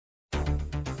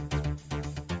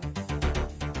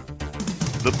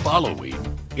The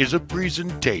following is a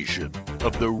presentation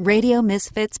of the Radio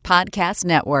Misfits Podcast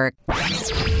Network. We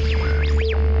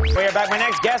are back. My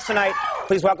next guest tonight,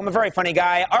 please welcome a very funny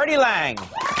guy, Artie Lange.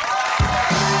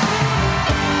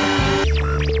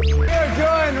 We're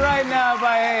joined right now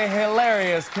by a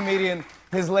hilarious comedian.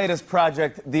 His latest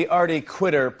project, the Artie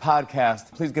Quitter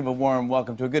Podcast. Please give a warm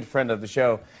welcome to a good friend of the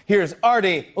show. Here's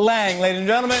Artie Lange, ladies and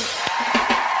gentlemen.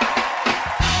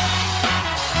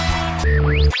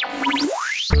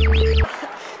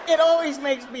 It always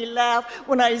makes me laugh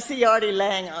when I see Artie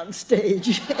Lange on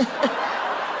stage,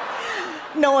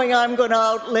 knowing I'm going to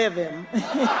outlive him.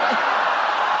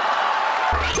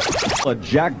 A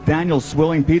Jack Daniels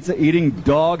swilling, pizza-eating,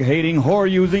 dog-hating,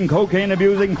 whore-using,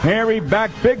 cocaine-abusing,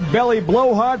 hairy-back, big-belly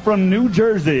blowhard from New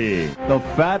Jersey. The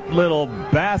fat little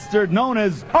bastard known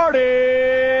as Artie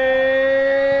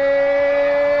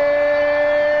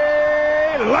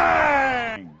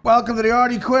Lange! Welcome to the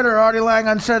Artie Quitter, Artie Lange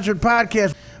Uncensored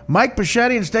podcast. Mike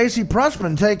Bocchetti and Stacey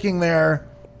Pressman taking their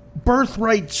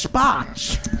birthright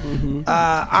spots on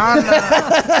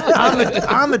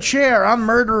the chair on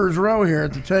Murderer's Row here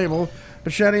at the table.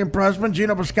 Bocchetti and Pressman,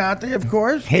 Gino Bisconti, of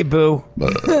course. Hey, boo.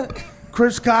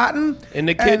 Chris Cotton. In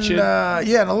the kitchen.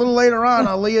 And a little later on,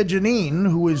 Aaliyah Janine,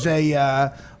 who is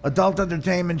a adult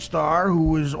entertainment star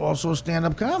who is also a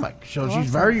stand-up comic. So she's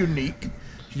very unique.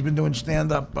 She's been doing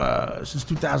stand-up since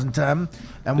 2010.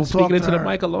 And we'll talk to into her. the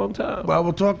mic a long time. Well,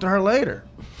 we'll talk to her later.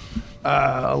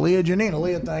 Aaliyah Janine.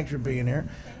 Aaliyah, thanks for being here.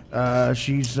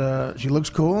 She looks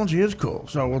cool and she is cool.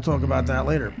 So we'll talk about that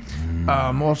later.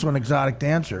 Also an exotic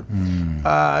dancer.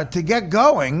 To get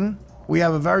going, we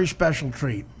have a very special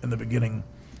treat in the beginning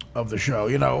of the show.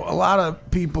 You know, a lot of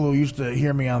people who used to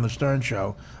hear me on the Stern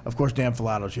Show, of course, Dan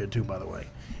Filato's here too, by the way,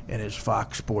 in his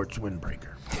Fox Sports windbreaker.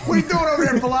 What are you doing over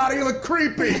here, Filato? You look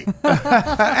creepy.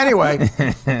 Anyway,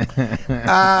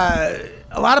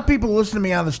 a lot of people listen to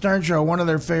me on the Stern Show. One of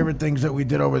their favorite things that we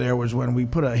did over there was when we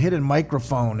put a hidden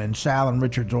microphone in Sal and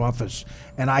Richard's office,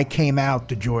 and I came out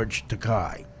to George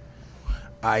Takei.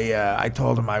 I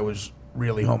told him I was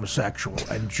really homosexual,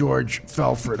 and George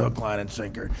fell for it hook, line, and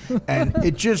sinker. And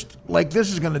it just, like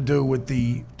this is going to do with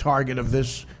the target of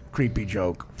this creepy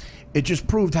joke, it just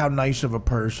proved how nice of a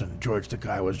person George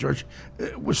Takei was. George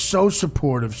was so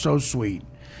supportive, so sweet.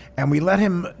 And we let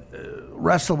him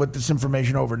wrestle with this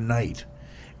information overnight.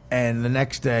 And the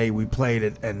next day we played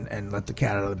it and let the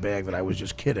cat out of the bag that I was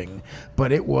just kidding.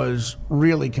 But it was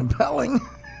really compelling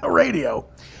radio.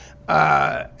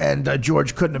 And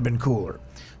George couldn't have been cooler.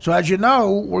 So as you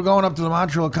know, we're going up to the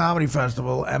Montreal Comedy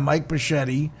Festival, and Mike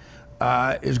Bocchetti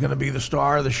is going to be the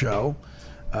star of the show.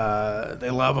 They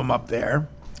love him up there.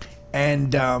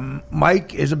 And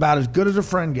Mike is about as good as a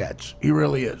friend gets. He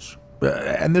really is.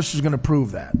 And this is going to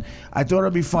prove that. I thought it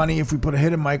would be funny if we put a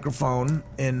hidden microphone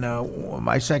in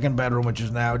my second bedroom, which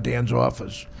is now Dan's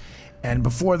office. And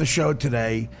before the show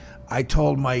today, I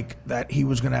told Mike that he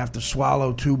was going to have to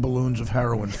swallow 2 balloons of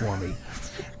heroin for me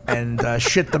and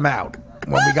shit them out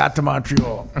when we got to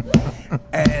Montreal.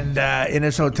 And in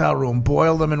his hotel room,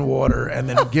 boil them in water and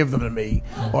then give them to me,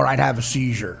 or I'd have a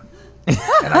seizure.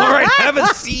 Have a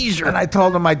seizure. And I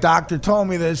told him my doctor told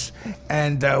me this,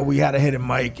 and we had to hit him,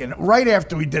 Mike. And right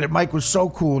after we did it, Mike was so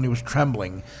cool and he was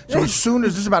trembling. So as soon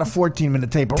as this is about a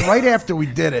 14-minute tape, but right after we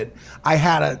did it, I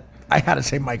had to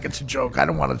say, Mike, it's a joke. I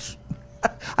don't want to.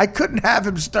 I couldn't have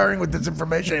him stirring with this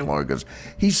information any longer because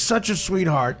he's such a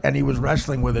sweetheart and he was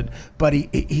wrestling with it. But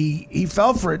he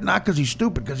fell for it not because he's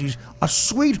stupid, because he's a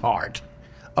sweetheart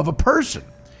of a person.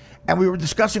 And we were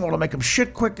discussing what to make him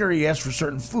shit quicker. He asked for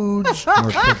certain foods. And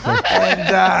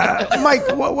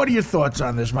Mike, what are your thoughts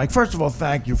on this, Mike? First of all,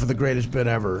 thank you for the greatest bit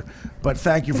ever. But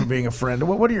thank you for being a friend.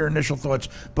 What are your initial thoughts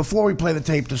before we play the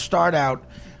tape to start out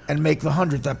and make the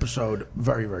 100th episode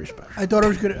very, very special? I thought I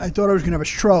was gonna have a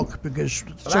stroke because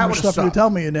so much stuff you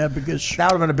tell me in there. Because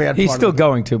that would have been a bad. He's still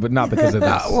going to, but not because of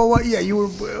this.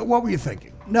 What were you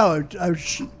thinking? No, I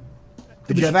was.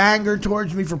 Did you have anger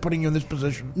towards me for putting you in this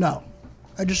position? No.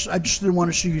 I just didn't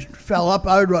want to see you fell up.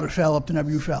 I would rather fell up than have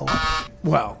you fell up.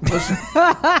 Well, listen.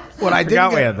 What I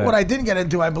didn't get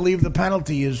into, I believe the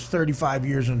penalty is 35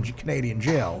 years in Canadian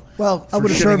jail. Well, I for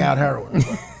would have shitting out heroin.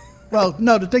 Well,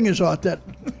 no. The thing is, Art, that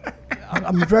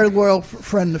I'm a very loyal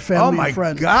friend to family and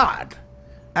friends. Oh my God!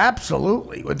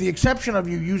 Absolutely. With the exception of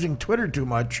you using Twitter too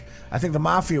much, I think the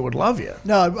mafia would love you.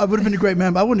 No, I would have been a great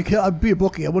man. But I'd be a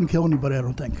bookie. I wouldn't kill anybody, I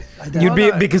don't think. You'd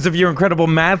be, because of your incredible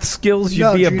math skills,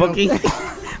 you'd be a bookie?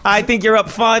 I think you're up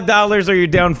 $5 or you're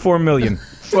down $4 million.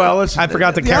 Well, listen, I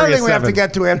forgot to the carry other a thing we have to 7.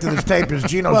 get to after this tape is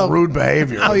Gino's rude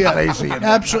behavior. Oh yeah,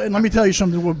 Absolutely. And let me tell you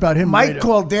something about him. Mike later.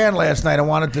 called Dan last night and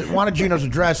wanted Gino's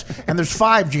address, and there's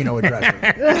 5 Gino addresses.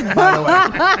 By the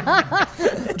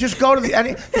way, just go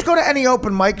to any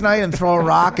open mic night and throw a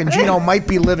rock, and Gino might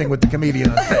be living with the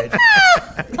comedian on stage.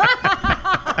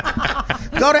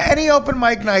 Go to any open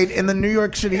mic night in the New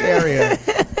York City area,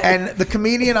 and the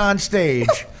comedian on stage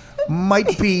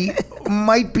might be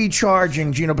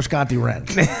charging Gino Bisconti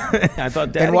rent. I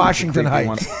thought Daddy in Washington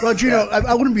Heights. Well, Gino,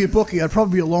 I wouldn't be a bookie. I'd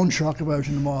probably be a loan shark if I was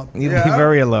in the mob. You'd be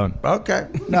very alone. Okay.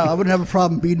 No, I wouldn't have a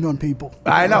problem beating on people.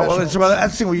 I know. Well, that's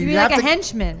the thing. You'd be like a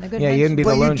henchman. A good Yeah, you wouldn't be the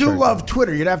But you loan do shark. love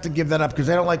Twitter. You'd have to give that up because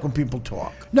they don't like when people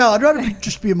talk. No, I'd rather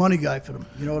just be a money guy for them.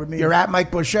 You know what I mean? You're at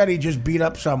Mike Bocchetti just beat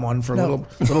up someone for little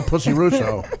Pussy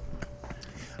Russo.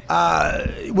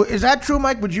 Is that true,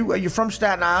 Mike? Are you from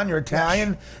Staten Island? You're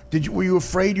Italian. Were you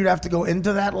afraid you'd have to go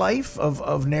into that life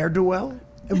of ne'er-do-well?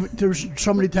 There was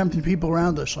so many tempting people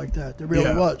around us like that. There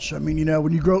really was. I mean, you know,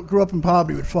 when you grew up in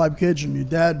poverty with 5 kids and your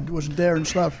dad wasn't there and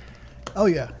stuff. Oh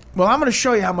yeah. Well, I'm going to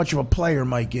show you how much of a player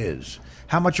Mike is,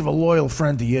 how much of a loyal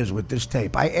friend he is with this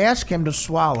tape. I asked him to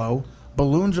swallow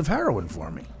balloons of heroin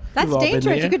for me. That's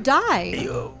dangerous. You could die.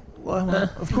 Well,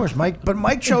 of course, Mike. But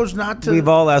Mike chose not to. We've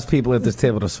all asked people at this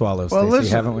table to swallow, Well, Stacey,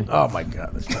 listen. haven't we? Oh my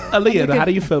God. That's terrible. Aaliyah, how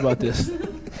do you feel about this?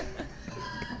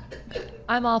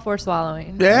 I'm all for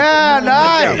swallowing. Yeah,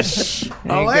 nice. There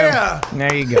you Aaliyah. go.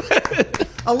 There you go.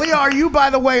 Aaliyah, are you, by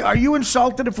the way, are you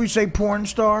insulted if we say porn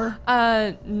star?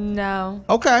 No.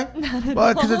 Okay.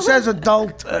 Well, because it says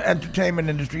adult entertainment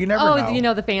industry. You never know. Oh, you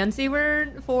know the fancy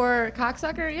word for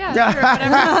cocksucker? Yeah, sure.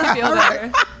 Whatever you feel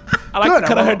better. I like the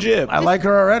cut of her jib. I like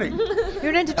her already.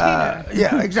 You're an entertainer.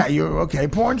 Yeah, exactly. You're okay.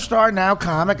 Porn star, now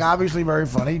comic, obviously very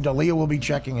funny. Aaliyah will be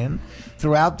checking in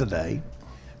throughout the day.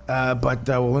 But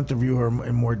we'll interview her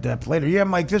in more depth later. Yeah,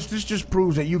 Mike, this just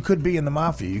proves that you could be in the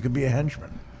mafia. You could be a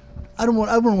henchman. I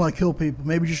wouldn't want to kill people.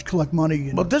 Maybe just collect money.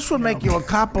 And, Well, this would make you a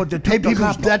capo de pay tutto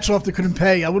people's capo. debts off they couldn't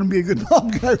pay. I wouldn't be a good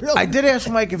mob guy, really. I did ask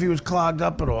Mike if he was clogged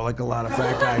up at all, like a lot of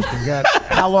fat guys can get.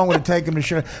 How long would it take him to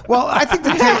shit? Well, I think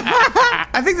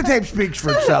the tape speaks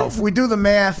for itself. We do the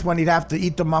math when he'd have to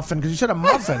eat the muffin because he said a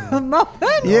muffin. A muffin?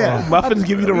 Yeah, Muffins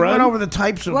give you the we run? went over the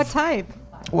types of. What type?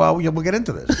 Well, we'll get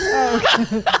into this.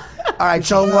 All right,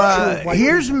 so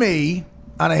here's me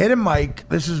on a hidden mic.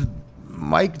 This is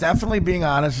Mike definitely being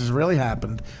honest. This really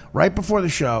happened right before the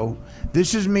show.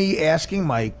 This is me asking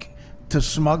Mike to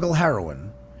smuggle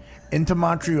heroin into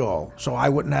Montreal so I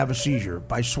wouldn't have a seizure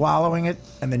by swallowing it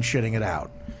and then shitting it out.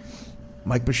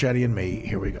 Mike Bocchetti and me.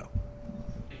 Here we go.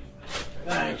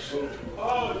 Thanks.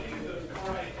 How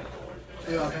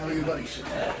are you, buddies?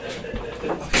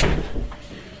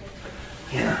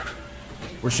 Here.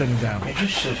 We're sitting down. Hey,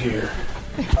 just sit here.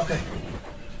 Okay.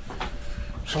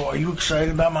 So are you excited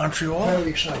about Montreal?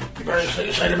 Very excited. Very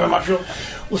excited about Montreal?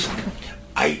 Listen,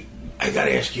 I got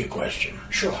to ask you a question.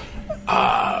 Sure.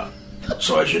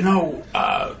 So as you know,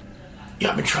 I've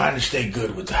been trying to stay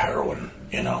good with the heroin,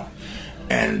 you know.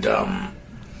 And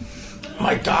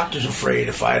my doctor's afraid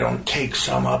if I don't take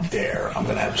some up there, I'm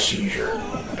going to have a seizure.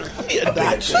 A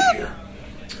bad seizure.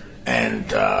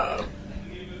 And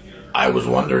I was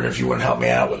wondering if you wouldn't help me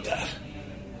out with that.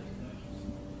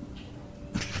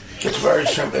 It's very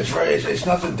simple. It's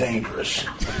nothing dangerous.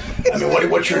 I mean,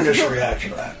 what's your initial reaction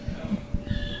to that?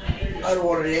 I don't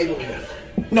want to enable you.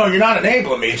 No, you're not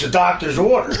enabling me. It's a doctor's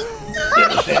order. You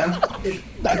understand?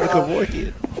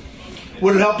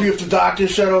 Would it help you if the doctor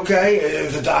said okay?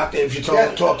 If you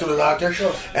talk to the doctor?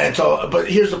 Sure. And but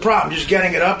here's the problem: just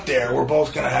getting it up there, we're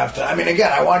both going to have to. I mean,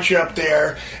 again, I want you up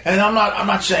there, and I'm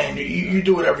not saying you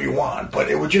do whatever you want, but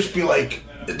it would just be like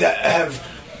that.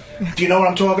 Do you know what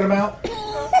I'm talking about?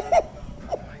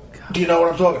 Do you know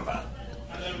what I'm talking about?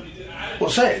 Well,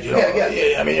 say it. You know,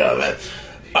 yeah. I mean, you know that.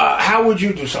 How would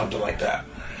you do something like that?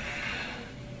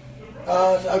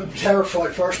 I'm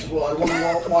terrified, first of all. I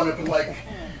wouldn't want it like,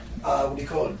 what do you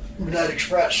call it? Midnight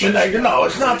Express. No,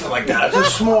 it's nothing like that. It's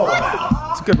a small amount.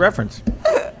 It's a good reference.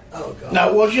 Oh, God.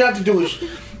 Now, what you have to do is,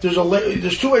 there's 2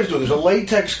 ways to do it. There's a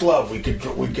latex glove we could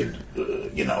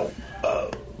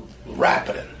wrap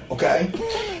it in, okay?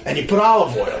 And you put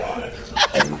olive oil on it,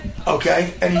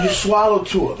 and you just swallow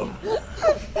 2 of them.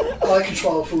 I can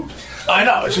swallow food. I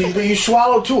know. So you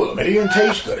swallow 2 of them. It even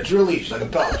tastes good. It's really easy, like a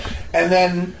pill. And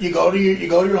then you go to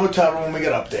your hotel room when we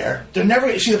get up there. They're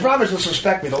never. See, the problem is they'll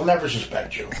suspect me. They'll never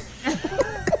suspect you.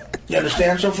 You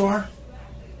understand so far?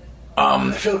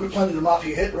 I feel like we're playing the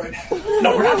mafia hit right now.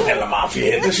 No, we're not playing the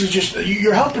mafia hit. This is just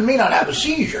you're helping me not have a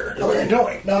seizure. Is what you're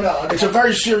doing. No. It's a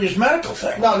very serious medical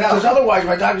thing. No. Because otherwise,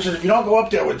 my doctor says if you don't go up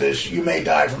there with this, you may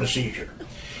die from a seizure.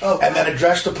 and then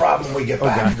address the problem when we get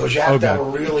back. He goes, you have to have a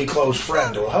really close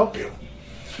friend who will help you.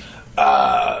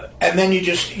 And then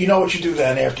you know what you do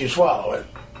then after you swallow it.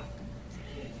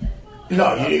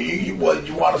 No, you want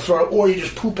to throw it, or you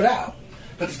just poop it out.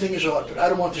 But the thing is, I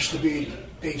don't want this to be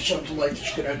something like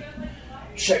that's going to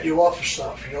set you off for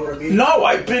stuff. You know what I mean?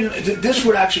 No, this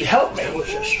would actually help me.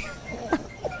 What's this?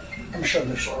 I'm shutting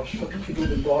this off. Fucking people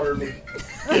have been bothering me.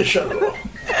 Yeah, shut it off.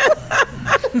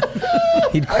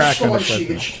 He'd crack on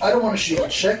the I don't want to see you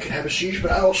get sick and have a seizure,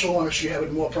 but I also want to see you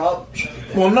having more problems.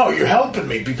 Well, no, you're helping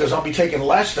me because I'll be taking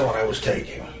less than what I was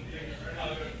taking.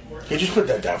 You just put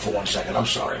that down for 1 second. I'm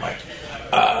sorry, Mike.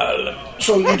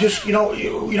 So you just, you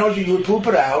would poop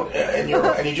it out and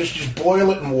you just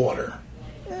boil it in water.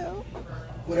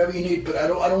 Whatever you need, but I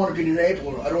don't want to be an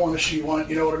enabler. I don't want to see you want.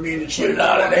 You know what I mean? It's you're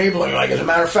not enabling. Like, as a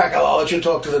matter of fact, I'll let you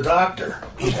talk to the doctor.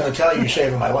 He's going to tell you you're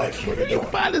saving my life. Is what you're doing.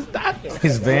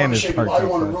 His van is parked. I don't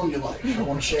want to ruin your life. I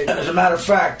want to save. And as a matter of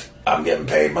fact, I'm getting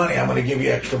paid money. I'm going to give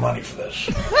you extra money for this.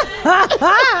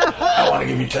 I want to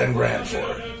give you 10 grand for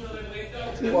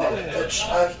it. Well, that's.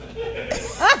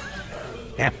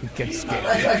 I'm getting scared.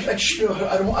 I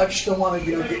just don't want to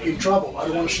get you in trouble. I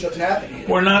don't want to see nothing happen to you.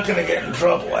 We're not going to get in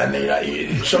trouble.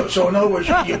 And so in other words,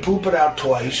 you poop it out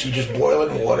twice. You just boil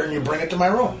it in water and you bring it to my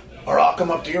room, or I'll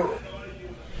come up to your room.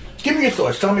 Give me your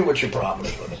thoughts. Tell me what your problem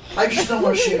is with it. I just don't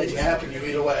want to see anything happen to you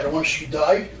either way. I don't want to see you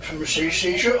die from a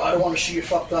seizure. I don't want to see you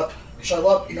fucked up. Because I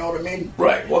love, you know what I mean?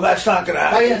 Right. Well, that's not going to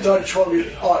happen. My aunt died at 12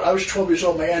 years old. I was 12 years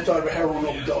old. My aunt died of a heroin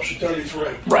overdose at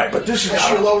 33. Right, but this is not...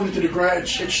 She loaded into the ground.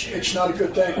 It's not a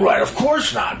good thing. Right, of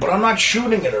course not. But I'm not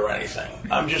shooting it or anything.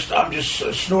 I'm just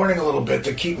snorting a little bit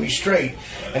to keep me straight.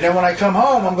 And then when I come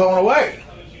home, I'm going away.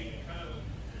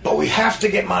 But we have to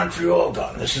get Montreal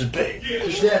done. This is big.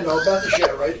 Does Dan know about this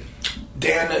yet, right?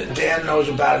 Dan knows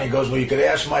about it, and he goes, well, you could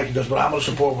ask Mike. He goes, but I'm going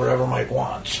to support whatever Mike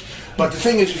wants. But the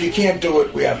thing is, if you can't do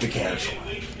it, we have to cancel.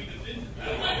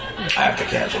 I have to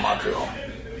cancel Montreal.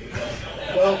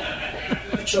 Well,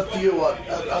 it's up to you.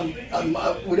 I'm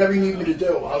whatever you need me to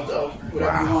do, I'll do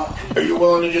whatever you want. Are you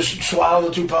willing to just swallow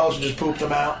the 2 pellets and just poop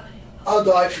them out? I'll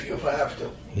die for you if I have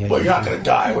to. Well, you're not going to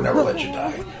die. We'll never let you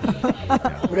die.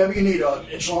 Whatever you need,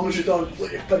 as long as you don't.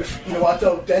 But if you know what,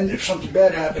 though, then if something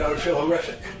bad happened, I would feel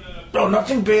horrific. No,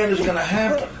 nothing bad is going to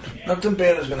happen. Nothing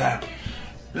bad is going to happen.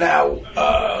 Now,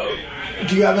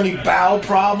 do you have any bowel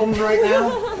problems right now?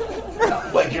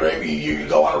 Like you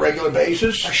go on a regular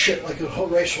basis? I shit like a whole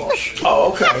racehorse.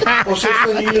 Oh, okay. Well, so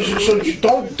you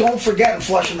don't forget and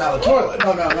flush them down the toilet.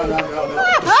 No.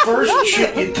 The first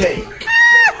shit you take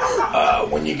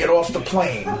when you get off the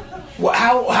plane.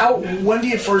 Well, when do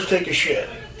you first take a shit?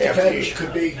 It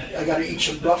could be. I got to eat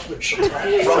some roughage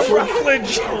sometimes.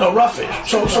 Roughage? No, roughage.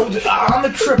 So on the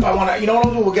trip, I want to. You know what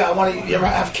I'll do? I want to. You ever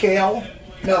have kale?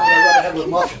 No, but I'd rather have a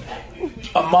muffin.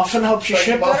 A muffin helps you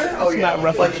shit better? Oh, yeah.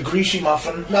 Not like a greasy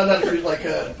muffin? No, not like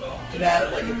a banana,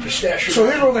 like a pistachio. So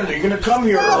here's what we're going to do. You're going to come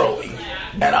here early,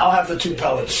 and I'll have the 2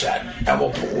 pellets set. And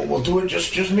we'll do it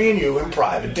just me and you in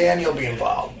private. Dan, you'll be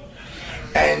involved.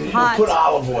 And we'll put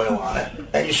olive oil on it,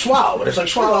 and you swallow it. It's like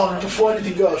swallowing. Before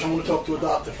anything goes, I want to talk to a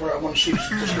doctor. I want to see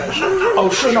this guy. Oh,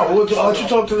 sure, no. I'll let you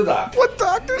talk to the doctor. What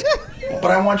doctor?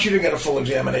 But I want you to get a full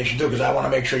examination, too, because I want to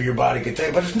make sure your body can take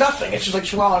it. But it's nothing. It's just like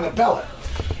swallowing a pellet.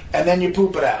 And then you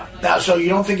poop it out. Now, so you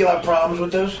don't think you'll have problems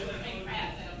with this?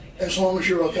 As long as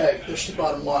you're okay. That's the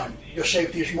bottom line. Your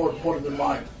safety is more important than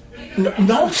mine.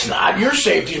 No, it's not. Your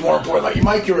safety is more important. Like,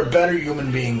 Mike, you're a better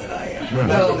human being than I am.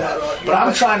 Remember that. But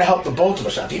I'm trying to help the both of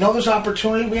us out. Do you know this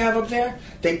opportunity we have up there?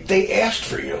 They asked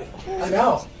for you. I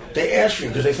know. They asked for you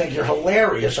because they think you're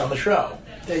hilarious on the show.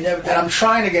 They never. And I'm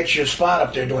trying to get you a spot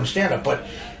up there doing stand-up, but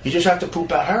you just have to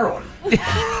poop out heroin. As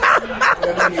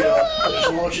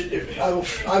long as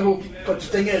I will. But the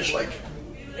thing is, like,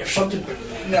 if something,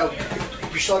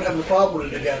 if you start having a problem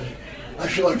with it again, I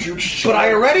feel like you. But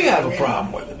I already have a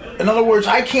problem with it. In other words,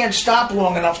 I can't stop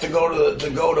long enough to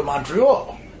go to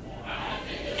Montreal.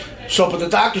 So, but the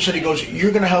doctor said, he goes,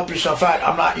 you're going to help yourself out.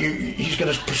 I'm not. He's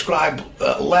going to prescribe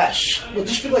less. Would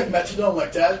this be like methadone,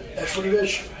 like that? That's what it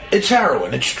is. It's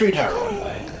heroin. It's street heroin.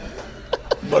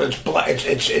 But it's black.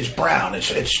 It's brown.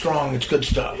 It's strong. It's good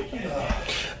stuff.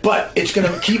 But it's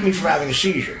going to keep me from having a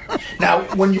seizure. Now,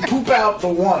 when you poop out the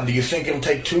one, do you think it'll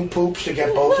take 2 poops to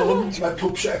get both of them? My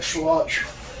poop's extra large.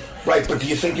 Right, but do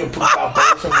you think you'll poop out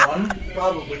both in one?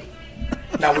 Probably.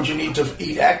 Now, would you need to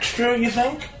eat extra, you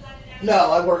think?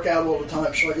 No, I work out all the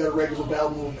time, so I got a regular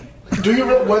bowel movement.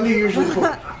 When do you usually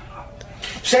poop?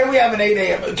 Say we have an 8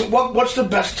 a.m. What's the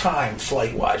best time,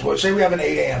 flight-wise? Say we have an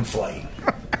 8 a.m. flight.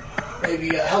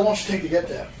 Maybe, how long does it take to get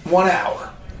there? 1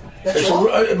 hour.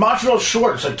 Montreal's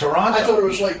short. It's like Toronto. I thought it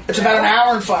was like... It's about an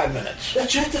hour and 5 minutes.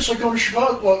 That's it? That's like going to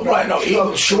Chicago? Well, right, no,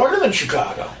 even shorter than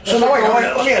Chicago. So no, wait,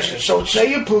 let me ask you. So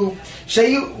say you poop.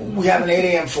 We have an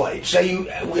 8 a.m. flight.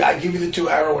 I give you the 2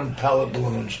 heroin pellet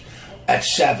balloons at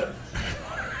 7.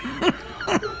 When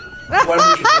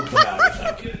would you poop them out, you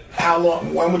think? How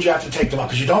long? When would you have to take them out?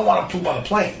 Because you don't want to poop on the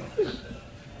plane.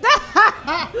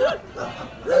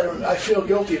 I feel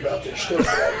guilty about this, too.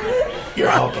 You're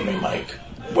helping me, Mike.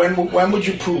 When would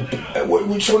you poop?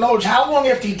 So in other words, how long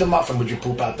after you eat the muffin would you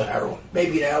poop out the heroin?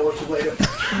 Maybe an hour or 2 later.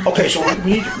 Okay, so why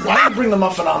don't you bring the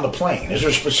muffin on the plane? Is there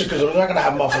a specific? Because we're not going to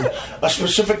have muffin. A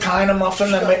specific kind of muffin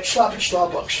Stop at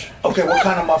Starbucks. Okay, what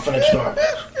kind of muffin at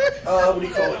Starbucks? What do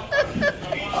you call it?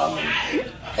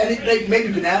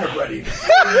 Maybe banana bread even.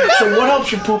 So what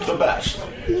helps you poop the best?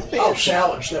 Oh,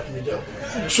 salads definitely do.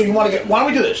 So you want to get? Why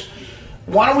don't we do this?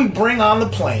 Why don't we bring on the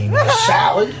plane a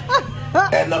salad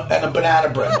and a banana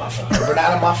bread muffin, or a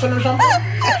banana muffin or something?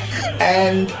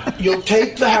 And you'll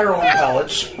take the heroin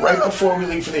pellets right before we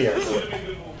leave for the airport,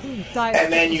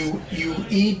 and then you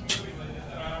eat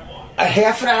a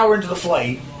half an hour into the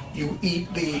flight. You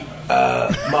eat the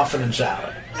muffin and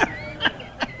salad,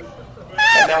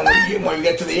 and then when we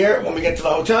get to the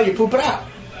hotel, you poop it out.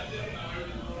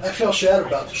 I feel sad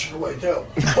about this in a way, too.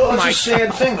 Well, it's a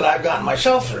sad thing that I've gotten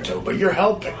myself through, but you're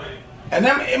helping. And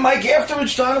then, Mike, after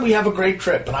it's done, we have a great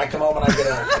trip, and I come home and I get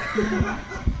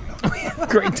out.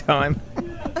 Great time.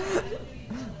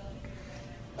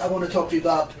 I want to talk to the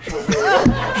doctor.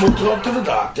 We'll talk to the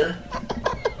doctor.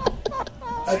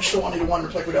 I just don't want to want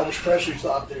to like with Elvis Presley's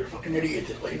doctor. You're a fucking idiot.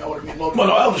 You know what I mean? Well,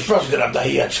 no, Elvis Presley didn't have that.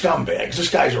 He had scumbags.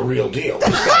 This guy's a real deal.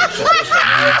 This guy's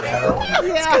heroin.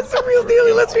 This guy's a real deal.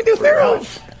 He lets me do heroin.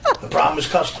 The problem is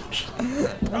customs.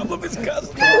 They're not going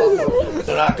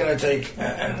to take,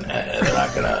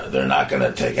 they're not going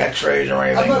to take X-rays or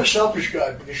anything. I'm not a selfish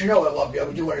guy because you know I love you. I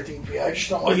would do anything for you. I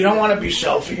just don't. Well, you don't want to be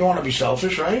selfish. You want to be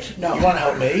selfish, right? No. You want to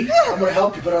help me? I'm going to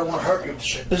help you, but I don't want to hurt you.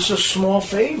 This is a small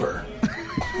favor.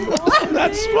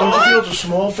 That's small. Don't you feel it's a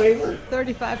small favor?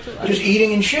 35 to life. Just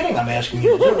eating and shitting. I'm asking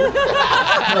you to do. No,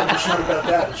 it's not about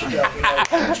that. It's about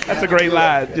That's a great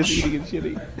lie. Just eating and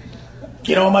shitting.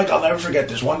 You know, Mike, I'll never forget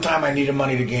this. One time I needed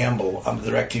money to gamble on the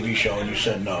DirecTV show, and you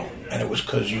said no, and it was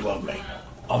because you love me.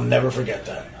 I'll never forget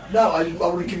that. No, I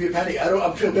wouldn't give you a penny.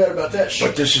 I feel bad about this.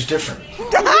 But this is different.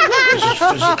 This is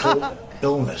physical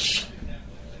illness.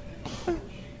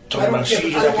 Talking about a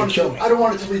seizure that can kill me. I don't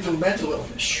want it to lead to a mental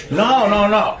illness. No.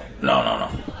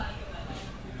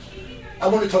 I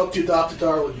want to talk to you, Dr.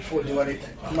 Darling, before I do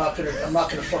anything. I'm not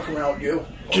gonna fuck around with you.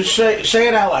 Just say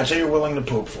it out loud. Say you're willing to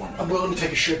poop for me. I'm willing to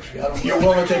take a shit for you. You're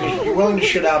willing to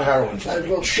shit out heroin for me. I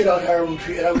will shit out heroin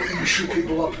for you, and I will even shoot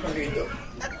people up when I need them.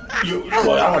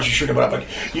 Well, I don't want you to shoot them up, but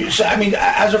I mean,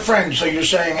 as a friend, so you're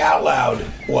saying out loud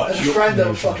what? As a friend, I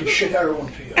will fucking shit heroin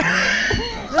for you.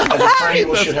 As a friend, you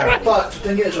will shit heroin. But the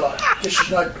thing is, this is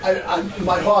not.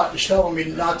 My heart is telling me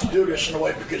not to do this in a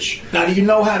way because. Now, do you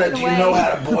know how to boil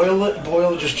it?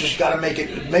 Boil it. Just got to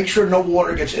make sure no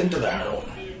water gets into the heroin.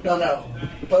 No.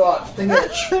 But the thing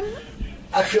is,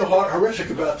 I feel horrific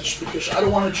about this because I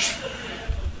don't want to just.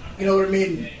 You know what I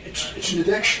mean? It's an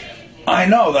addiction. I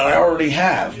know that I already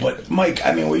have, but Mike,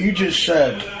 I mean, what you just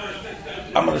said,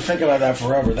 I'm going to think about that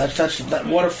forever. That's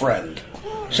what a friend.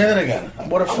 Say that again.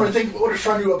 What a friend. I'm going to think what a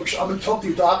friend you are because I'm going to talk to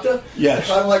your doctor. Yes.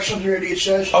 If I don't like something your idiot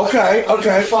says, okay. I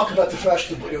don't fuck about the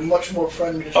festival. You're much more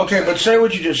friendly. Okay, but say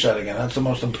what you just said again. That's the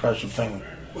most impressive thing.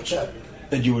 What's that?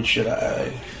 That you would shit out.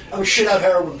 I would shit out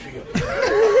heroin for you.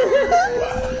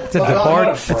 It's a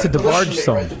DeBarge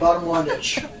song. Right? The bottom line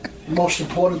is, the most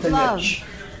important thing is,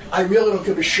 I really don't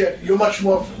give a shit. You're much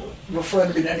more of a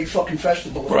friend than any fucking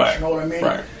festival is. Right. You know what I mean?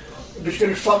 Right. If it's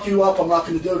going to fuck you up, I'm not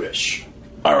going to do this.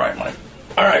 All right, Mike.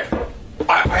 All right.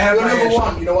 I have my number answer.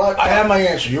 One. You know what? I have my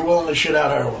answer. You're willing to shit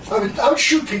out heroin. I would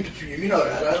shoot people for you. You know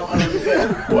that. I don't do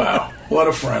that. Wow. What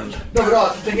a friend. No,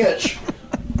 but the thing is,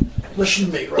 listen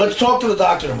to me, right? Let's talk to the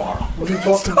doctor tomorrow. When you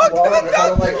talk to him tomorrow, and if I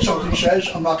don't like something he says,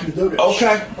 I'm not going to do this.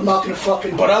 Okay. I'm not going to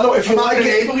fucking... But if you like it...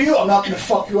 enable you, I'm not going to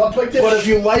fuck you up like this. But if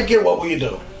you like it, what will you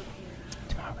do?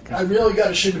 I really got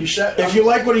to see what he said. If you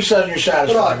like what he said and you're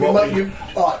satisfied, what will you do?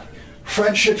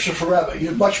 Friendships are forever.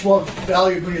 You're much more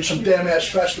valuable than some damn-ass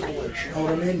festival is. You know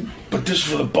what I mean? But this is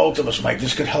for the both of us, Mike.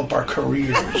 This could help our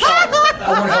careers. I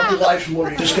want to help your life more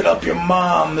than This could help your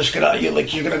mom. This could help you.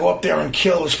 Like, you're going to go up there and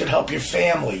kill. This could help your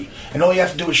family. And all you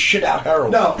have to do is shit out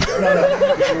heroin. No.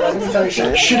 Let me tell you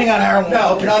something. Shitting out heroin will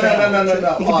help your family.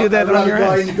 No. You can do that on your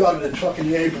guy own. in the garden that fucking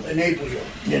enable you.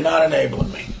 You're not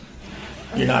enabling me.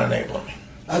 You're not enabling me.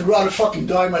 I'd rather fucking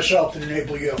die myself than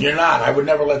enable you. You're not. I would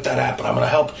never let that happen. I'm going to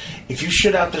help. If you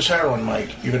shit out this heroin,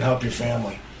 Mike, you can help your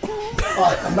family.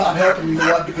 I'm not helping you,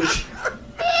 know what? Because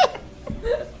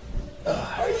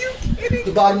Are you kidding?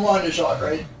 the bottom line is,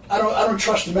 right? I don't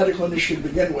trust the medical industry to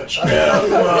begin with. So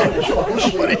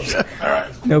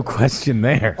No question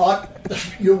there.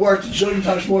 You're worth a zillion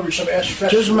times more than some ass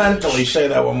fest. Just mentally say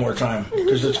that one more time,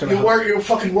 because it's gonna. You're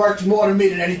fucking worth more than me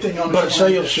than anything on this. But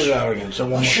say you'll shit out again. So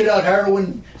one more. Shit out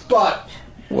heroin, but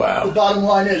wow. The bottom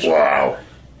line is, wow.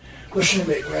 Listen to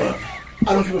me, right?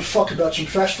 I don't give a fuck about some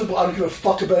festival. I don't give a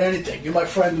fuck about anything. You're my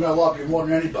friend and I love you more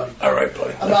than anybody. All right,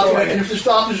 buddy. I'm not right. And if this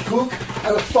doctor's kook,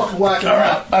 I would fucking whack him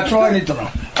out. That's all I need to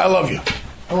know. I love you.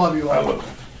 I love you. I love you.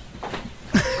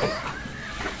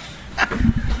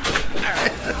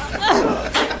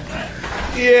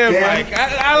 Yeah, Mike.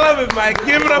 I love it, Mike.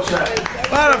 Give it up. A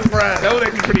lot of friends. That was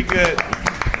actually pretty good.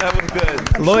 That was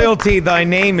good. Loyalty, thy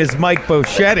name is Mike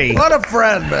Bocchetti. What a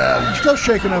friend, man. I'm still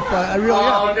shaking up. I really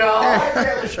am.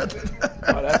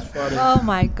 Oh, that's funny. Oh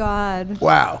my God.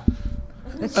 Wow.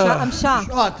 I'm shocked.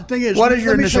 The thing is, what is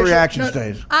your initial reaction,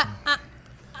 Stace?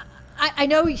 I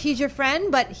know he's your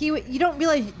friend, but you don't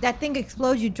realize that thing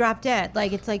explodes, you drop dead.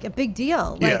 Like, it's like a big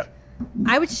deal. Like, yeah.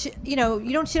 I would, you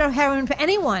don't shit out heroin for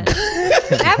anyone.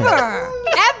 Ever,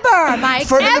 Mike.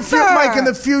 Mike, in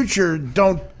the future,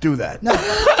 don't do that. No.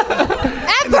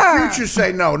 In the future,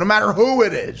 say no matter who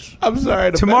it is. I'm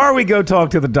sorry. Tomorrow we go talk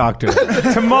to the doctor.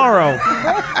 Tomorrow,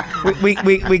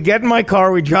 we get in my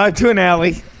car, we drive to an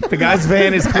alley. The guy's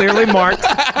van is clearly marked,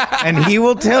 and he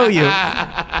will tell you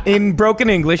in broken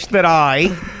English that I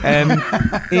am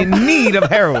in need of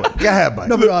heroin. Go ahead, Mike.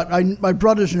 No, but my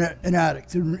brother's an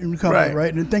addict in recovery,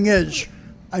 right? And the thing is,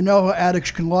 I know how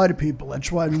addicts can lie to people. That's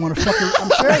why I didn't want to fucking. I'm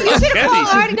serious. You should call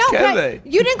Artie. No,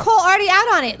 you didn't call Artie out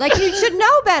on it. Like, you should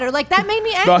know better. Like, that made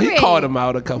me angry. No, he called him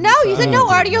out a couple times. No, you said, no,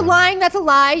 Artie, you're lying. lying. That's a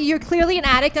lie. You're clearly an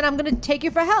addict, and I'm going to take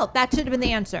you for help. That should have been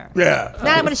the answer. Yeah.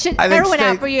 Now I'm going to shit heroin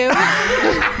out for you.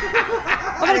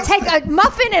 I'm going to take a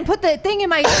muffin and put the thing in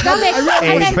my stomach.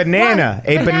 A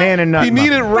banana nut. He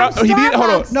needed hold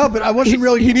on. No, but I wasn't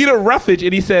really. He needed roughage,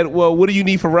 and he said, "Well, what do you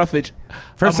need for roughage?"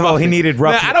 First of all, he needed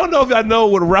roughage. Now, I don't know if I know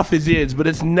what roughage is, but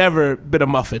it's never been a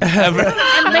muffin ever.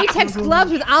 And latex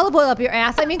gloves with olive oil up your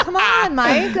ass. I mean, come on,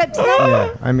 Mike.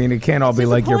 Yeah, I mean, it can't all be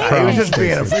like your He was problem. just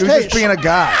being a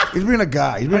guy. He's being a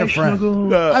guy. He's being a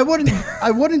friend. I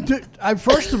wouldn't do.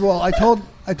 First of all, I told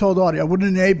Artie I wouldn't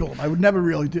enable him. I would never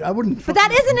really do. I wouldn't. But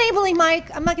that is enabling, Mike.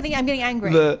 I'm getting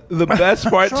angry. The best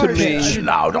part to me.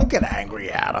 No, don't get angry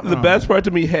at him. The best part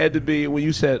to me had to be when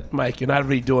you said, "Mike, you're not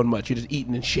really doing much. You're just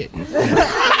eating and shitting."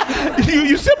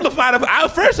 you simplified it. At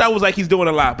first, I was like, he's doing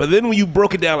a lot, but then when you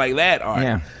broke it down like that, Art,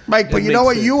 yeah. Mike, but you know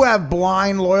what? Sense. You have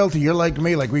blind loyalty. You're like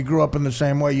me. Like, we grew up in the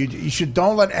same way. You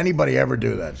don't let anybody ever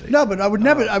do that. See? No, but I would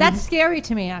never. That's scary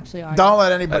to me, actually, Art. Don't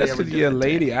let anybody ever do that. You're a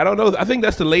lady. I don't know. I think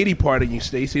that's the lady part of you,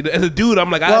 Stacey. As a dude,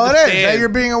 I'm like, I understand. Well, it is. You're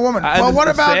being a woman. Well, what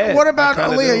about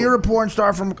Aaliyah? You're a porn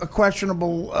star from a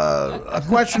questionable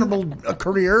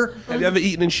career. Have you ever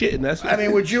eaten and shit? I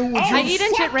mean, would you? I eat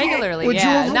and shit regularly.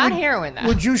 Not heroin though.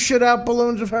 Would you shit out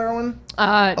balloons of heroin? No,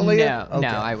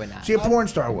 I would not. See, a porn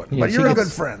star wouldn't, but you're a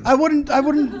good friend. I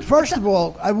wouldn't. First of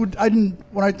all, I didn't.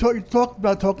 When I talked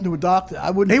about talking to a doctor, I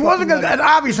wouldn't. He wasn't going to.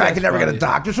 Obviously, I could never get a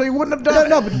doctor, so he wouldn't have done it.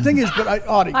 No, but the thing is,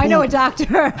 Artie. I know a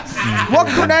doctor. What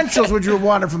credentials would you have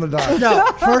wanted from the doctor? No,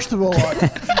 first of all,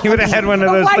 he would have had one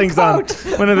of those things on,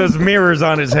 one of those mirrors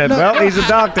on his head. No. Well, he's a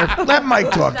doctor. Let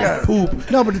Mike talk.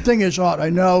 Poop. No, but the thing is, Art, I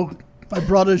know. My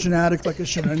brother's an addict, like I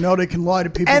said. I know they can lie to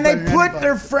people. And they put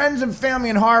their friends and family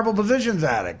in horrible positions,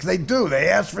 addicts. They do. They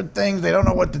ask for things. They don't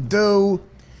know what to do.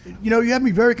 You know, you have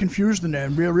me very confused in there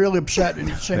and really upset at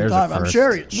the same time. I'm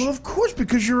serious. Well, of course,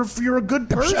 because you're a good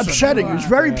person. Upsetting. It was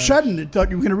very upsetting that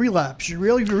you were going to relapse. You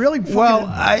really.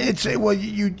 Well,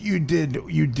 you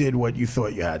did what you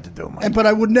thought you had to do, Mike. But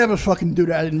I would never fucking do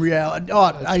that in reality.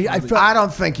 I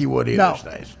don't think he would either. No.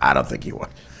 Stace. I don't think he would.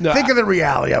 No, think of the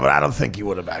reality of it. I don't think he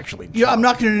would have actually. Yeah, I'm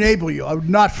not going to enable you. I would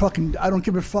not fucking. I don't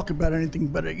give a fuck about anything.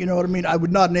 But you know what I mean. I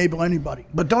would not enable anybody.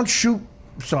 But don't shoot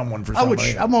someone for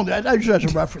somebody. I just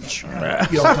as a reference. As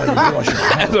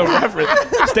a reference,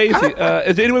 Stacey,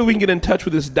 is there any way we can get in touch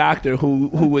with this doctor who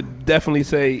would definitely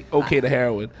say okay to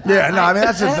heroin? Yeah, no, I mean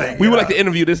that's the thing. We would like to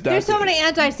interview this doctor. There's so many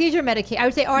anti-seizure medications. I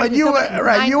would say, but you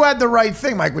had the right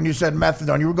thing, Mike. When you said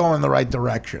methadone, you were going in the right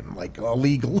direction, like a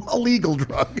legal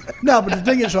drug. No, but the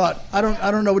thing is, I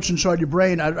don't know what's inside your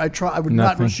brain. I would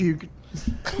not want to see you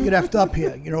get effed up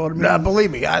here. You know what I mean? No,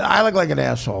 believe me, I look like an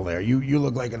asshole there. You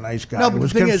look like a nice guy. No, but I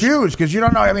was the thing confused because you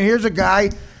don't know. I mean, here's a guy.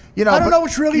 You know, I don't know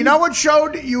what's really. You know what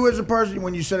showed you as a person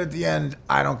when you said at the end,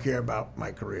 "I don't care about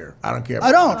my career. I don't care." About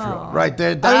I don't. Right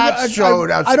there, that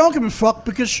showed. I don't give a fuck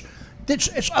because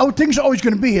things are always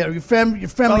going to be here. Your family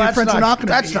and friends are not going to be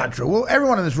That's here. not true. Well,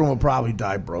 everyone in this room will probably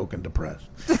die broke and depressed.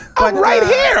 I'm right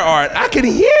here, Art. I can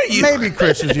hear you. Maybe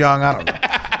Chris is young. I don't know.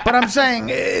 But I'm saying,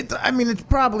 it's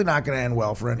probably not going to end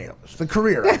well for any of us. The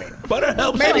career, I mean. But it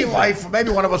helps. Maybe life. Maybe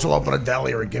one of us will open a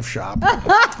deli or a gift shop.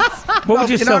 What would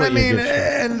you know sell what I at your mean? gift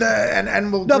shop?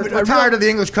 And we're tired of the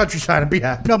English countryside and be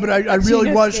happy. No, but I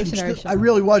really was. Stationery shop. I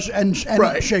really was and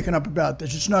Right. shaken up about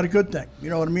this. It's not a good thing. You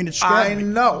know what I mean? It's I scary.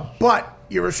 know, but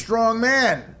you're a strong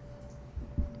man.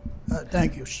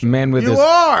 Thank you. A man with You his,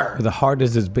 are. with a heart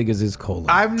is as big as his colon.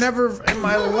 I've never in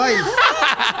my life.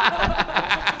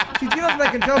 See, Gino's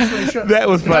making jokes when he shouldn't. That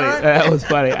was funny. Right? That was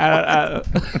funny.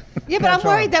 Yeah, but I'm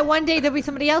worried that one day there'll be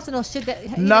somebody else and they'll shit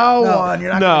that. No one.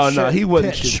 You're not gonna shit he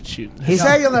wasn't tits. shooting. He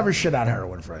said you'll never shit out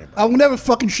heroin for anybody. I will never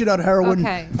fucking shit out heroin.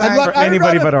 Okay. For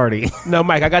anybody but Artie. No,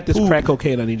 Mike, I got this crack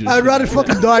cocaine I need you to I'd shoot. rather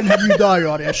fucking die than have you die,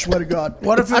 Artie. I swear to God.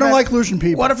 What if it I don't meant- like losing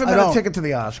people? What if it I meant a don't. ticket to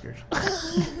the Oscars?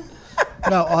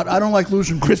 No, I don't like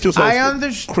losing people. Crystal's hosting. I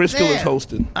understand. Crystal is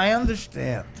hosting. I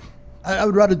understand. I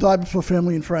would rather die before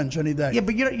family and friends any day. Yeah,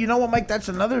 but you know what, Mike? That's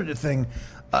another thing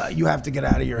you have to get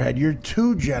out of your head. You're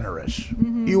too generous.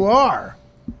 You are.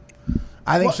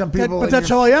 I think Well, some people. but that's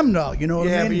how I am now. You know what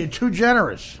Yeah, I but mean? you're too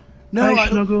generous. No, Hi, I-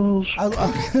 Snuggles.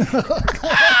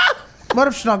 I- What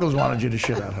if Snuggles wanted you to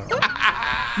shit out her?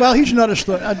 well, he's not a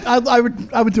stud. I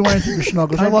would do anything for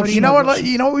Snuggles. I love You know Snuggles. what?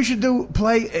 You know what we should do?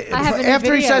 Play have a new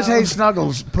after he video. says, "Hey,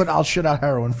 Snuggles," put "I'll shit out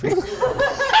heroin for you."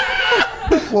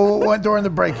 Well, during the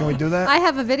break, can we do that? I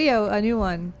have a video, a new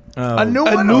one. A new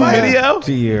A one? new Mike? video?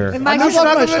 Dear. And A Mike, new I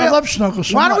Snuggles I video? love Snuggles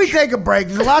so Why don't we much. take a break?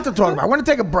 There's a lot to talk about. I want to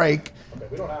take a break.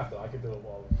 We don't have to. I can do it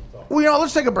while we talk. Well,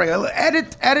 let's take a break.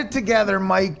 Edit together,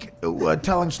 Mike,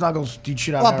 telling Snuggles to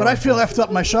shit out Well, but I heroin feel for you. effed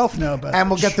up myself now. But And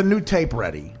we'll get the new tape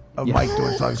ready of Mike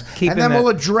doing Snuggles. Keeping And then that- we'll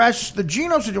address the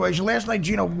Gino situation. Last night,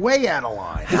 Gino way out of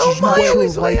line. This is not true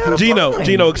of white people.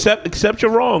 Gino, accept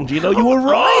you're wrong. Gino, you were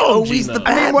wrong. Gino.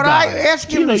 I mean, when I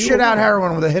ask you Gino, to you shit were out wrong.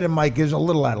 heroin with a hidden mic is a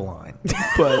little out of line.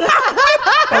 But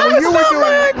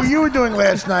What you were doing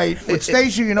last night with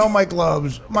Stacey, you know Mike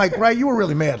loves. Mike, right? You were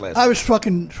really mad last night. I was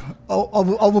fucking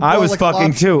overboard. I was like a fucking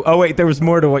lobster. too. Oh wait, there was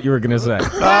more to what you were gonna say.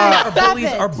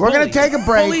 Bullies are bullies. We're going to take a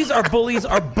break. Bullies are bullies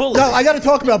are bullies. No, I got to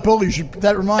talk about bullies.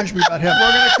 That reminds me about him.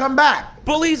 We're going to come back.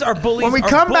 Bullies are bullies. When we are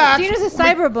come bullies. back, Gino's a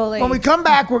cyberbully. when we come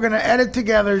back, we're going to edit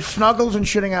together Snuggles and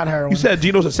shitting out heroin. you said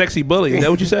Gino's a sexy bully. Is that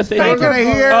what you said, Stacey? We're going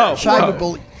to hear.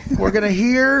 Cyberbully. We're going to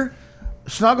hear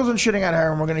Snuggles and shitting out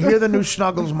heroin. We're going to hear the new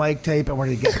Snuggles mic tape, and we're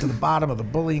going to get to the bottom of the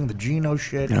bullying, the Gino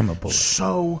shit. I'm a bully.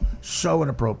 So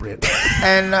inappropriate.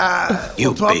 And You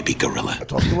we'll talk, baby gorilla.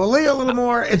 talk to Aaliyah a little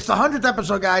more. It's the 100th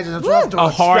episode, guys, and it's off to A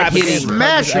hard-hitting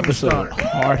smashing episode. start.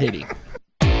 Hard-hitting.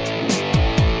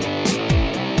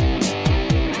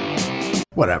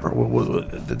 Whatever.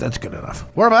 That's good enough.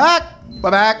 We're back.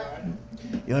 We're back.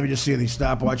 Yeah, let me just see these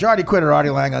stopwatch. Artie Quitter, Artie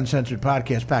Lange, Uncensored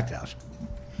Podcast, Packed House.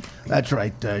 That's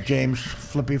right. James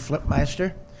Flippy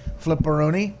Flipmeister,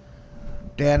 Flipperoni,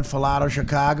 Dan Filato,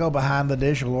 Chicago, behind the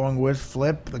dish, along with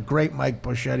Flip, the great Mike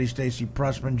Bocchetti, Stacey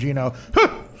Pressman, Gino,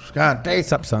 Scott,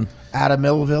 What's up, son? Adam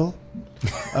Millville,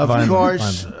 of Fine,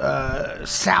 course, fine.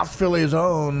 South Philly's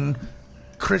own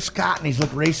Chris Cotton. He's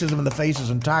looked racism in the face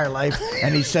his entire life,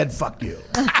 and he said, "Fuck you."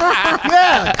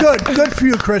 Yeah, good for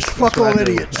you, Chris. Fuck all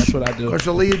idiots. That's what I Of do. course,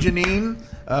 Aaliyah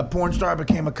Janine, porn star,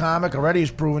 became a comic. Already has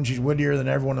proven she's wittier than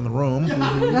everyone in the room.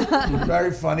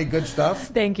 Very funny, good stuff.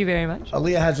 Thank you very much.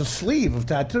 Aaliyah has a sleeve of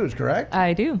tattoos, correct?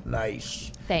 I do.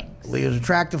 Nice. Thanks. Aaliyah's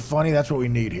attractive, funny. That's what we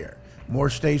need here. More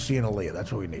Stacey and Aaliyah.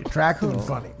 That's what we need. Attractive and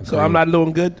funny. So I'm not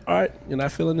doing good, Art? You're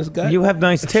not feeling this gut? You have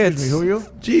nice Excuse tits. me, who are you?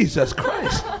 Jesus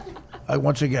Christ.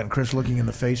 Once again, Chris looking in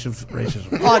the face of racism.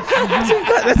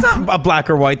 That's not a black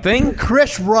or white thing.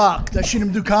 Chris rocked. I seen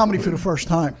him do comedy for the first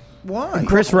time. Why?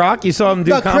 Chris Rock, you saw him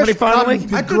do No, Chris comedy finally?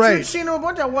 Comedy- I thought Great. you'd seen him a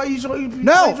bunch of why he's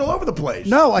No. all over the place.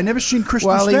 No, I never seen Chris do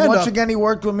Well, he stand once up. again he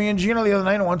worked with me and Gino the other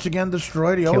night and once again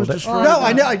destroyed. He always Killed it. destroyed. No,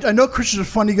 I know Chris is a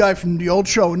funny guy from the old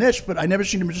show and this, but I never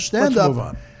seen him as a Let's stand-up. move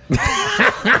on.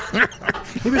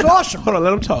 He was awesome. Hold on,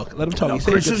 let him talk. Let him talk. No, He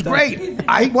said Chris good is stuff. great.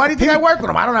 Why do you think I work with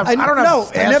him? I don't have. I don't have. no,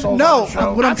 assholes on the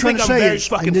show. what I'm I trying to think I'm say very is I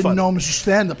fucking didn't funny. know him as a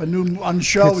stand-up. I knew him on the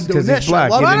show and doing 'cause he's this.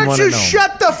 black. I love You Why didn't don't wanna you know.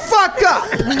 shut the fuck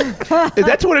up? Is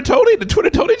that Twitter Tony? Did Twitter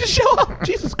Tony just show up?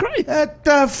 Jesus Christ. Shut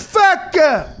the fuck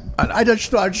up. I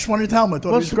just wanted to tell him I thought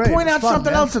it Let's was great. point It was out fun,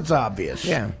 something man. else that's obvious.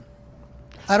 Yeah.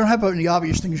 I don't have any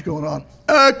obvious things going on.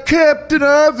 Captain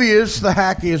Obvious, the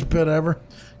hackiest bit ever.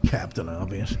 Captain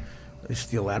Obvious. They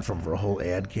steal that from for a whole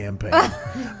ad campaign.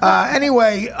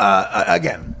 Anyway,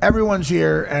 again, everyone's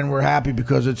here and we're happy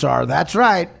because it's our, that's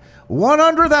right,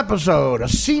 100th episode, a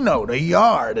C-note, a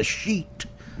yard, a sheet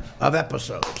of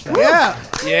episodes. Yeah.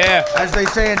 Yeah. As they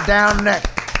say in Down Neck.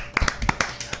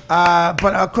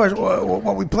 But of course,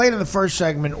 what we played in the first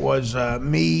segment was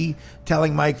me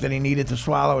telling Mike that he needed to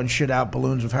swallow and shit out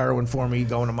balloons of heroin for me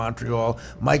going to Montreal.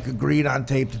 Mike agreed on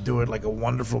tape to do it like a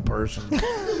wonderful person.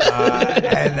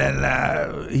 And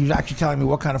then he was actually telling me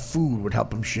what kind of food would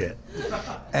help him shit.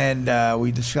 And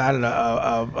we decided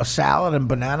a salad and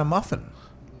banana muffin.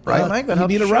 Right, Mike? You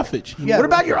need a roughage. Yeah. What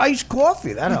about your iced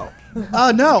coffee? That helps.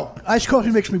 No. Iced coffee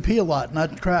makes me pee a lot,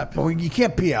 not crap. Well, you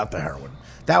can't pee out the heroin.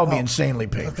 That would be insanely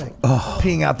painful. Okay.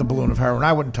 Peeing out the balloon of heroin.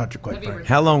 I wouldn't touch it quite frankly.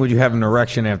 How long would you have an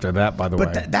erection after that, by the way?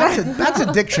 But that's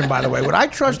addiction, by the way. Would I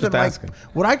trust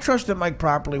that Mike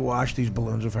properly washed these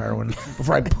balloons of heroin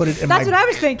before I put it in That's my what I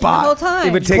was thinking bot? the whole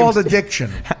time. It's called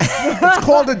addiction. It's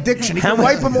called addiction. He can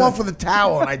wipe them off with a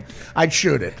towel, and I'd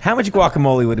shoot it. How much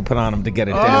guacamole would he put on him to get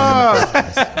it down? In the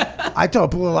first place? I told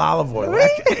him, put a little olive oil.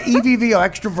 EVVO,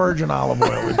 extra virgin olive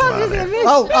oil. We put on there.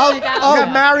 Oh,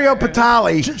 got Mario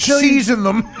Patali. Season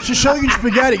them. Sicilian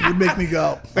spaghetti would make me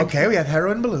go. Okay, we have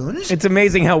heroin balloons. It's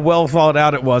amazing how well thought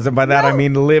out it was, and by that I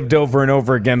mean lived over and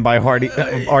over again by Artie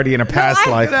in a past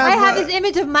life. I have this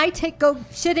image of Mike go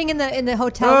shitting in the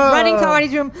hotel, running to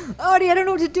Artie's room. Artie, I don't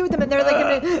know what to do with them, and they're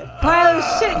like in a pile of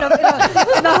shit in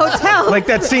the hotel. Like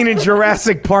that scene in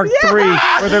Jurassic Park 3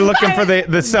 where they're looking for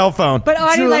the cell phone. But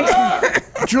Artie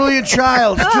Julia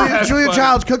Childs. Julia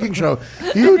Childs cooking show.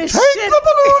 You take the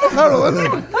balloon of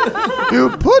heroin. You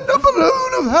put a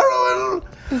balloon of heroin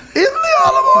in the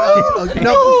olive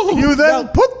oil. You then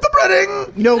put the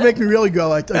breading. Make me really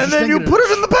go. And then you put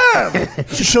it in the pan.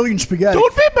 Sicilian spaghetti.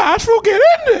 Don't be bashful. Get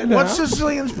in there now. What's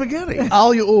Sicilian spaghetti?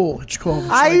 Aglio, it's called.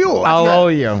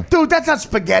 Aglio. Dude, that's not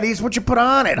spaghetti. It's what you put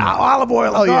on it. Olive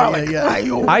oil and garlic.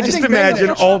 Aglio. I just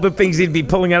imagine all the things he'd be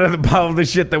pulling out of the bottle of the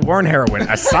shit that weren't heroin.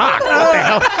 A sock. What the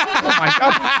hell? Oh my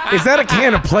God. Is that a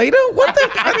can of Play-Doh? What the?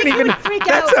 I didn't even.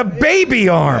 That's a baby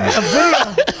arm.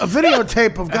 A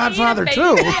videotape of Godfather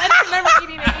 2. I don't remember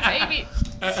eating any baby.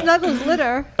 Snuggles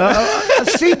litter. A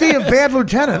CD of Bad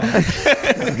Lieutenant. Oh,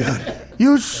 God.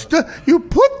 You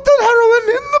put the heroin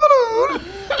in the balloon.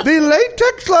 The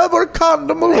latex glove or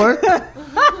condom will work. Tie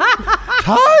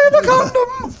the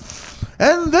condom.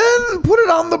 And then put it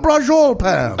on the brajol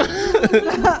pan.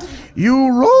 You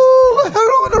roll the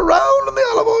heroin around in the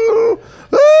olive oil.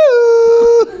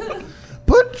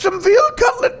 Put some veal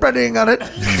cutlet breading on it.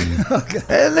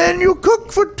 And then you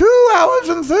cook for 2 hours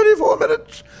and 34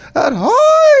 minutes at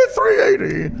high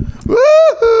 380.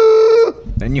 Woo-hoo.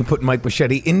 Then you put Mike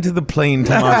Bocchetti into the plane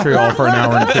to Montreal for an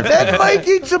hour and 50 Then Mike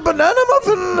eats a banana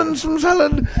muffin and some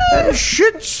salad and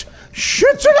shits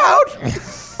it out.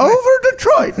 Over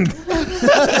Detroit.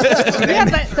 Yeah,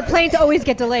 but the planes always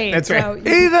get delayed. That's right. So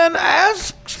He then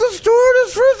asks the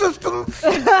stewardess for assistance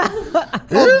in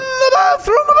the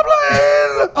bathroom of the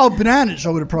plane. Oh, bananas. I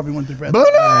would have probably went to bed.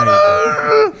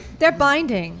 Banana. they're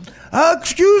binding.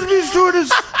 Excuse me,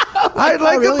 stewardess. I'd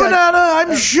like a banana. I'm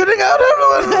shitting out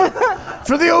heroin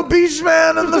for the obese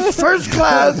man in the first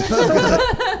class.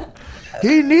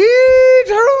 He needs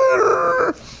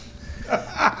heroin.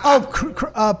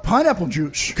 Pineapple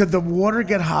juice. Could the water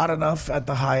get hot enough at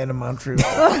the Hyatt in Montreal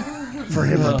for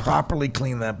him to properly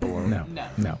clean that balloon?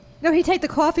 No. No, he'd take the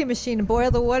coffee machine and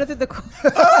boil the water through the coffee.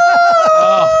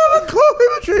 The coffee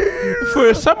machine.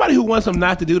 For somebody who wants them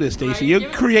not to do this, Stacey,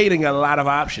 you're creating a lot of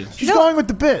options. She's going with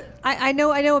the bit. I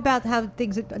know about how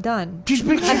things are done. She's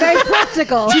I'm very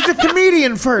practical. She's a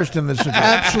comedian first in this.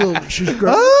 Absolutely. She's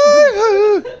great.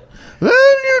 Then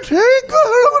you take the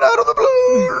heroin out of the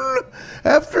balloon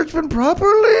after it's been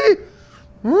properly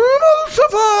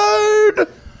emulsified.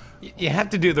 You have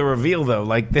to do the reveal, though.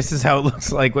 Like, this is how it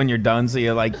looks like when you're done. So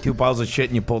you're like 2 piles of shit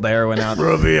and you pull the heroin out.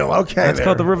 Reveal. Okay. That's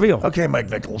called the reveal. Okay, Mike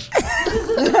Nichols.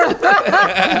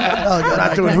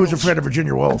 Not doing Who's Afraid of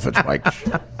Virginia Woolf. It's Mike.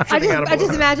 I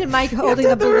just imagine Mike holding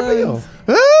the balloons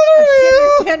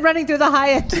and running through the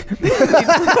Hyatt. The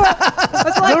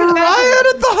riot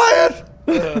at the Hyatt.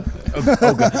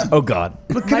 Oh God.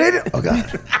 Look, Canadian. Oh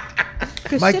God.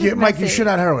 Mike, you shit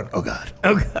out heroin. Oh God.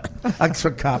 Oh God. That's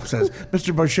what cop says.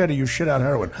 Mr. Bocchetti, you shit out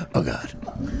heroin. Oh God.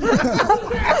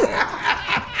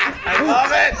 I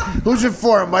love it. Who's it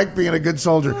for? Mike being a good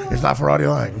soldier. It's not for Artie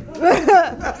Lange.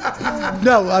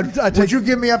 No, would you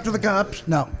give me up to the cops?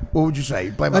 No. What would you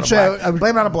say? Blame it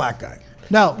on a black guy.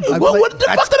 No. What the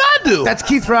fuck did I do? That's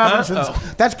Keith Robinson's.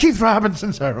 That's Keith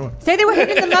Robinson's heroin. Say they were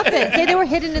hidden in the muffin. Say they were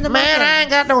hidden in the muffin. Man, I ain't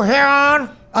got no hair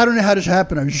on. I don't know how this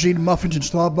happened. I was just eating muffins in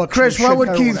Starbucks. Chris, what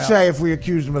would Keith say if we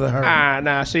accused him of the heroin?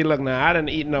 Nah, see, look now, I didn't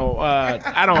eat no,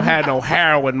 I don't have no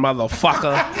heroin,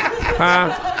 motherfucker.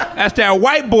 Huh? That's that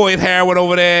white boy heroin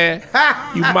over there.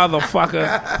 You motherfucker.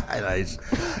 Nice.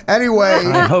 Anyway.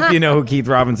 I hope you know who Keith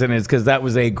Robinson is because that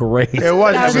was a great. It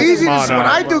was. It's easy to say. When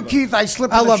I do do Keith, I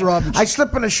slip. I love Robinson. I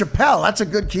slip in a Chappelle. That's a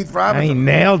good Keith Robinson. He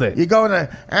nailed it. You go in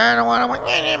I don't want to.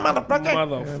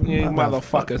 Motherfucker. You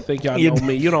motherfuckers think y'all know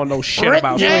me. You don't know shit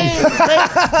about me.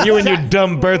 You and your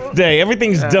dumb birthday.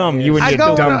 Everything's dumb. You and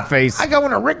your dumb face. I go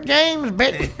in a Rick James,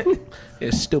 bitch.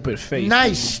 Your stupid face.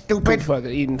 Nice, stupid. Fucking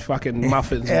eating fucking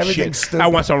muffins and Everything's shit. stupid. I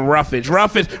want some roughage.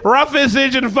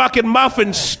 Roughage and fucking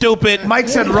muffins, stupid. Mike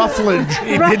said rufflage.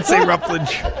 He did say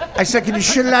rufflage. I said, can you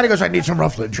shit it out? He goes, I need some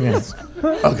rufflage. Yes.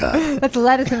 Oh, God. That's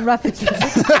lettuce and roughage.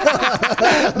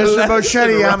 Mr.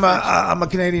 Bocchetti, I'm a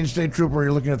Canadian state trooper.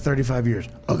 You're looking at 35 years.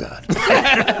 Oh, God.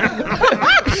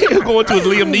 You're going to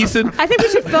Liam Neeson. I think we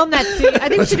should film that scene. I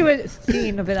think we should do a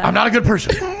scene of it. I'm not a good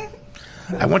person.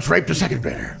 I once raped a second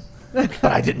grader, but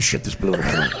I didn't shit this balloon.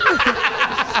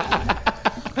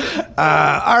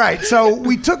 All right, so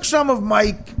we took some of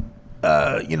Mike,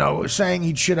 saying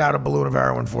he'd shit out a balloon of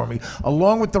heroin for me,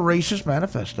 along with the racist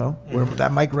manifesto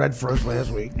that Mike read for us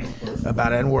last week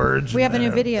about N-words. We have a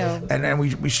new video, and I'm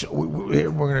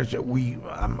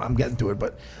getting to it,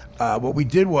 but what we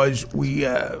did was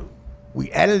we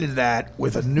edited that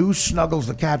with a new Snuggles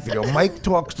the Cat video. Mike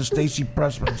talks to Stacey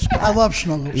Pressman. I love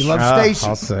Snuggles. He loves Stacey.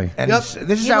 I'll say. And this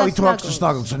is how he talks to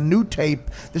Snuggles. A new tape.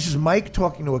 This is Mike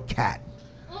talking to a cat.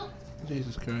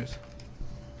 Jesus Christ.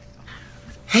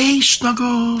 Hey,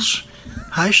 Snuggles.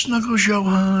 Hi, Snuggles,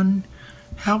 Johan.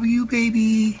 How are you,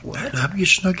 baby? I love you,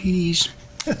 Snuggies.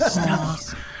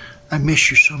 Aw, I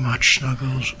miss you so much,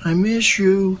 Snuggles. I miss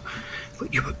you.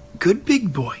 But you're a good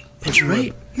big boy. That's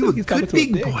right. You're a good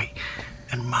big boy.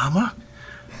 And Mama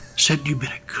said you've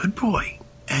been a good boy.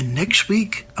 And next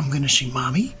week, I'm going to see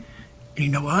Mommy. And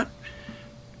you know what?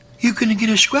 You're going to get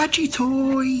a scratchy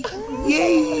toy.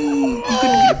 Yay! You're going to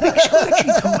get a big scratchy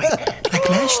toy. Like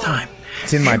last time.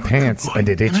 It's in my pants and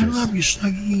it itches. And I love you,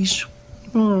 Snuggies.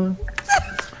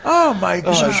 Oh, my You're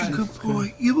God. such a good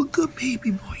boy. You're a good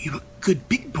baby boy. You're a good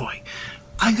big boy.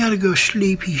 I gotta go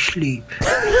sleepy sleep. I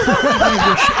gotta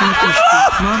go sleepy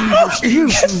sleep. Mommy will sleep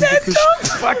soon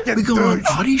because we go on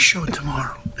Artie's show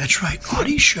tomorrow. That's right,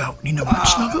 Artie's show. You know what,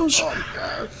 Snuggles?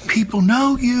 People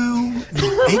know you.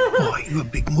 You're a big boy. You're a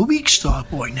big movie star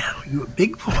boy now. You're a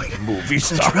big boy. Movie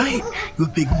star. That's right. You're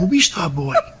a big movie star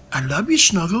boy. I love you,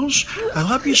 Snuggles. I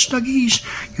love you, Snuggies.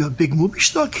 You're a big movie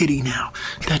star kitty now.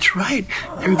 That's right.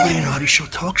 Everybody in Artie's show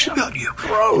talks about you.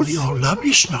 And we all love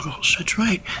you, Snuggles. That's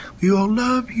right. We all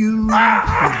love you. We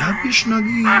love you,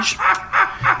 Snuggies.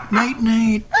 Night,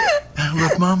 night. I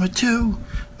love Mama, too.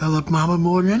 I love Mama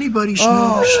more than anybody,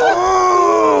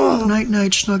 Snugs. Night,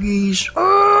 night, Snuggies.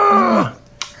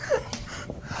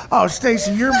 Oh,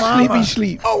 Stacey, your mama. Sleepy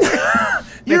sleep. Oh,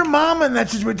 your mama in that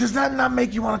situation. Does that not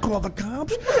make you want to call the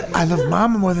cops? I love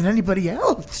Mama more than anybody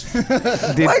else. Like,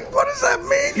 what does that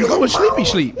mean? You go with sleepy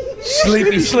sleep.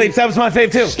 Sleepy sleeps. That was my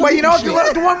fave too. Wait, you know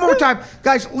what? Do one more time.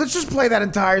 Guys, let's just play that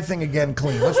entire thing again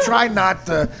clean. Let's try not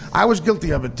to. I was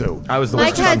guilty of it too. I was the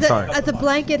Mike worst. I'm has sorry. as a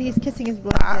blanket. He's kissing his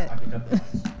blanket.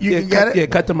 You can get it? Yeah,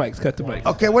 cut the mics. Cut the mics.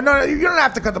 Okay, well, no, you don't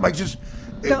have to cut the mic. Just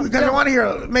because I don't. want to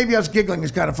hear. Maybe us giggling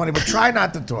is kind of funny, but try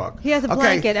not to talk. He has a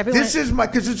blanket, everyone- This is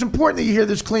because it's important that you hear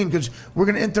this clean because we're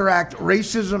going to interact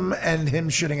racism and him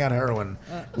shitting out heroin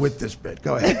with this bit.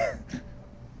 Go ahead.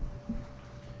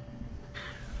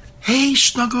 Hey,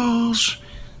 Snuggles.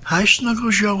 Hi,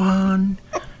 Snuggles, Johan.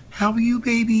 How are you,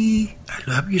 baby? I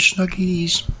love you,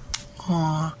 Snuggies.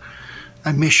 Aw,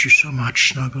 I miss you so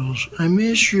much, Snuggles. I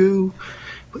miss you.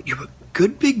 But you're a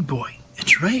good big boy.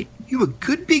 That's right. You're a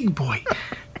good big boy.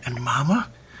 And Mama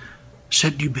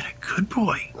said you've been a good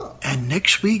boy. And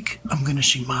next week, I'm going to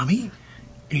see Mommy.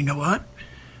 And you know what?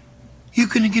 You're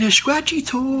going to get a scratchy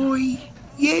toy.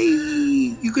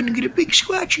 Yay! You're going to get a big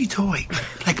scratchy toy.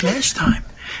 Like last time.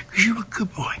 Because you're a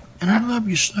good boy. And I love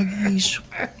you, Snuggies.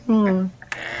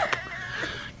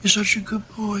 You're such a good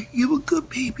boy. You're a good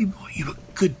baby boy. You're a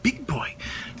good big boy.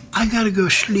 I gotta go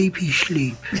sleepy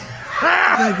sleep.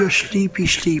 I gotta go sleepy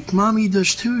sleep. Mommy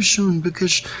does too soon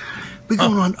because we're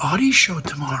going on Artie's show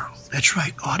tomorrow. That's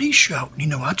right, Artie's show. You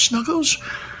know what, Snuggles?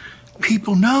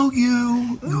 People know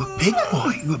you. You're a big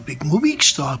boy. You're a big movie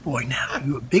star boy now.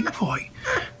 You're a big boy.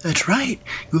 That's right.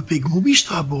 You're a big movie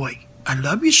star boy. I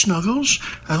love you, Snuggles.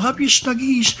 I love you,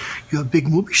 Snuggies. You're a big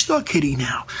movie star kitty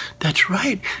now. That's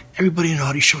right. Everybody in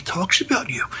Artie's show talks about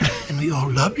you. And we all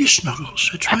love you, Snuggles.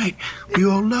 That's right. We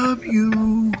all love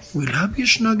you. We love you,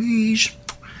 Snuggies.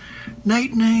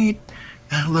 Night, night.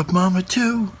 And I love Mama,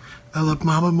 too. I love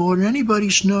Mama more than anybody,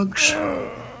 Snugs.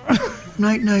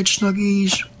 Night, night,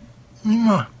 Snuggies.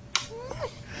 Mwah.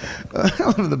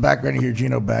 In the background, you hear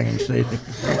Gino banging Sadie.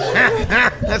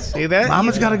 See that?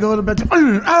 Mama's got to go to bed.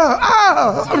 I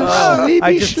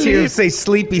just hear him say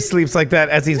sleepy sleeps like that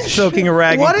as he's soaking a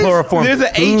rag in chloroform. There's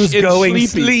an Who's H in going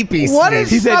sleepy. sleepy What is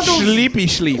He said Snuggles? sleepy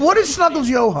sleep. What is Snuggles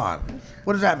Johan?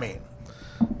 What does that mean?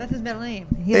 That's his middle name.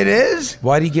 It is?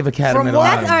 Why do you give a cat a From middle what?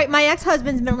 That's name? all right. My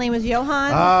ex-husband's middle name was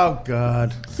Johan. Oh,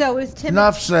 God. So it was Timothy.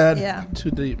 Enough said. Yeah.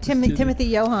 Too deep. Timothy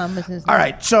Johan was his name. All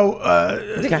right, so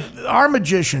our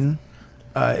magician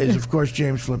is, of course,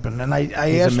 James Flippin. And I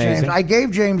asked amazing. James, I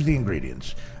gave James the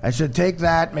ingredients. I said, take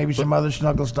that, maybe some other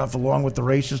Snuggle stuff along with the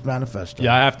racist manifesto.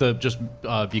 Yeah, I have to just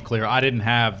be clear. I didn't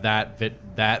have that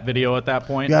video at that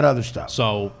point. You got other stuff.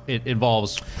 So it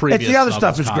involves previous. The other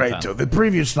stuff Snuggles is great, content. too. The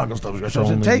previous Snuggle stuff is great. So I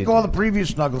said, Only take you all did. the previous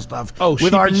Snuggle stuff Oh,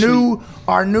 with our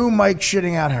Sleepy new Mike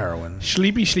shitting out heroin.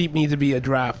 Sleepy sleep needs to be a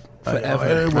drop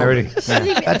forever.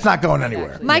 That's not going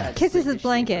anywhere. Mike kisses his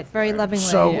blanket very lovingly.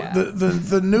 So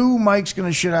the new Mike's going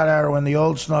to shit out heroin, the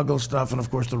old Snuggle stuff, and of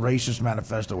course the racist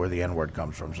manifesto where the N-word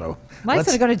comes from. So Mike's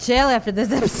going to go to jail after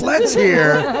this episode. let's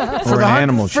hear for Or the an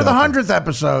animal for the shelter. 100th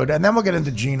episode, and then we'll get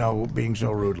into Gino being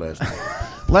so rude last night.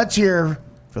 Let's hear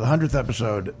for the 100th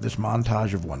episode this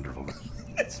montage of wonderfulness.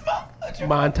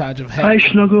 Montage of Hi,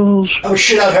 heck. Snuggles. I'll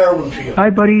shit out heroin for you. Hi,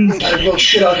 buddy. I will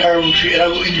shit out heroin for you, and I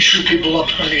will even shoot people up,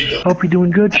 honey. Hope you're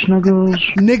doing good, Snuggles.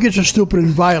 Niggas are stupid and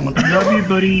violent. Love you,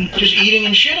 buddy. Just eating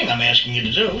and shitting, I'm asking you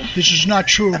to do. This is not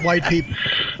true of white people.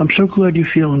 I'm so glad you're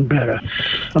feeling better.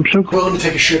 I'm so Willing to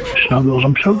take a shit. Snuggles,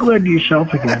 I'm so glad you're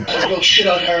yourself again. I will shit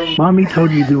out heroin. Mommy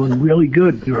told you you're doing really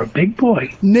good. You're a big boy.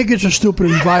 Niggas are stupid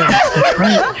and violent. That's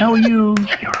right. Tell you,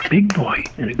 you're a big boy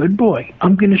and a good boy.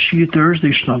 I'm gonna see you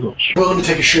Thursday, Snuggles. Willing to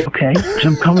take a shit. Okay? 'Cause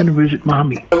I'm coming to visit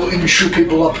Mommy. I will even shoot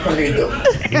people up, honey. And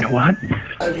you know what?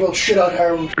 I will shit out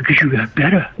heroin. Because you got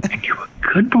better and you're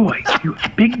a good boy. You're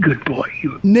a big good boy.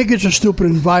 Niggas are stupid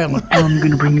and violent. I'm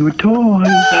gonna bring you a toy.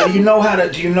 Do you know how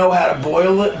to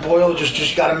boil it? Boil it,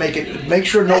 just gotta make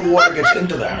sure no water gets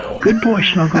into the heroin. Good boy,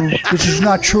 Snuggles. This is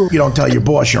not true. You don't tell your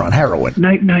boss you're on heroin.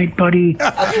 Night, night, buddy.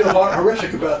 I feel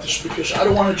horrific about this because I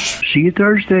don't want to just See you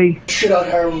Thursday. shit out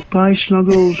heroin. Bye,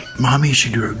 Snuggles. Mommy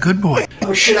said you're a good boy. I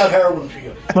will shit out heroin for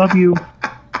you. Love you.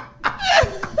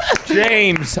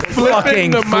 James, Flipping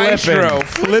fucking the maestro.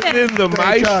 flipping. Flipping the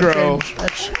Great job, maestro.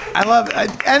 James. I love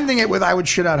ending it with I would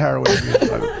shit out heroin.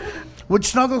 Would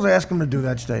Snuggles ask him to do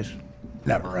that, Stace?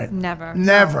 Never, right? Never.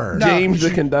 Never. No. James the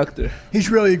conductor. He's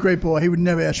really a great boy. He would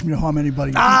never ask me to harm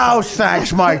anybody. Oh,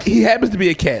 thanks, Mike. He happens to be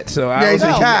a cat, so I Yeah, he's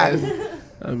was a cat.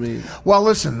 I mean, Well,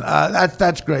 listen,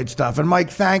 that's great stuff. And Mike,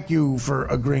 thank you for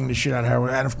agreeing to shit out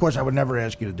heroin. And of course, I would never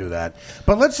ask you to do that.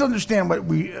 But let's understand what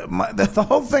the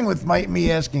whole thing with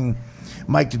me asking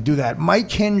Mike to do that.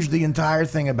 Mike hinged the entire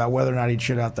thing about whether or not he'd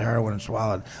shit out the heroin and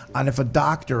swallow it on if a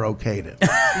doctor okayed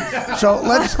it. So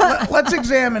let's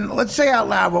examine. Let's say out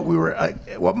loud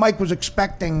what Mike was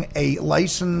expecting a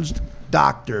licensed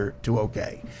doctor to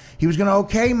okay. He was going to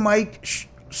okay Mike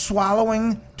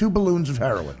swallowing 2 balloons of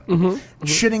heroin,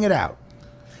 shitting it out.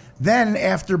 Then,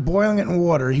 after boiling it in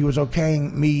water, he was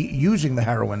okaying me using the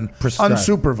heroin Prescribed.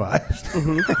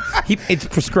 unsupervised. It's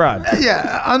prescribed.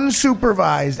 Yeah,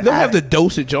 unsupervised. they'll have the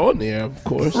dosage on there, of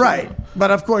course. Right,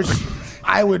 but of course,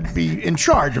 I would be in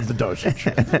charge of the dosage.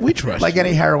 We trust like you.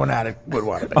 any heroin addict would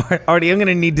want to be. Artie, I'm going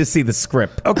to need to see the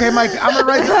script. Okay, Mike, I'm going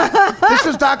to write this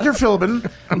is Dr. Philbin.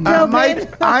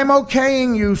 Mike, I'm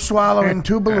okaying you swallowing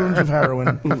 2 balloons of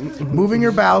heroin, moving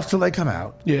your bowels till they come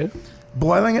out, Yeah.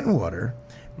 boiling it in water,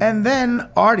 and then,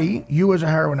 Artie, you as a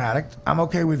heroin addict, I'm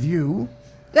okay with you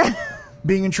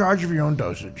being in charge of your own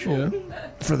dosage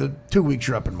for the 2 weeks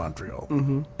you're up in Montreal,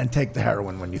 and take the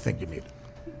heroin when you think you need it.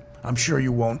 I'm sure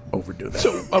you won't overdo that.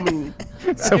 So, I mean,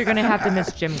 You're going to have to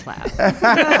miss gym class. but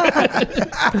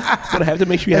I have to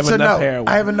make sure you have It's a enough note. heroin.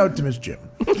 I have a note to Miss Jim.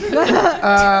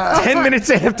 10 minutes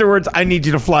afterwards, I need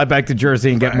you to fly back to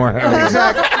Jersey and get more heroin.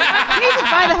 Exactly. Can you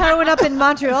just buy the heroin up in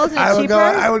Montreal? Isn't it cheaper?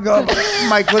 I would go.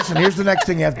 Mike, listen. Here's the next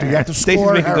thing you have to do. You have to Stacey's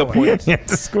score making good heroin. points. You have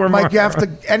to score Mike, more you have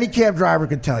heroin. to. Any cab driver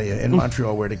could tell you in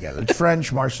Montreal where to get it. It's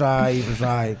French, Marseille,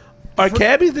 Versailles. Are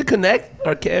cabbies the connect?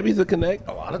 Are cabbies the connect?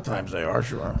 A lot of times they are,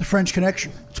 sure. The French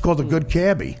Connection. It's called a good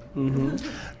cabbie. All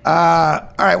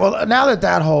right. Well, now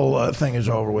that whole thing is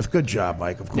over with, good job,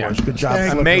 Mike. Of course, good job.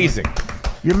 Thank you. Amazing.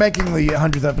 You're making the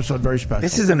 100th episode very special.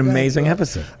 This is an amazing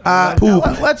episode.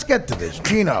 Let's get to this,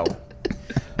 Gino.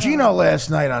 Gino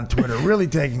last night on Twitter really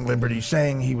taking liberties,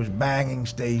 saying he was banging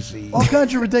Stacy. All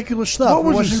kinds of ridiculous stuff. What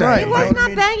was It he wasn't saying? right. He was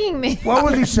not banging me. What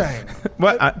was he saying?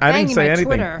 What? I didn't Banging say my anything.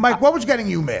 Twitter. Mike, what was getting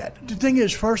you mad? The thing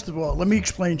is, first of all, let me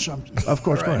explain something. Of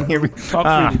course, go ahead. Here we,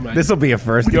 Talk freely, Mike. this will be a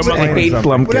first. You're my hate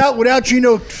Explain something. Without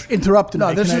Gino interrupting No,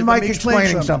 me. this can is I- Mike let me explain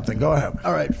explaining something. Go ahead.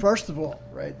 All right, first of all,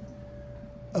 right,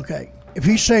 Okay, if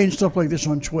he's saying stuff like this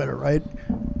on Twitter, right?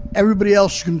 Everybody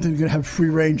else is going to have free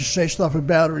range to say stuff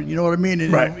about her. You know what I mean?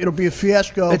 And Right. it'll be a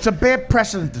fiasco. It's a bad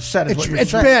precedent to set. Is what you're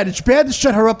It's saying. bad. It's bad to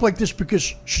set her up like this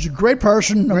because she's a great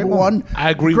person, number one. I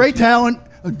agree Great with you. talent,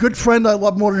 a good friend I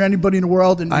love more than anybody in the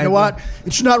world. And you know agree. what?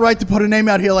 It's not right to put a name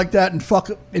out here like that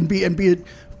and be a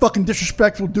fucking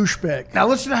disrespectful douchebag. Now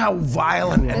listen to how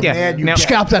violent and mad you get.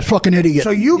 Scalp that fucking idiot.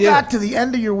 So you got to the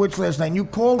end of your wits last night and you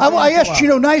called I Gino asked up.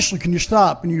 Gino nicely, can you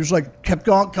stop? And he was like, kept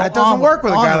going. That doesn't work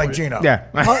with a guy like Gino. Yeah.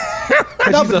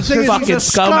 No, but the thing is, fucking he's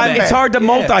a scumbag. It's hard to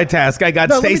multitask. I got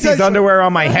No, let me tell Stacy's you underwear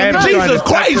on my head. I'm trying to Jesus touch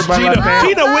Christ, her by Gino. left hand.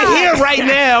 Gino, we're here right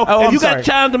now. Oh, and I'm you sorry. got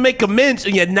time to make amends,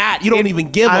 and you're not. You don't even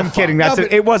give a I'm fuck. kidding. That's No,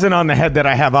 but- it. Wasn't on the head that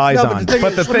I have eyes No, on. thing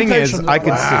But the let me thing tell you is, something. I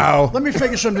can see. Let me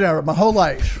figure something out. My whole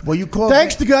life. Well, you called.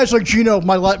 Thanks to guys like Gino,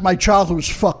 my childhood was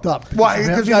fucked up. Why?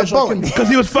 Because he's a Guys like bully. him. Because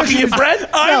he was fucking your friend?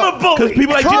 I'm a bully. Because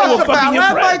people like Gino were fucking your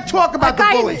Let friend. Mike talk about the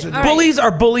bullies. All right. Bullies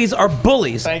are bullies are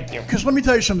bullies. Thank you. Because let me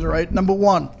tell you something, right? Number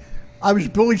one, I was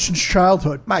bullied since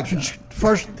childhood. Mike, Since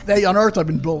first day on earth, I've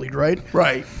been bullied, right?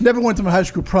 Right. Never went to my high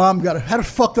school prom. Had a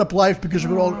fucked up life because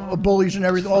of it all bullies and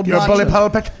everything. All You're a bully, nonsense.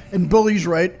 Pulpit? And bullies,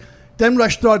 right? Then when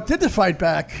I did the fight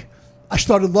back, I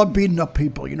started love beating up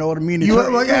people. You know what I mean? You,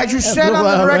 as you said on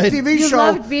the Right? DirecTV You show,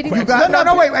 loved beating you up got people.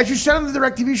 no, wait. As you said on the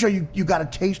DirecTV show, you got a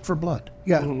taste for blood.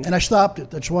 Yeah, and I stopped it.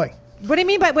 That's why. What do you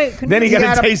mean by wait? Then he He got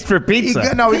had a a- taste for pizza. Can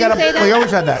you say that? We always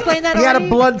had that. Explain that He had a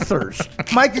already?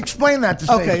 bloodthirst. Mike, explain that to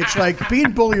Stacey. Okay, it's like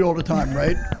being bullied all the time,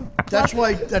 right? That's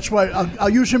why I'll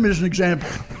use him as an example.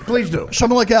 Please do.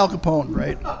 Someone like Al Capone,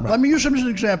 right? Let me use him as an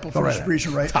example for right this ahead.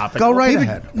 reason, right? Go right He would-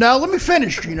 ahead. Now let me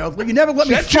finish, Gino. You never let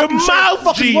me Shut your fucking say a mouth,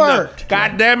 fucking Gino. word.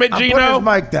 God damn it, I'm putting his Gino.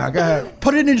 mic down. Go ahead.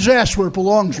 Put it in his ass where it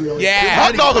belongs, really. Yeah.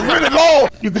 Hot dog is really low.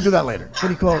 You can do that later. What do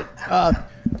you call it?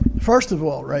 First of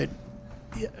all, right?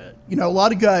 You know, a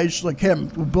lot of guys like him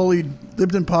were bullied,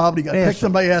 lived in poverty, got picked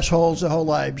on by assholes their whole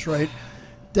lives, right?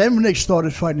 Then when they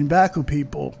started fighting back with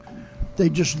people, they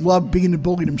just loved being a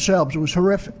bully themselves. It was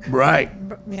horrific. Right.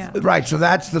 Yeah. Right. So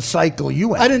that's the cycle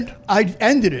you ended. I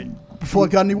ended it before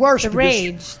it got any worse. The because-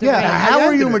 rage, the yeah. rage. Now, how I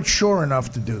are you ended it. mature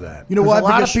enough to do that? You know 'Cause why? A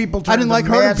lot Because of people. I didn't turn like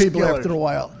to hurting mass people killers. after a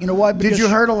while. You know why? Did Because you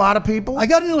hurt a lot of people? I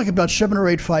got into like about 7 or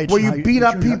 8 fights. Well, in you high- beat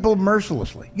up junior- people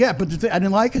mercilessly. Yeah, but I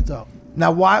didn't like it though. Now,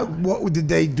 why? What did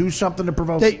they do something to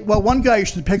provoke? Well, one guy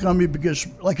used to pick on me because,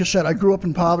 like I said, I grew up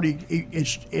in poverty.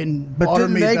 It's in. But bothered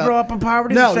didn't me they about- grow up in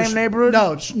poverty? No, The same this- neighborhood?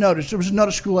 No, there was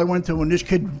another school I went to, and this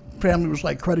kid family was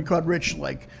like credit card rich,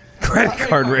 like. Credit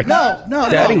card rich. No.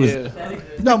 Daddy no. was.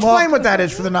 No, Explain what that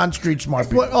is for the non-street smart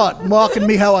people. Mocking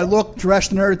me how I look,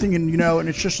 dressed, and everything, and and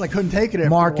it's just I couldn't take it after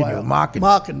Marking a while. you,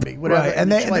 mocking me, whatever. Right.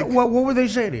 And it's they, like, what would they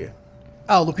say to you?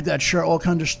 oh, look at that shirt, all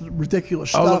kinds of ridiculous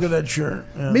stuff. Oh, look at that shirt.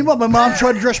 Yeah. Meanwhile, my mom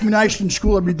tried to dress me nice in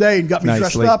school every day and got me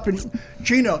Nicely. dressed up. And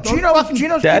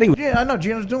Gino's Daddy- Yeah, I know.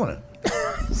 Gino's doing it.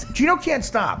 Gino can't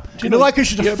stop. You know, like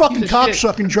she's a fucking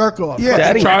cocksucking jerk off. Yeah.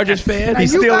 Daddy. Chargers fan.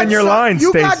 He's You stealing got your so- lines,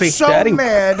 You got Stacey. so Daddy.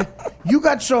 mad. You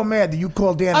got so mad that you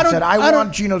called Dan and said, "I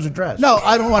want Gino's address." No,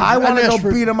 I don't want. I want to asked go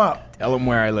for- beat him up. Tell him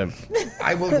where I live.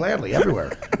 I will gladly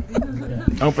everywhere.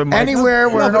 Open mic. Anywhere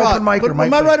where an but, open micer but might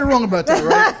am I be. right or wrong about that?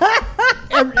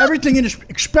 Right? Everything in this,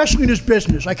 especially in this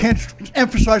business, I can't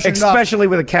emphasize it enough. Especially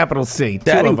with a capital C.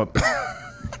 Daddy. Two of them.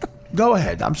 Go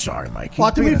ahead. I'm sorry, Mike.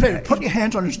 Well, do me a being favor. an- Put your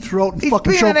hands on his throat and He's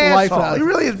fucking being choke an the life asshole. out. He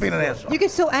really is being an asshole. You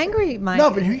get so angry, Mike. No,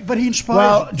 but he inspires.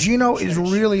 Well, me. Gino is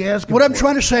really asking. What I'm for it.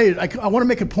 trying to say is, I want to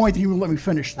make a point, and you will let me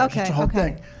finish this. Okay, It's the whole okay.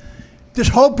 thing. This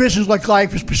whole business, like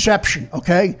life, is perception.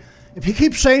 Okay. If he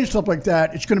keeps saying stuff like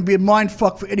that, it's going to be a mind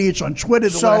fuck for idiots on Twitter.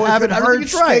 that So wanna have if it I don't think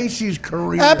hurts it's right. Stacey's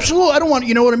career, Absolutely. I don't want.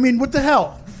 You know what I mean? What the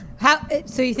hell? How?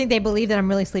 So you think they believe that I'm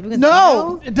really sleeping with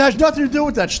No, Gino? it has nothing to do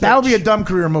with that stuff. that would be a dumb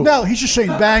career move. No, he's just saying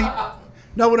bang.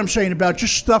 Know what I'm saying about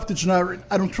just stuff that's not,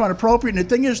 I don't find appropriate. And the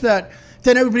thing is that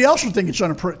then everybody else will think it's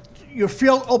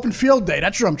your open field day.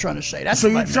 That's what I'm trying to say. That's So what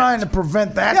I you're meant. trying to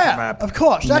prevent that from Yeah, happening. of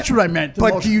course. That's what I meant. The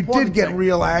But most you important did get thing.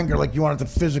 real anger, like you wanted to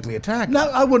physically attack him. No,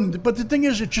 I wouldn't. But the thing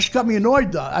is, it just got me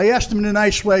annoyed, though. I asked him in a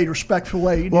nice way, respectful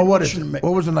way. He Well, didn't what is listen it? to me.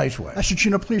 What was a nice way? I said,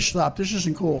 Gino, please stop. This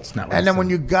isn't cool. And then when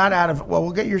you got out of, well,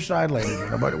 we'll get your side later,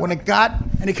 Gino. But when it got,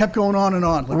 And he kept going on and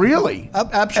on. Like, really,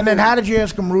 Absolutely. And then how did you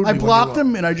ask him rudely? I when you blocked left?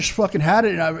 him, and I just fucking had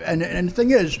it. And the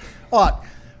thing is, Art,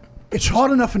 it's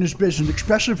hard enough in this business,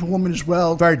 especially for women as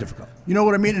well. Very difficult. You know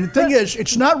what I mean? And the thing is,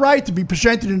 it's not right to be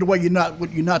presented in the way you're not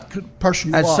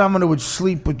person you As are. someone who would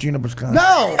sleep with Gino Buscaglia.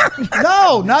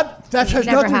 No, not that has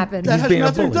Never nothing. happened. That He's has being a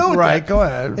nothing to bully. do with Right, that. go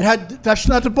ahead. That's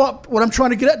not what I'm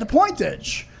trying to get at. The point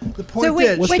is, the point So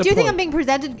wait, is. do you think I'm being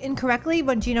presented incorrectly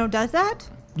when Gino does that?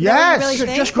 Yes, Is that what you really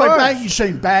think? just by bang, you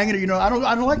say bang it. You know, I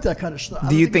don't like that kind of stuff. I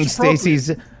Do don't you it's think appropriate.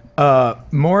 Stacey's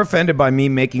more offended by me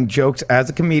making jokes as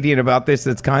a comedian about this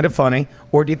that's kind of funny,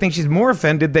 or do you think she's more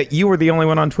offended that you are the only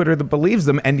one on Twitter that believes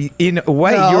them, and in a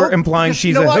way you're implying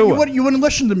she's a hooah? You wouldn't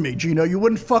listen to me, Gino. You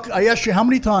wouldn't fuck. I asked you how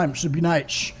many times to be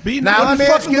nice. Now let me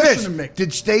ask you this: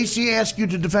 did Stacy ask you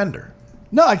to defend her?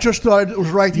 No, I just thought it was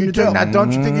right thing to do. Now,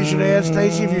 don't you think you should ask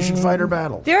Stacy if you should fight her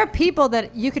battle? There are people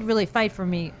that you could really fight for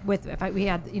me with if we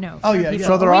had, Oh yeah, people.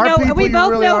 So there are people we you both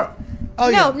really know. are. Oh,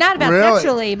 no, yeah. not about Really?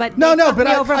 sexually, but No, but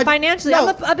I financially. no.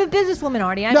 I'm a businesswoman,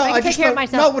 Artie. I I can take care of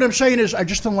myself. No, what I'm saying is, I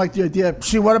just don't like the idea.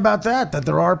 See, what about that? That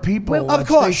there are people Well, that of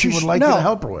course, Stacy would like you to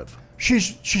help her with.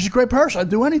 She's a great person. I'd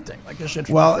do anything. Like I said.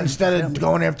 Well, instead of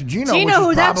going after Gino, which is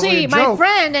who's probably actually a my joke.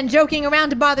 friend and joking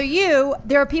around to bother you,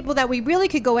 there are people that we really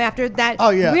could go after that.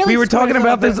 Really we were talking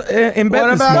about this in bed What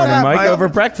this about morning, that, Mike, Mike? over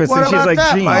breakfast, What and she's about like,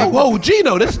 that, Gino. Mike? Whoa,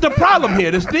 Gino, this is the problem here.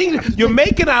 This thing, you're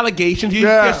making allegations.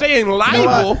 You're saying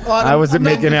libel. I wasn't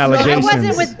making allegations. I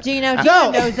wasn't with Gino. Gino No,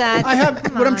 knows that. I have.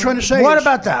 What I'm trying to say. What is,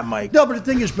 about that, Mike? No, but the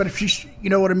thing is, but if she's, you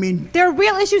know what I mean. There are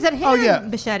real issues at hand, Oh, yeah.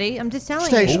 Bocchetti. I'm just telling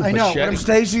Stacey, you. I know. But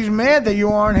Stacy's mad that you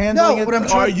aren't handling it. What I'm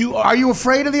trying, Are you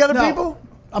afraid of the other people?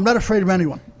 I'm not afraid of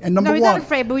anyone. And number No, he's one. not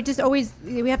afraid, but we just always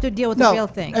we have to deal with No, the real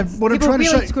things. and what I'm People trying to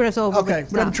really say, screwed us over. Okay,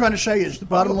 with what I'm stuff. trying to say is the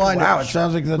bottom line. Wow, is, it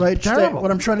sounds like that's right. terrible.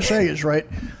 What I'm trying to say is right.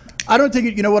 I don't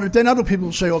think you know what. Then other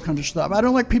people say all kinds of stuff. I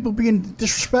don't like people being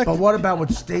disrespectful. But what about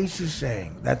what Stacy's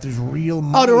saying? That there's real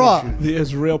money there are. issues.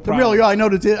 There's real There problems. really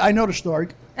are. I know the story.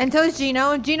 And so is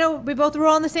Gino. And Gino, we both were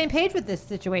all on the same page with this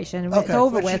situation. It's Okay,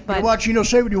 over but with. you But know what, Gino,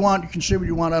 say what you want. You can say what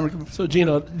you want. I don't give a So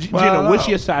Gino, Well, what's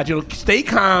your side? Gino, stay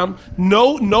calm.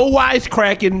 No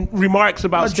wisecracking remarks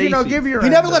about Stacey. Gino, give your He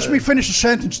end never of lets it. me finish a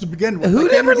sentence to begin with. Who I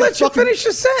can't never even lets you fucking- finish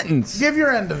a sentence? Give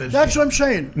your end of this. That's what I'm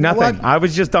saying. You know Nothing. what? I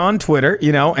was just on Twitter,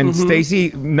 and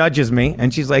Stacy nudges me,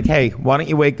 and she's like, "Hey, why don't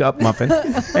you wake up, Muffin?"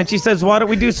 And she says, "Why don't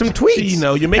we do some tweets?"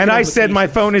 Gino, you're making and I all said, the "My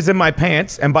phone is in my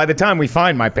pants." And by the time we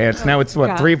find my pants, now it's what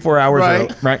God. 3-4 hours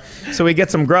Right. out, right? So we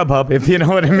get some Grubhub, if you know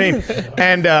what I mean.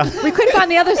 And we couldn't find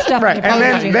the other stuff. right, on your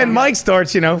and phone, then Mike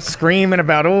starts, screaming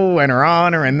about and her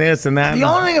honor and this and that. The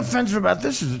only thing offensive about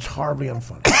this is it's horribly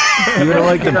unfunny. You would have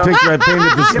liked the picture I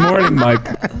painted this morning, Mike.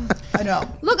 I know.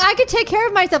 Look, I could take care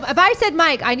of myself. If I said,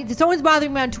 Mike, someone's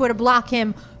bothering me on Twitter, block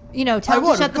him, tell him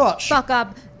would, to shut of the course. fuck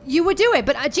up. You would do it,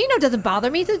 but Gino doesn't bother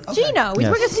me. He's Gino. He's Yes.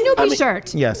 wearing a Snoopy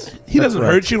shirt. Yes. He that's doesn't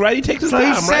right. hurt you, right? He takes his So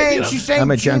time, he's right? saying, she's saying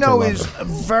I'm a gentle Gino is lover.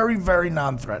 very, very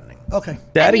non-threatening. Okay.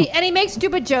 Daddy. And he makes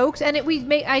stupid jokes, and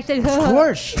I said, Of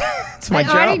course. It's my and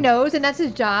Artie job. knows, and that's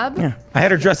his job. Yeah. I had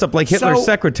her dress up like Hitler's So-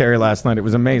 secretary last night. It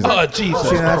was amazing. Oh, Jesus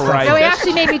See, that's Christ. No, he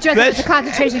actually made me dress up as a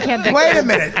concentration camp victim. Wait a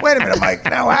minute, Mike.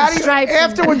 Now, how do you, Stripes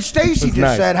after and- what Stacy just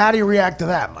nice. said, how do you react to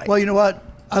that, Mike? Well, you know what?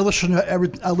 I listen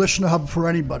to her for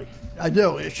anybody. I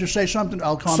do. If you say something,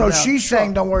 I'll calm So down. she's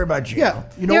saying, don't worry about Gino. Yeah.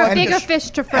 You know There what? are bigger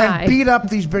fish to fry. And beat up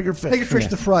these bigger fish. Bigger fish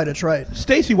to fry. That's right.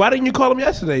 Stacey, why didn't you call him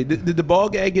yesterday? Did the ball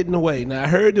gag get in the way? Now I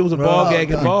heard there was a ball gag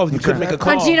involved. You couldn't make a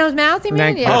call. On Gino's mouth, you mean?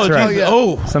 Thank- Yeah. That's right. yeah.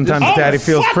 Oh, Sometimes Daddy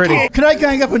feels pretty. Can I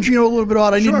gang up on Gino a little bit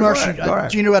odd? I need Sure, go mercy. ahead, go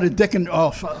ahead. Gino had a dick in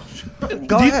Go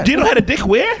ahead. Gino had a dick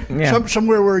where? Yeah.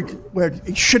 somewhere where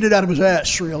he shit it out of his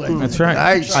ass. Really. That's right.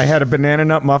 Nice. I had a banana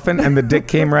nut muffin, and the dick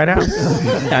came right out.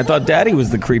 I thought Daddy was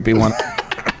the creepy one.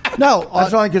 No.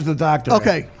 That's only because the doctor.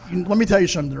 Okay. Let me tell you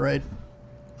something, right?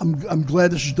 I'm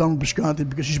glad this is done with Bocchetti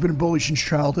because he's been a bully since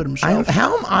childhood himself.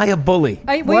 How am I a bully?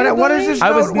 Were you What is bullied? this I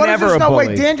note? was What is never this a note? bully.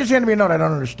 Wait, Dan just handed me a note I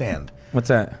don't understand. What's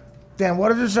that? Dan,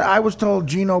 what is this? I was told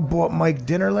Gino bought Mike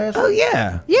dinner last Oh week.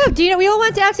 yeah. Yeah, Gino, we all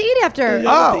went out to eat after.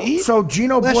 Oh, so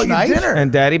Gino Last bought you night? dinner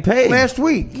And Daddy paid. last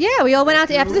week. Yeah, we all went out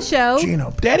after the show.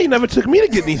 Gino. Daddy never took me to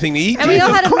get anything to eat. And we all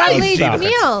Jesus had a Christ. lovely Stop it.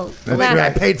 meal. I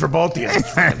paid for both of you.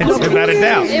 Without a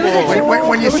doubt. It was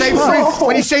a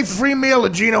When you say free meal to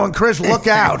Gino and Chris, look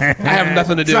out. I have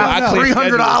nothing to do. I Dropped clear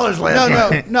 $300 last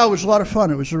night. No, it was a lot of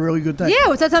fun. It was a really good thing.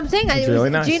 Yeah, that's what I'm saying. It was really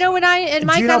nice. Gino and I and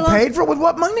Mike got Gino along. paid for it with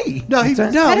what money? No, he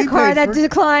Credit card that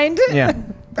declined. Yeah.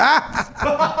 And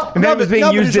that was being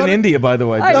but used his in other- India, by the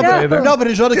way. I Did know. say that? No, but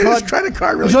his other Dude, his card, credit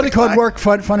card really his other card declined.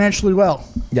 worked financially well.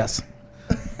 Yes.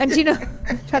 And Gino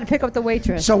tried to pick up the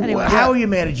waitress. So Anyway. how are you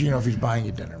mad at Gino if he's buying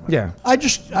you dinner? Yeah. I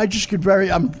just get very.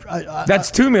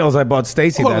 That's 2 meals I bought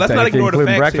Stacy Hold on, that let's day, not if you ignore the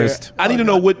include facts breakfast. here. I need to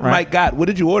know what Right. Mike got. What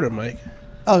did you order, Mike?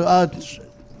 Well,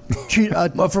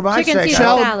 for my Chicken sake, Caesar I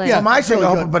hope- salad. for my sake, I Really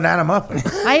hope a good. banana muffin.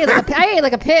 I ate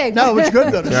like a pig. No, it was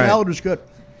good though. The Right. salad was good.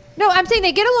 No, I'm saying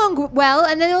they get along well,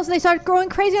 and then also they start growing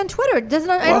crazy on Twitter.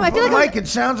 Doesn't I feel like Mike, it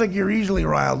sounds like you're easily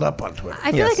riled up on Twitter.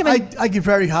 I feel like I get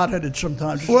very hot-headed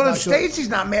sometimes. Well, if Stacy's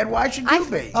not mad, why should you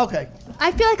be? Okay.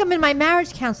 I feel like I'm in my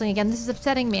marriage counseling again. This is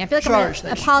upsetting me. I feel like I'm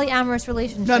in a polyamorous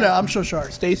relationship. No, I'm so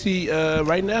sorry. Stacy,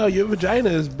 right now your vagina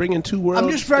is bringing two worlds.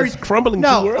 I'm just very it's crumbling two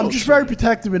worlds. I'm just very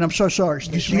protective, and I'm so sorry.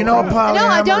 Do you know what polyamorous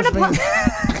I don't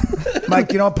means?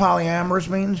 Mike, you know what polyamorous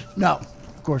means? No,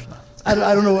 of course not. I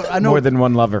don't know. I know More than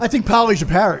one lover. I think Polly's a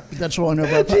parrot. That's all I know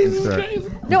about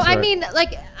that. No, I mean,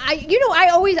 like,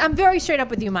 I'm very straight up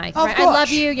with you, Mike. Of Right? I course. love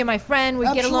you. You're my friend. We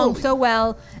get along Absolutely. so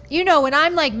well. You know, when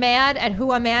I'm like mad at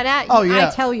who I'm mad at, Oh, yeah.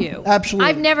 I tell you. Absolutely.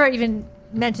 I've never even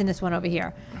mentioned this one over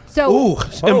here. So, Ooh,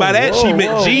 and by that she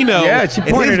meant Gino. Yeah, she and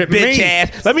pointed his at bitch me.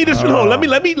 ass. Let me just let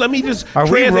me just Are we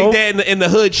translate that in the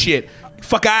hood shit.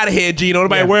 Fuck out of here, Gino.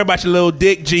 Nobody worry about your little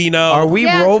dick, Gino. Are we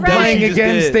role playing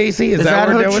again, Stacy? Is that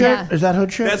what we're hood doing? shit? Is that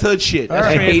hood shit? That's hood shit. That's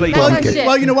I hate translation. bunkers.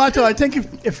 Well, you know what, though? I think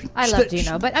if I love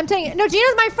Gino, but I'm telling you, no,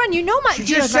 Gino's my friend. You know my. She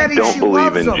Gino's just my said friend. Don't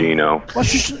believe in Gino. Well,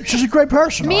 she's a great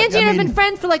person. Me and I Gino have mean, been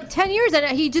friends for like 10 years, and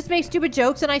he just makes stupid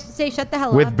jokes, and I say, shut the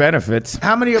hell With up. benefits.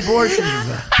 How many abortions is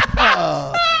that?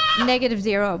 -0. Negative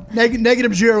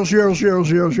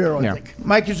 0.0000. I think.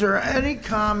 Mike, is there any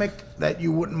comic that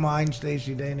you wouldn't mind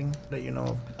Stacy dating that you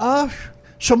know of?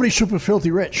 Somebody super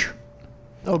filthy rich.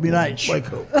 That would be nice. Like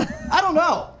who? I don't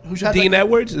know. Who's had Dean that?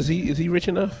 Edwards? Is he rich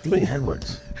enough? Dean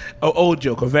Edwards. Oh, old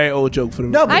joke. A very old joke for the.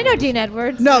 No, but- I know Dean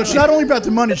Edwards. No, it's not only about the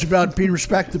money. It's about being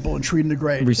respectable and treating the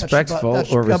great. Respectful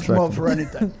that's or comes respectable? for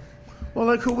anything. Well,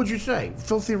 like who would you say?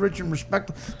 Filthy rich and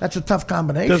respectable. That's a tough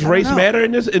combination. Does race No. matter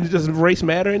in this? Does race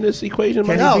matter in this equation?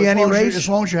 Can Mike? he be any as race? as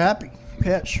long as you're happy.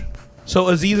 Yes. So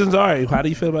Aziz Ansari, how do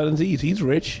you feel about Aziz? He's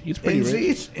rich. He's pretty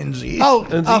rich. Inziz. Oh,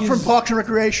 Aziz- from Parks and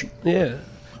Recreation. Yeah.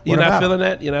 You're What not about feeling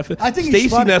that? You're not feeling. I think he's Stacey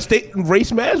funny. now.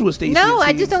 Race matters with Stacey. No, and I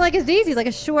Aziz. just don't like Aziz. He's like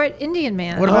a short Indian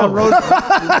man. What about Rosa?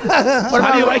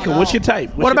 How do you like him? What's your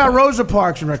type? What about Rosa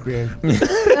Parks and Recreation?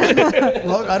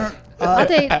 Well, I don't. I'll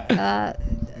date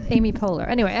Amy Poehler.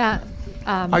 Anyway,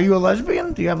 Are you a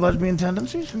lesbian? Do you have lesbian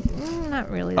tendencies? not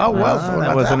really. Oh well, so what That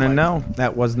about wasn't a one? no.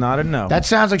 That was not a no. That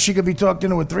sounds like she could be talked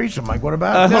into a threesome. Mike, what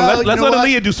about? let's you let know what?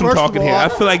 Aaliyah do some First of talking all, here. I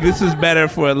feel like this is better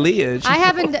for Aaliyah. I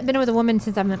haven't been with a woman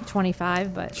since I'm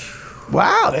 25, but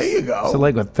Wow, there you go. So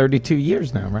like what, 32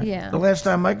 years now, right? yeah. The last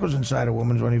time Mike was inside a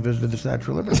woman's when he visited the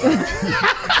Statue of Liberty.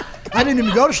 I didn't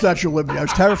even go to Statue of Liberty. I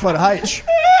was terrified of heights.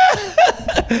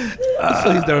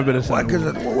 So he's never been Why? inside. Because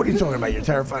what are you talking about? You're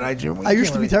terrified. I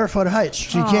used to be terrified of heights.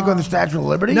 So you can't go to the Statue of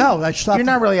Liberty? No, I stopped. You're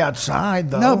not really outside,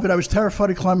 though. No, but I was terrified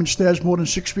of climbing stairs more than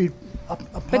 6 feet up.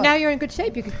 But now you're in good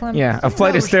shape. You could climb. Yeah, a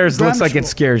flight of stairs looks like it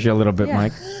scares you a little bit, Yeah.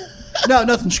 Mike. No,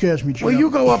 nothing scares me, Gino. Well, you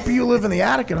go up. You live in the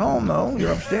attic at home, though.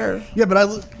 You're upstairs. Yeah,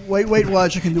 but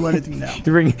weight-wise, I can do anything now.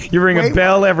 You ring a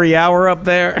bell every hour up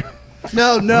there.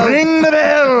 No. Ring the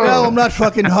bell. No, I'm not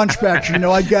fucking hunchback,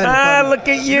 Gino. I get it. Ah, buddy. look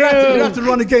at you. You have to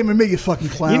run a game with me, you fucking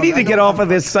clown. You need to I get know. off of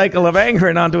this cycle of anger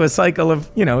and onto a cycle of,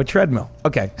 a treadmill.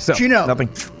 Okay, so Gino. nothing.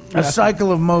 A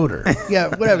cycle of motor. Yeah,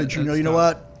 whatever, Gino. You know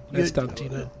what? Good stuff,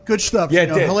 Gino. Good stuff. Yeah,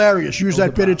 Gino. it did. Hilarious. Use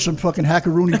that bit at some fucking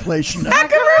hackaroony place.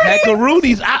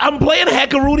 Hackaroonies. I'm playing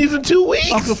Hackaroonies in 2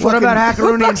 weeks. Uncle What about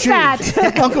Hackaroony and cheese?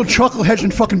 Uncle Chuckleheads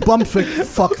and fucking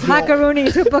fuck.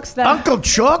 Macaroonies. Who books that? Uncle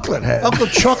Chocolate Head. Uncle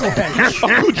Chuckleheads.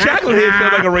 Uncle Chocolate Head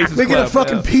sounds like a racist They get a club,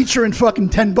 fucking man. pizza and fucking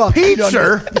 $10.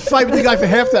 Pizza? You fight with the guy for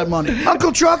half that money.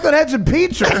 Uncle Chocolate Head's and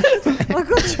pizza.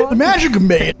 The magic of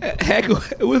me.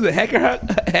 What was it? Hacker?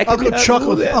 Uncle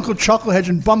Chuckleheads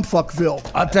and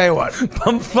Bumfuckville. I'll tell you what.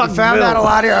 Bumfuck We found Bill. out a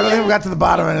lot here. I don't think we got to the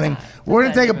bottom of anything. We're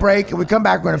going to take a break. And we come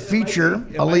back, we're going to feature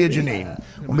Aaliyah Janine.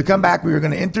 When we come back, we are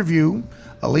going to interview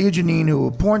Aaliyah Janine, who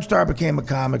a porn star became a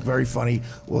comic. Very funny.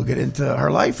 We'll get into her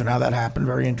life and how that happened.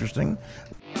 Very interesting.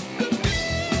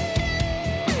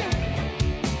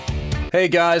 Hey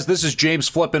guys, this is James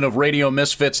Flippin of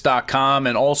RadioMisfits.com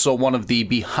and also one of the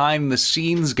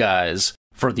behind-the-scenes guys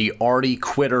for the Artie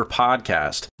Quitter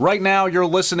podcast. Right now, you're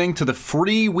listening to the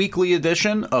free weekly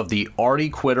edition of the Artie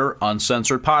Quitter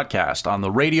Uncensored podcast on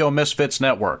the Radio Misfits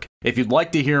Network. If you'd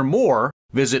like to hear more,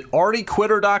 visit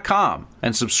artiequitter.com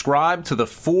and subscribe to the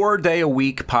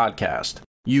 4-day-a-week podcast.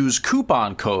 Use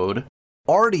coupon code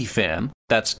ARTIEFAN,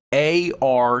 that's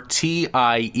ARTIEFAN,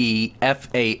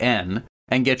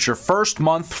 and get your first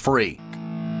month free. 1,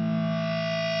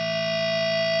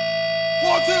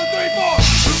 2, 3, 4.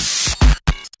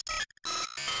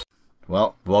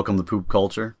 Well, welcome to Poop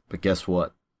Culture, but guess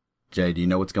what? Jay, do you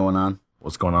know what's going on?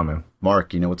 What's going on, man?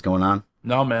 Mark, you know what's going on?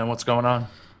 No, man, what's going on?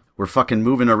 We're fucking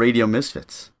moving to Radio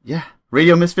Misfits. Yeah,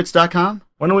 RadioMisfits.com.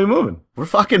 When are we moving? We're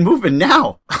fucking moving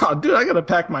now. Oh, dude, I gotta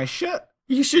pack my shit.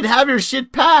 You should have your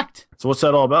shit packed. So what's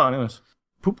that all about, anyways?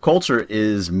 Poop Culture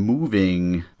is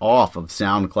moving off of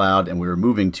SoundCloud, and we're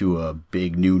moving to a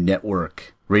big new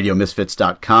network,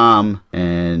 RadioMisfits.com,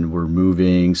 and we're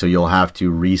moving, so you'll have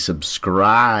to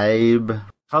resubscribe.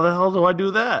 How the hell do I do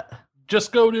that?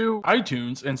 Just go to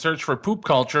iTunes and search for Poop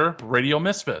Culture Radio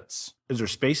Misfits. Is there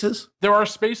spaces? There are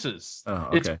spaces. Oh,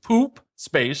 okay. It's Poop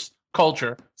space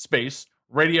Culture space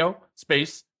Radio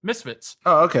space Misfits.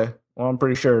 Oh, okay. Well, I'm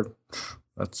pretty sure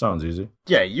that sounds easy.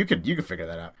 Yeah, you could figure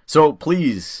that out. So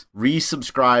please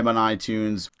resubscribe on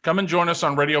iTunes. Come and join us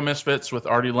on Radio Misfits with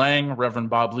Artie Lange, Reverend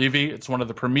Bob Levy. It's one of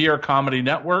the premier comedy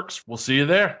networks. We'll see you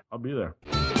there. I'll be there.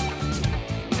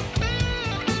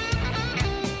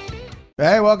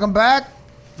 Hey, welcome back.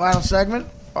 Final segment.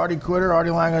 Artie Quitter, Artie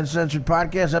Lange Uncensored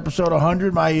Podcast, episode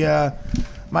 100.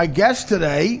 My guest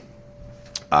today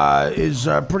is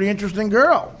a pretty interesting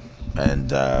girl.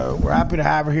 And we're happy to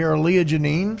have her here, Leah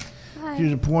Janine. Hi.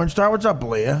 She's a porn star. What's up,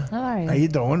 Leah? How are you? How you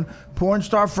doing? Porn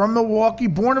star from Milwaukee.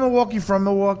 Born in Milwaukee, from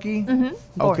Milwaukee.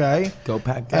 Mm-hmm. Okay. Go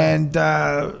Pack. Go. And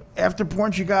after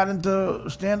porn, she got into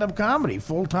stand-up comedy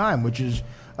full-time, which is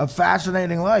a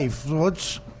fascinating life. So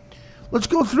let's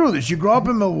go through this. You grew up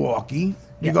in Milwaukee.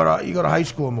 You go to high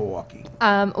school in Milwaukee.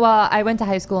 Well, I went to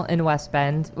high school in West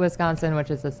Bend, Wisconsin,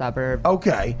 which is a suburb.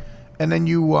 Okay. And then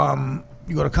you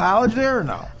go to college there or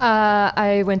no?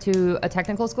 I went to a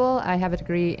technical school. I have a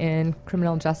degree in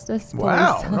criminal justice.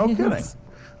 Wow, no police kidding. science.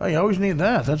 Oh, you always need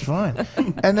that. That's fine.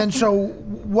 And then, so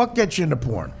what gets you into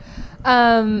porn?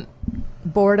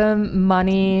 Boredom,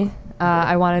 money.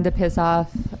 I wanted to piss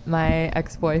off my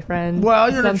ex-boyfriend. Well,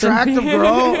 you're an Something-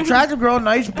 attractive girl,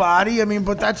 nice body. I mean,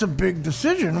 but that's a big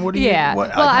decision. What do you? Yeah.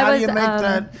 What, Well, how I do you was, make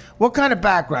that? What kind of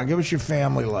background? Give us your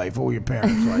family life. What were your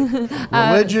parents like?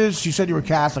 Religious? You said you were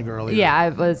Catholic earlier. Yeah, I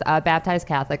was baptized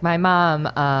Catholic. My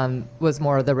mom was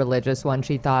more the religious one.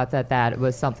 She thought that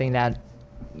was something that,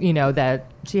 that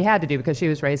she had to do because she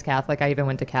was raised Catholic. I even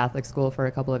went to Catholic school for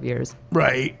a couple of years.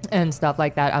 Right. And stuff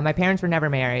like that. My parents were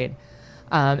never married.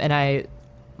 And I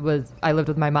lived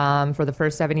with my mom for the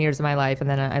first 7 years of my life, and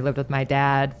then I lived with my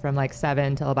dad from like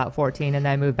 7 till about 14, and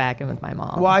then I moved back in with my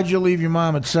mom. Why'd you leave your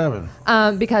mom at 7?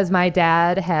 Because my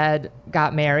dad had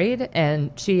got married,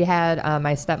 and she had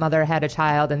my stepmother had a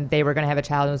child, and they were going to have a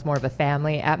child. It was more of a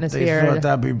family atmosphere. They thought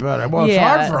that'd be better. Well, it's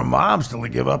hard for a mom still to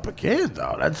give up a kid,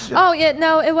 though. That's Oh yeah,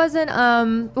 no, it wasn't.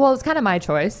 Well, it was kind of my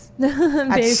choice.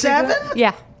 At 7?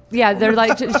 Yeah. Yeah, they're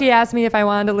like, she asked me if I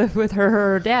wanted to live with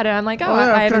her dad, and I'm like,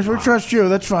 yeah, because we trust you.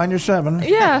 That's fine. You're 7.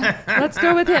 Yeah, let's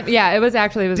go with him. Yeah, it was a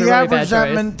really Do you bad have choice.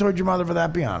 resentment toward your mother for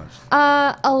that? Be honest.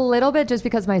 A little bit, just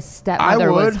because my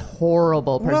stepmother was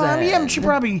horrible person. Well, I mean, she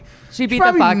probably beat the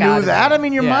fuck knew out of that. me. I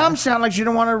mean, your mom sounded like she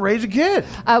didn't want to raise a kid.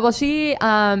 Well, she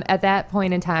at that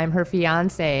point in time, her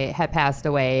fiance had passed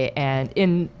away, and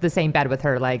in the same bed with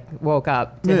her, like woke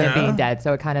up to him being dead.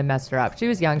 So it kind of messed her up. She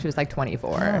was young. She was like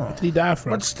 24. He died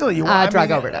from. But still, you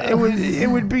drug overdose. It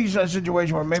would be a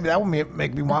situation where maybe that would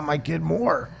make me want my kid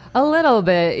more. A little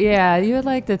bit, yeah. You would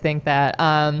like to think that.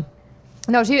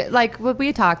 No, she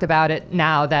we talked about it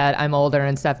now that I'm older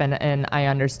and stuff, and I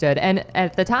understood. And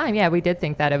at the time, yeah, we did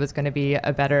think that it was going to be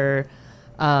a better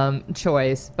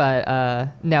choice.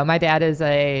 But no, my dad is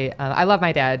I love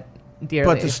my dad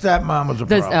dearly. But the stepmom was a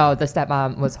problem. The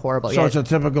stepmom was horrible. So it's a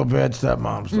typical bad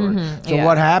stepmom story. Mm-hmm, So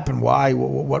what happened? Why?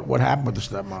 What happened with the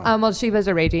stepmom? Well, she was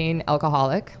a raging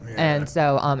alcoholic, and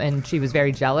so and she was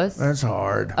very jealous. That's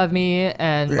hard. Of me,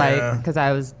 and because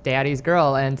I was daddy's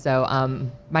girl, and so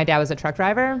my dad was a truck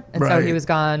driver, and so he was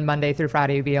gone Monday through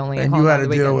Friday. He'd be only and home you had on to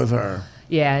the deal weekends. with her.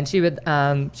 Yeah, and she would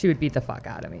beat the fuck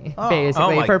out of me, Oh.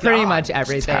 basically, Oh my for pretty God, much that's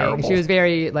everything. terrible. She was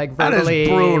very That is verbally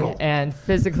brutal. and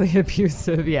physically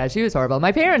abusive. Yeah, she was horrible.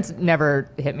 My parents never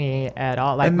hit me at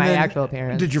all, like And my then, actual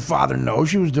parents. Did your father know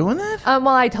she was doing that? Well,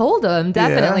 I told him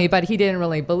definitely, Yeah. but he didn't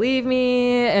really believe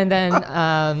me. And then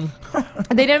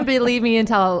they didn't believe me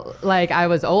until like I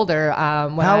was older.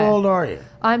 How old are you?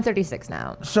 I'm 36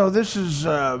 now. So this is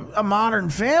a modern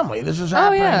family. This is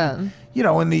happening. yeah. You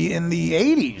know, in the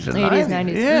 80s and 80s, 90s.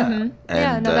 90s. Yeah. Mhm.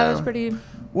 Yeah, And, no, that was pretty.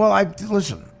 Well,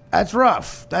 listen. That's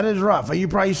rough. That is rough. You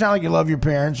sound like you love your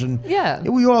parents, and Yeah.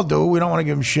 we all do. We don't want to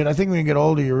give them shit. I think when you get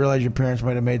older, you realize your parents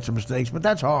might have made some mistakes, but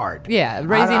that's hard. Yeah,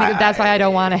 raising. That's why I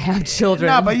don't want to have children.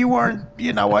 No, but you weren't.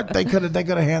 You know what? They could have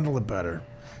handled it better.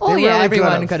 Well, They yeah, really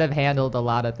everyone could've. could have handled a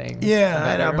lot of things. Yeah,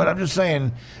 I know, better. but I'm just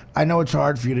saying. I know it's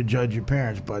hard for you to judge your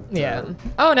parents, but Yeah.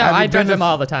 Oh no, have you I judge been them to-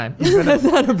 all the time. you've been That's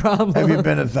not a problem. Have you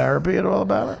been to therapy at all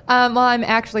about it? Well, I'm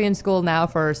actually in school now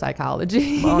for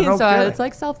psychology, Oh, no so kidding. it's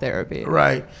like self therapy.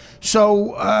 Right.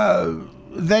 So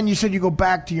then you said you go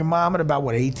back to your mom at about,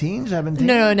 what, 18, 17?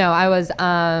 No. I was,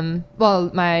 well,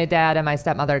 my dad and my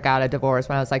stepmother got a divorce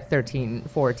when I was like 13,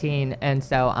 14. And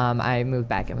so I moved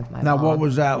back in with my Now, mom. what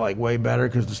was that like? Way better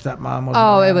because the stepmom was.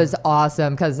 Oh, it was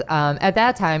awesome because at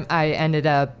that time I ended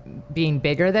up being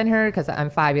bigger than her because I'm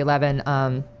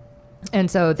 5'11".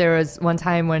 And so there was one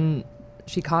time when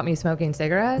she caught me smoking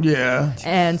cigarettes. Yeah.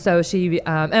 And so she,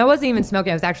 and I wasn't even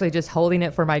smoking. I was actually just holding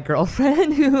it for my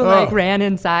girlfriend who like ran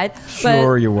inside.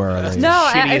 Sure you were. No,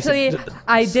 actually,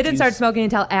 I didn't start smoking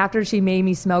until after she made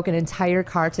me smoke an entire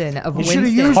carton of Winston.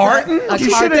 Used Carton?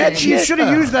 You should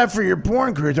have used that for your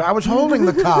porn career. I was holding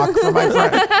the cock for my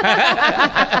friend.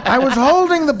 I was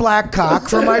holding the black cock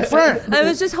for my friend. I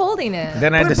was just holding it.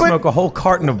 Then I had to smoke a whole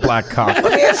carton of black cock.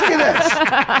 Let me ask you this.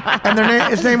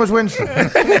 And his name was Winston.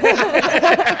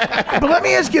 But let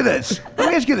me ask you this.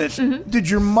 Mm-hmm. Did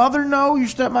your mother know your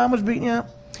stepmom was beating you up?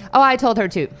 Oh, I told her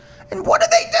too. And what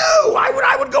did they do?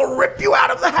 I would go rip you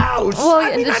out of the house.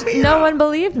 Well, no one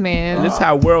believed me. And this is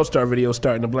how World Star videos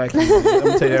start in the black community. I'm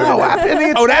gonna tell you No, everything.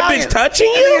 in the that Italian- bitch touching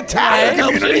you? in the Italian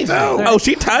community, too. Oh,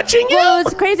 she touching you? Well, it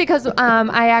was crazy because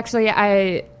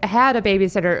I had a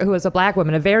babysitter who was a black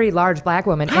woman, a very large black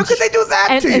woman. How could they do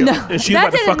that to you? No, And she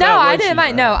about to fuck no, up, I wasn't didn't she?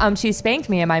 mind. No, she spanked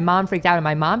me, and my mom freaked out, and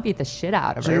my mom beat the shit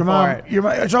out of So her your for mom, it.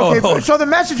 it's okay. So the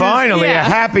message Finally, Yeah. a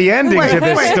happy ending is... to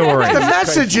this story. The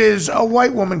message is a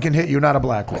white woman can hit you, not a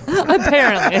black woman.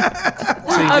 Apparently.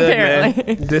 She good,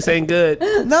 man. This ain't good.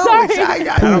 No, Sorry. it's,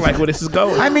 I don't like where this is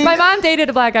going. I mean... My mom dated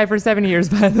a black guy for 7 years,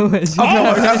 by the way.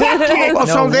 Well,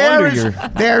 so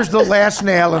there's the last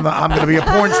nail in the I'm going to be a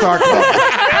porn star club.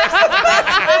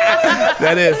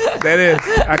 That is.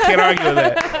 I can't argue with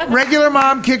that. Regular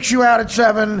mom kicks you out at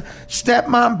 7.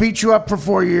 Stepmom beats you up for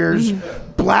 4 years.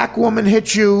 Black woman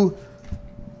hits you.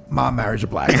 Mom marries a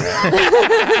black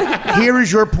man. Here is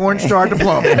your porn star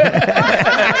diploma.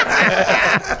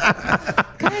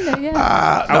 Kinda,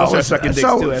 yeah. I was sucking dicks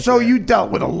too. So you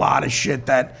dealt with a lot of shit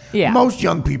that most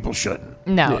young people shouldn't.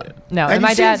 No. And And my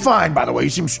you seem dad. fine, by the way. You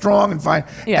seem strong and fine.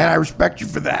 Yeah. And I respect you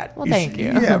for that. Well, thank you.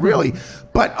 Yeah, really.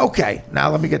 But okay, now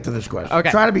let me get to this question.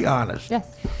 Okay. Try to be honest. Yes.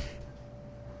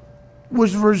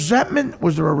 Was there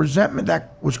a resentment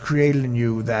that was created in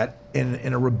you that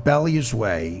in a rebellious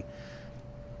way,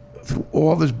 through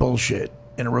all this bullshit,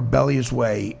 in a rebellious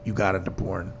way, you got into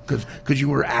porn? Because you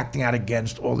were acting out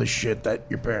against all this shit that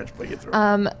your parents put you through.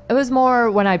 It was more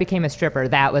when I became a stripper.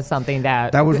 That was something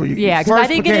that. That was what you Yeah, because first I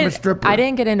didn't became get a stripper. I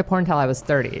didn't get into porn until I was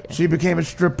 30. So you became a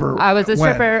stripper. I was a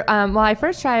when? stripper. Well, I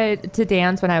first tried to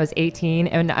dance when I was 18,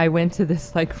 and I went to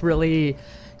this like really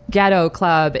ghetto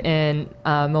club in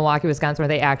Milwaukee, Wisconsin, where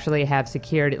they actually have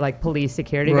security, like police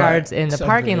security guards in the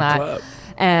parking lot,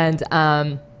 and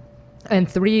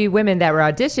 3 women that were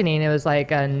auditioning. It was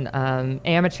like an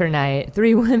amateur night.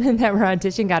 3 women that were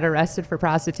auditioning got arrested for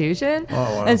prostitution. Oh,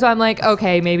 wow. And so I'm like,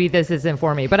 okay, maybe this isn't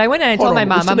for me. But I went and I told my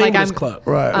mom, What's the I'm name like, of I'm this club?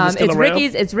 Right. Is it still it's around?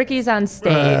 Ricky's. It's Ricky's on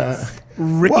States.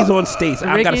 Ricky's on States.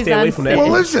 I've got to Ricky's stay away on from that. States.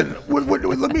 Well,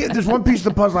 listen. Let me. There's one piece of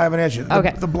the puzzle I haven't answered.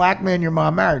 Okay. The black man your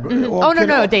mom married. all Oh, no,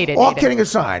 kidding- dated. All dated. kidding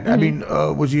aside, I mean,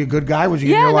 was he a good guy? Was he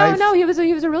in Yeah, your life? no, he was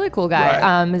a really cool guy.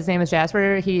 Right. His name is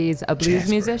Jasper. He's a blues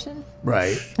musician.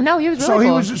 Right. No, he was really So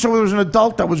cool. he was an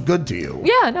adult that was good to you.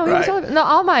 Yeah, no, he was Right. really, no.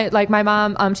 All my my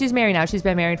mom. She's married now. She's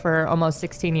been married for almost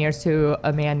 16 years to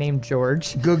a man named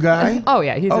George. Good guy. Oh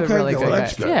yeah, he's a really good guy.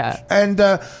 That's good. Yeah. And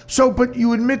but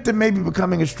you admit that maybe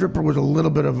becoming a stripper was a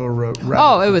little bit of a rebel.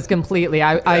 Oh, it was completely.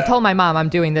 I told my mom I'm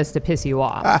doing this to piss you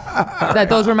off. That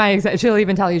those were my. She'll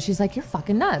even tell you. She's like, you're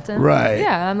fucking nuts. And Right.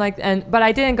 Yeah. I'm like, but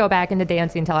I didn't go back into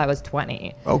dancing until I was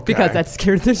 20. Okay. Because that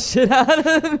scared the shit out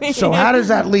of me. So how does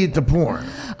that lead to porn?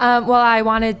 Well, I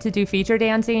wanted to do feature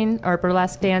dancing or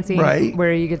burlesque dancing, Right.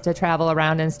 where you get to travel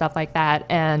around and stuff like that.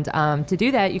 And to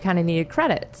do that, you kind of needed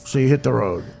credits. So you hit the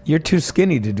road. You're too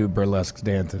skinny to do burlesque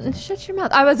dancing. Shut your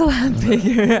mouth. I was a lot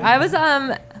bigger. I was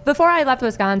before I left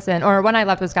Wisconsin, or when I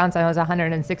left Wisconsin, I was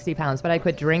 160 pounds, but I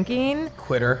quit drinking.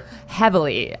 Quitter.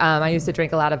 Heavily. I used to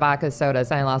drink a lot of vodka sodas,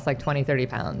 and I lost like 20, 30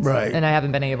 pounds. Right. And I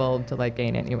haven't been able to like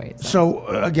gain any weight. So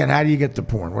again, how do you get to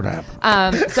porn? What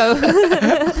happened? So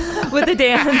with the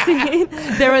dancing,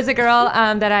 there was a girl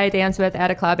that I danced with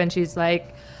at a club, and she's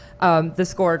like, the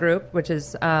Score Group, which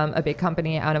is a big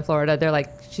company out in Florida. They're like,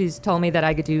 she's told me that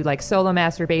I could do like solo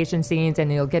masturbation scenes,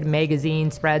 and you'll get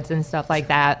magazine spreads and stuff like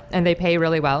that, and they pay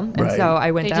really well. And Right. so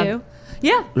I went They down. do?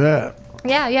 Yeah.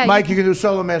 Yeah. Yeah. Mike, you can do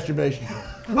solo masturbation.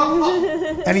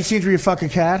 Any scenes where you fuck a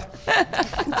cat?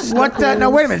 What? Now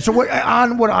wait a minute. So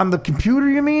on the computer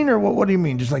you mean, or what do you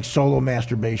mean? Just like solo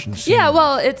masturbation scenes? Yeah.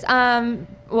 Well,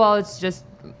 it's just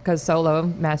because solo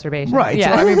masturbation. Right.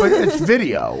 Yeah. So, I mean, but it's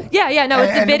video. Yeah. No,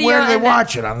 it's a video. Where do they and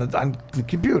watch it? On the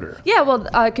computer? Yeah,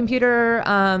 well, computer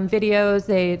videos.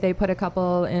 They put a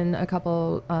couple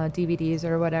DVDs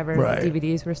or whatever. Right.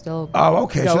 DVDs were still. Oh,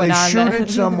 okay. So they shoot it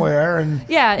somewhere, and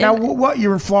yeah. Now, what?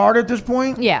 You're in Florida at this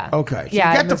point? Yeah. Okay. So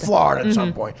yeah, you get to Florida at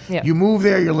some point. Yeah. You move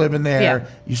there. You're living there. Yeah.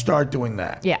 You start doing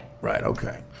that. Yeah. Right.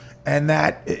 Okay. And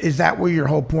is that where your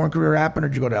whole porn career happened, or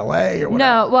did you go to L.A. or whatever?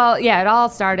 No, well, yeah, it all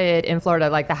started in Florida,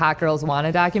 like the Hot Girls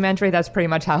Wanted documentary. That's pretty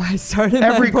much how I started.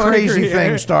 Every my porn crazy career.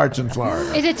 thing starts in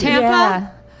Florida. Is it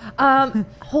Tampa? Yeah.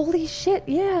 Holy shit!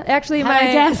 Yeah, actually, How'd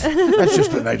I guess? That's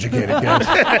just an educated guess.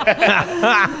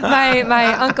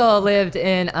 my uncle lived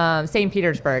in St.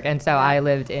 Petersburg, and so I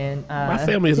lived in. My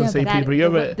family is in St. Petersburg. You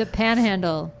ever The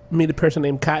Panhandle. meet a person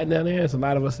named Cotton down there? There's a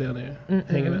lot of us down there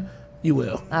hanging out. You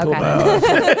will. Go Okay.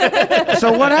 back.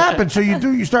 So what happened? So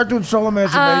you start doing solo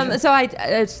masturbation? So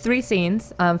it's 3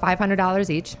 scenes, $500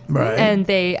 each. Right. And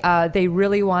they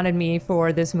really wanted me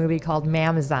for this movie called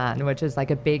Mamazon, which is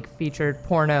like a big featured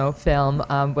porno film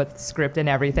with script and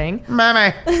everything.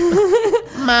 Mammy.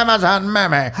 Mama's on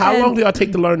mammy. How long do y'all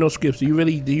take to learn those scripts? Do you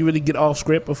really get off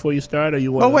script before you start, or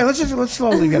you want? Oh wait, let's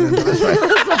slowly get into this.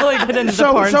 Right? Slowly get into the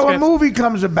So porn a scripts. movie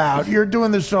comes about. You're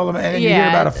doing this solo, and you hear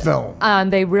about a film.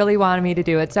 They really wanted me to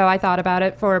do it, so I thought about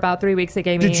it for about 3 weeks. They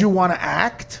gave me. Did you want to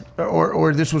act,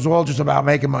 or this was all just about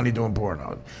making money doing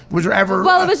porno? Was there ever?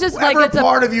 Well, it was just like ever it's a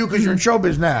part of you, because you're in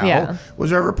showbiz now. Yeah. Was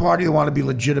there ever a part of you that wanted to be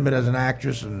legitimate as an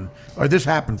actress, or this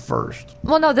happened first?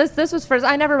 Well, no, this was first.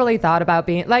 I never really thought about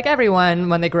being like everyone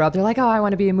when they grew up. They're like, oh, I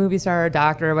want to be a movie star or a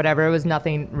doctor or whatever. It was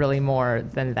nothing really more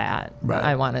than that. Right.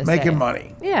 I want to making say.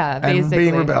 money. Yeah, and basically.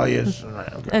 being rebellious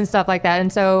and stuff like that.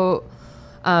 And so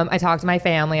I talked to my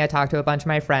family. I talked to a bunch of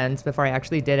my friends before I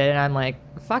actually did it. And I'm like,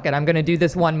 fuck it. I'm going to do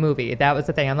this one movie. That was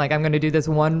the thing. I'm like, I'm going to do this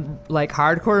one like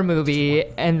hardcore movie.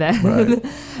 And then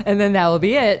and then that will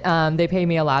be it. They pay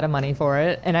me a lot of money for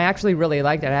it. And I actually really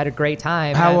liked it. I had a great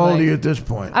time. How old are you at this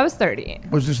point? I was 30.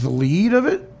 Was this the lead of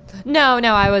it? No,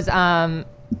 I was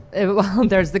well,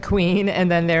 there's the queen,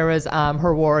 and then there was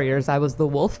her warriors. I was the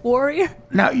wolf warrior.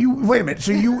 Now you wait a minute.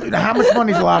 So how much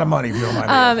money is a lot of money? If you don't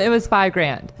mind me? It was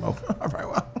 $5,000. Oh, all right,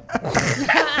 well.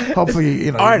 Hopefully,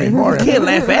 Artie, more. you can't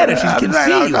laugh at her. She can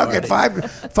see you. Okay,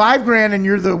 $5,000, and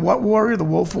you're the what warrior? The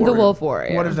wolf warrior. The wolf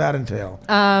warrior. What does that entail?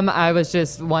 I was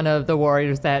just one of the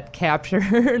warriors that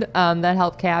captured, that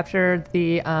helped capture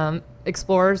the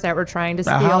explorers that were trying to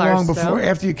steal how our long stone.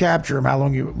 after you capture him? How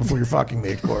long before you're fucking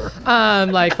the explorer?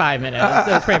 Like 5 minutes.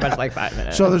 So it's pretty much like 5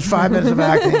 minutes. So there's 5 minutes of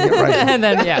acting, and get right and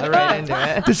then right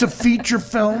into it. This is a feature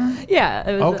film. Yeah.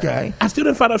 It was Okay. I still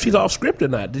didn't find out if she's off script or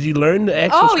not. Did you learn the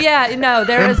actual? Oh yeah, no,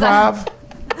 there Improv?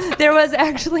 was there was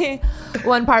actually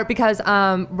one part because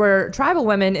we're tribal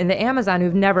women in the Amazon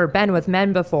who've never been with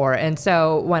men before, and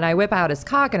so when I whip out his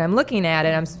cock and I'm looking at it,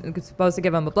 I'm supposed to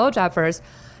give him a blowjob first,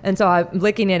 and so I'm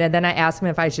licking it, and then I ask him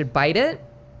if I should bite it.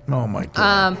 Oh my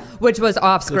god! Which was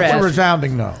off script. It's a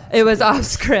resounding no. It was off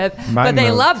script, My but they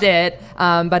notes. loved it.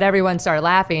 But everyone started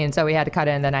laughing, so we had to cut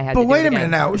it, and then I had to. But do wait it a minute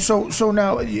again. now. So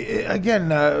now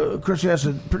again, Chris asked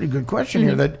a pretty good question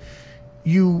here. That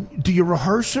do you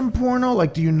rehearse in porno?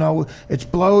 Like, do you know it's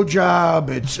blowjob?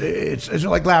 It's is it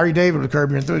like Larry David with Curb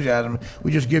Your Enthusiasm?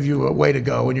 We just give you a way to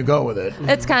go and you go with it.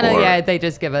 It's kind of Or- they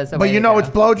just give us. A But way you to know go. it's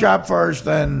blowjob first,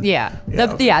 then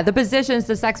The positions,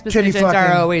 the sex Titty positions are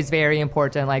fucking. always very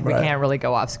important. Like we Right. can't really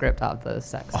go off script off the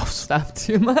sex stuff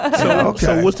too much.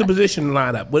 So what's the position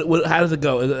lineup? How does it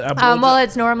go? Is it a blowjob? Well,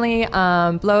 it's normally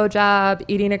blowjob,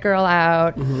 eating a girl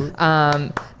out. Mm-hmm.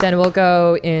 Then we'll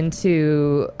go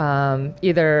into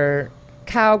either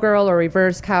cowgirl or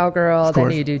reverse cowgirl. Then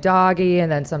course. you do doggy, and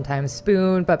then sometimes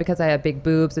spoon. But because I have big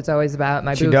boobs, it's always about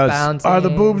my She boobs does. bouncing. Are the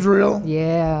boobs real?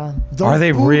 Yeah. Those Are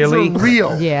they boobs really? are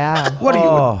real? Yeah. What are you,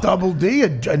 Oh. a double D,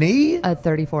 an E? A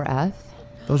 34F.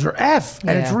 Those are F,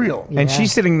 and it's Yeah. real. And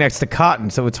she's sitting next to Cotton,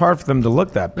 so it's hard for them to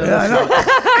look that big. Yeah, I know.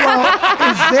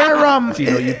 Well, is there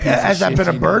Gino, you piece of has that shit, been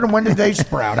a Gino. bird, and when did they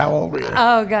sprout? How old were you?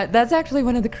 Oh god, that's actually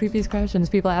one of the creepiest questions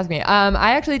people ask me.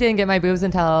 I actually didn't get my boobs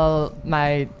until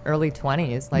my early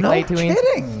 20s, like No late 20s.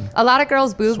 kidding. A lot of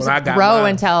girls' boobs when I got grow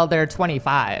mine. until they're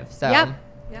 25. So Yep.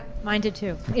 Mine did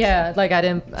too. yeah, like I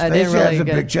didn't Stacey really has a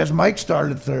get. big chest. Mike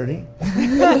started at 30.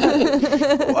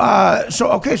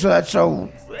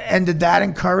 And did that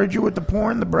encourage you with the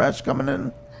porn, the breasts coming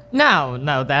in? No,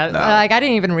 like I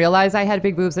didn't even realize I had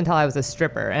big boobs until I was a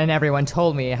stripper, and everyone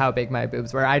told me how big my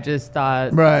boobs were. I just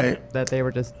thought Right. that they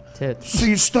were just tits. So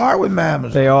you start with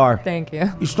mamas. They are. Thank you.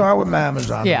 You start with mamas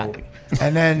on Yeah. the movie.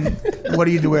 And then what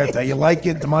do you do after that? You like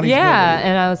it? The money's Yeah, good.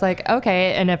 and I was like,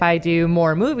 okay, and if I do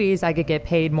more movies, I could get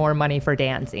paid more money for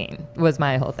dancing, was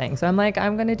my whole thing. So I'm like,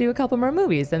 I'm going to do a couple more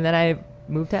movies, and then I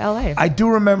moved to LA. I do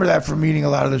remember that from meeting a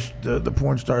lot of the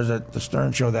porn stars at the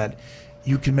Stern Show, that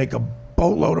you can make a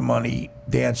boatload of money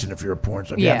dancing if you're a porn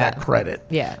star. You have that credit.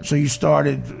 Yeah. So you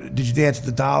started, did you dance at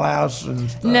the Dollhouse? And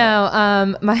stuff?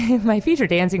 No, my feature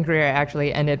dancing career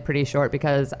actually ended pretty short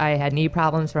because I had knee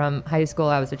problems from high school.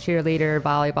 I was a cheerleader,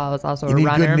 volleyball. I was also You a need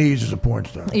runner. good knees as a porn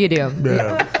star. You do.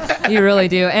 Yeah. You really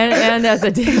do. And as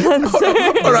a dancer.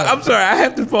 Hold on, I'm sorry. I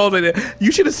have to pause right there.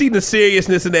 You should have seen the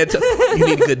seriousness in that. You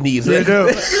need good knees. You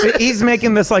do. He's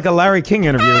making this like a Larry King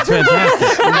interview. It's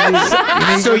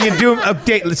fantastic. So you do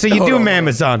update. So you do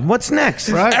Mamazon. What's next?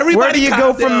 Right. Where do you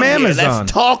go calm from down here. Mamazon?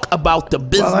 Let's talk about the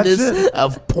Well, that's business it.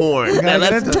 of porn. You Now, gotta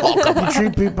let's get into talk it. about You it.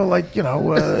 treat people like,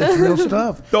 it's real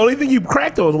stuff. The only thing you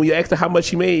cracked on was when you asked her how much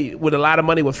she made with a lot of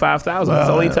money with 5,000. It's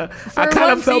the only time I For kind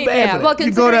one of felt scene, bad yeah. for that. Well,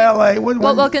 You go to LA.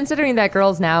 Well, considering that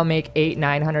girls now make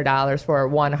 $800-900 for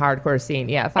one hardcore scene,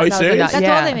 yeah, Are you $5,000. serious? That's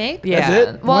yeah. all they make? Yeah.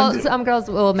 That's it? Well, When do- some girls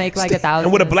will make like $1,000.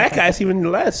 And with a black guy, it's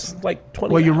even less, like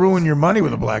 20. Well, you ruin your money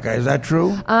with a black guy. Is that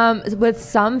true? With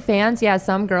some fans, yeah,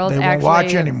 some girls They won't actually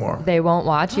watch anymore. They won't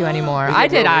watch you anymore. I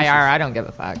did IR. I don't give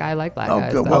a fuck. I like black Oh,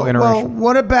 guys. good. though. Well,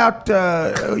 what about,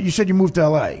 you said you moved to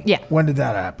LA. Yeah. When did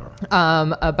that happen?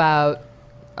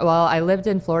 I lived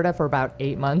in Florida for about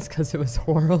 8 months because it was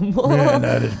horrible. Yeah,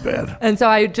 that is bad. And so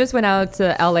I just went out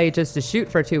to LA just to shoot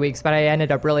for 2 weeks, but I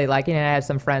ended up really liking it. I had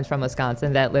some friends from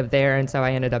Wisconsin that lived there, and so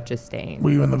I ended up just staying. Were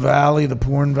you in the Valley, the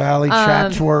Porn Valley,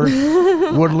 Chatsworth,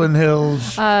 Woodland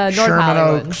Hills, North Sherman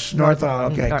Hollywood. Oaks, North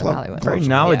Hollywood? Okay, North Hollywood. Very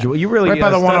knowledgeable. You really right by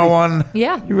the studied- 101.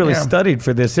 Yeah. You really Yeah. studied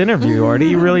for this interview, Artie.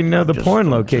 You really know the porn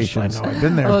locations. I know. I've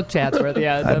been there. Well, Chatsworth,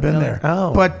 yeah. I've been there.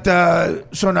 Oh. But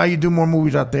so now you do more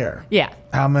movies out there. Yeah.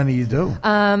 How many you do?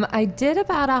 I did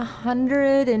about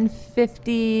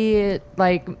 150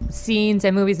 like scenes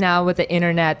and movies. Now with the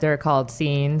internet, they're called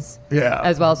scenes. Yeah.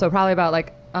 As well, so probably about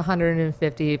like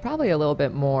 150, probably a little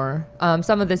bit more.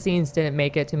 Some of the scenes didn't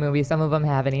make it to movies. Some of them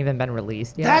haven't even been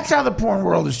released yet. That's how the porn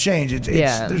world has changed. It's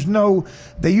Yeah. There's no.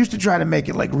 They used to try to make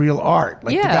it like real art.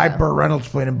 Like the Yeah. guy Burt Reynolds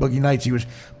played in Boogie Nights. He was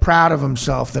proud of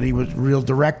himself that he was a real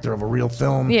director of a real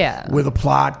film. Yeah. With a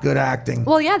plot, good acting.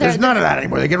 Well, yeah, There's none of that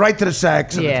anymore. They get right to the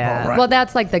sex. And it's Yeah. all right. Well,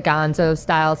 that's like the Gonzo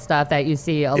style stuff that you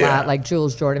see a Yeah. lot. Like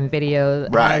Jules Jordan Video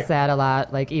Right. has that a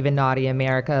lot. Like even Naughty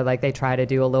America, like they try to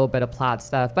do a little bit of plot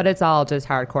stuff, but it's all just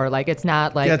hardcore. Like it's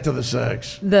not like Get to the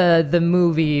sex. the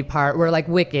movie part where like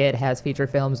Wicked has feature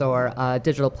films or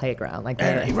Digital Playground. Like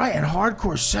And, right, and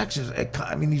hardcore sex is.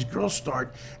 I mean, these girls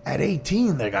start at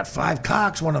 18. They got 5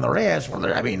 cocks, one on their ass.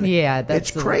 yeah,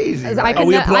 that's it's crazy. I, right? could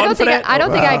ne- I don't think I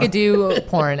don't think I Wow. could do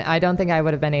porn. I don't think I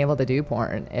would have been able to do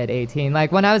porn at 18.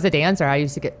 Like when I was a dancer, I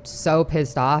used to get so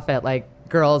pissed off at like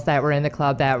girls that were in the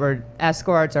club that were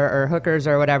escorts or hookers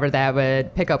or whatever that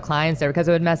would pick up clients there because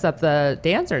it would mess up the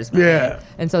dancers. money. Yeah.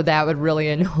 And so that would really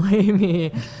annoy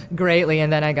me greatly.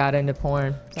 And then I got into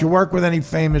porn. Did you work with any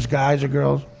famous guys or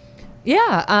girls?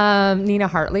 Yeah, Nina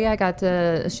Hartley. I got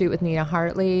to shoot with Nina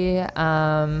Hartley.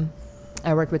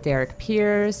 I worked with Derek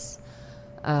Pierce.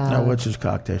 Now, what's his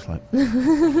cock taste like?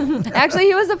 Actually,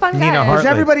 he was a fun guy. Was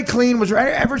everybody clean? Was there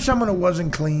ever someone who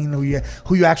wasn't clean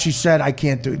who you actually said, I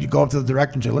can't do it? You go up to the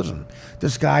director and say, listen,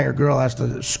 this guy or girl has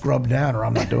to scrub down or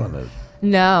I'm not doing this.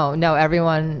 No,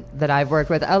 everyone that I've worked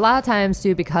with, a lot of times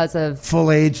too, because of Full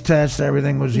AIDS test,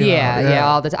 everything was, you know, yeah,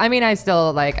 all the time. I mean, I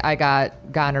still I got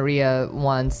gonorrhea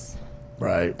once.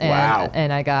 Right. And, Wow.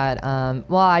 And I got,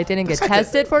 I didn't get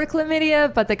tested for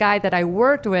chlamydia, but the guy that I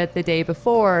worked with the day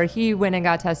before, he went and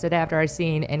got tested after our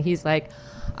scene, and he's like,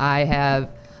 I have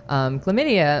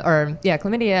chlamydia,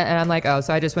 and I'm like, oh,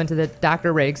 so I just went to the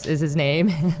Dr. Riggs is his name.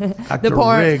 Dr.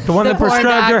 Riggs. The one that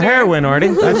prescribed your heroin, Artie.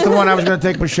 That's the one I was going to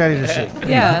take Bocchetti to see.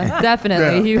 Yeah,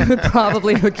 definitely. He would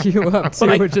probably hook you up too,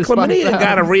 Like, which is chlamydia fun. and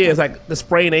gonorrhea is like the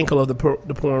sprained ankle of the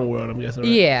porn world, I'm guessing.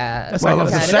 Right? Yeah. That's Well, like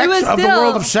of the a- sex, It was of the still-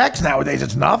 world of sex nowadays,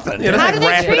 it's nothing. Yeah, that's How like do they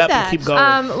wrap it treat up that? and keep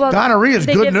going. Gonorrhea is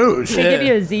good news. They give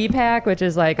you a Z-Pack, which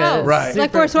is like a right.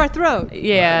 Like for a sore throat.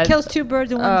 Yeah. Kills 2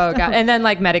 birds with one Oh stone. god, and then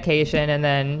like medication, and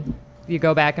then you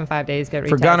go back in 5 days, get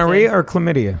For retested. gonorrhea or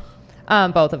chlamydia?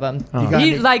 Both of them. Oh.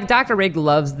 He, like Dr. Rig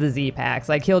loves the Z-Packs.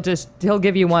 Like he'll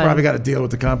give you one. Probably got to deal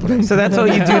with the company. So that's all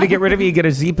you do to get rid of it? You get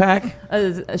a Z-Pack?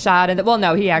 a shot, and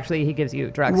no, he gives you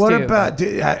drugs What too. about,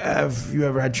 have you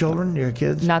ever had children, your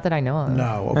kids? Not that I know of.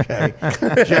 No, okay.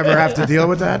 Did you ever have to deal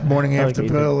with that? Morning after you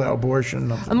pill, abortion?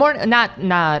 Nothing? Not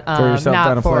Throw yourself down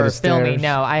not a flight for of filming. stairs.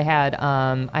 No, I had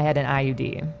an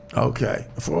IUD. Okay.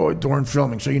 During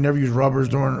filming. So you never use rubbers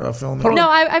during filming? No,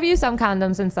 I've used some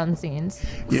condoms in some scenes.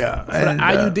 Yeah. For the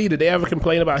IUD, did they ever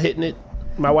complain about hitting it?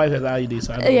 My wife has IUD,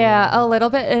 so I don't Yeah, a little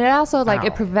bit, and it also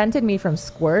it prevented me from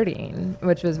squirting,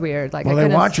 which was weird. Like, Well, I they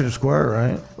couldn't want you to squirt,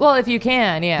 right? Well, if you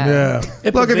can, yeah.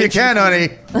 Yeah. Look, if you can, honey.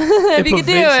 If you can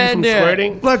do it, do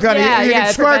it. Look, honey, Yeah, you yeah, can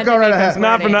it squirt, go prevented right me from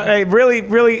ahead. Not for no, hey,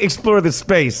 really explore the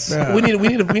space. We need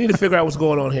to figure out what's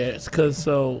going on here. Because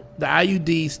so the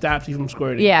IUD stops you from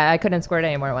squirting. Yeah, I couldn't squirt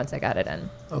anymore once I got it in.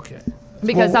 Okay.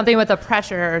 Because something with the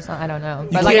pressure or something, I don't know.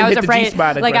 But can't I was hit the afraid,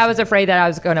 G-spot I was afraid that I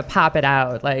was going to pop it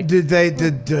out. Like, Did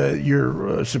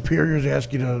your superiors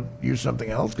ask you to use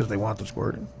something else because they want the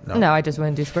squirting? no, I just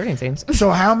wouldn't do squirting scenes. So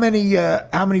how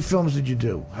many films did you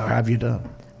do? How have you done?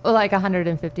 Well, like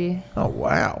 150. Oh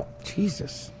wow,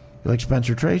 Jesus! You're like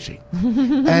Spencer Tracy.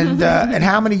 and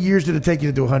how many years did it take you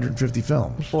to do 150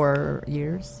 films? 4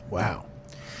 years. Wow,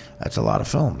 that's a lot of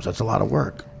films. That's a lot of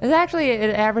work. It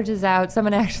averages out.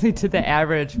 Someone actually did the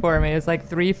average for me. It's like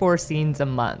 3-4 scenes a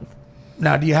month.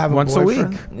 Now, do you have Once a a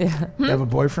boyfriend? week. Yeah. You have a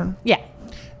boyfriend? Yeah.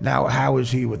 Now, how is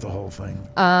he with the whole thing?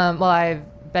 Well, I've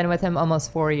been with him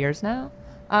almost 4 years now.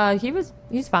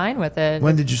 He's fine with it.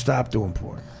 When did you stop doing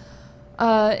porn?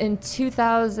 In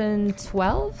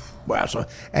 2012. Wow.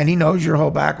 And he knows your whole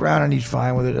background and he's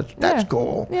fine with it. That's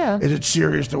cool. Yeah. Is it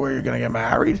serious to where you're going to get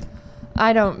married?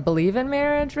 I don't believe in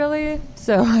marriage, really,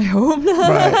 so I hope not.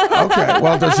 Right. Okay.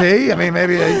 Well, does he? I mean,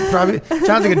 maybe probably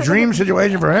sounds like a dream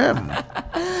situation for him.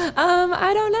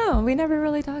 I don't know. We never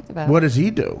really talked about it. What does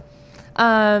he do?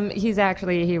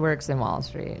 He works in Wall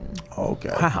Street.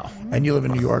 Okay. Wow. And you live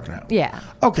in New York now? Yeah.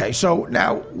 Okay. So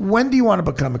now, when do you want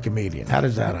to become a comedian? How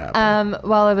does that happen?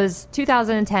 Well, it was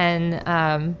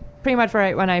 2010. Pretty much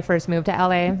right when I first moved to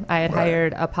LA. I had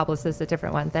hired a publicist, a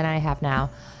different one than I have now.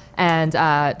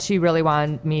 And she really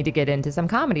wanted me to get into some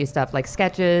comedy stuff, like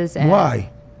sketches. And Why?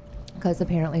 Because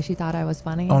apparently she thought I was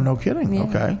funny. Oh, no kidding. Yeah.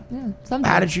 Okay. Yeah, How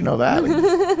sometimes. did she know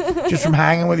that? Just from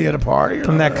hanging with you at a party?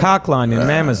 From that cock line in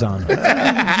Amazon.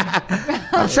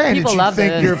 I'm saying, People did love you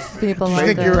think this. People you love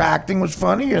think your it. acting was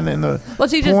funny and then the Well,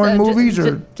 she porn movies?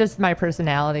 or just my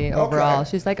personality overall.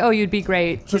 She's like, oh, you'd be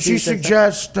great. So to she do this."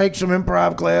 suggests take some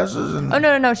improv classes? And Oh,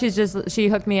 no. She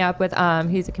hooked me up with,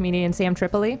 he's a comedian, Sam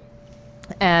Tripoli.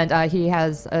 And he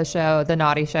has a show, The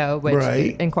Naughty Show, which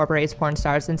Right. incorporates porn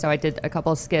stars. And so I did a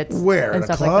couple of skits. Where? And At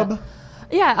a stuff club? Like that.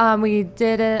 Yeah, we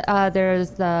did it.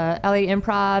 There's the LA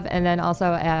Improv, and then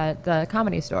also at the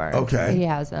Comedy Store. Okay. He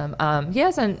has them. He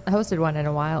hasn't hosted one in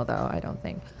a while, though, I don't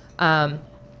think.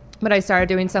 But I started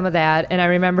doing some of that, and I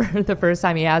remember the first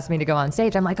time he asked me to go on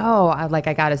stage, I'm like,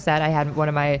 I got a set. I had one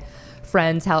of my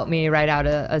friends help me write out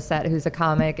a set who's a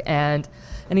comic, and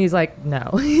he's like, no.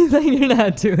 He's like, you're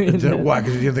not doing it. Why?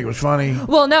 Because he didn't think it was funny?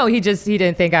 Well, no, he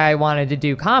didn't think I wanted to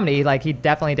do comedy. Like, he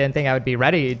definitely didn't think I would be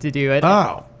ready to do it.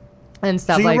 Oh. And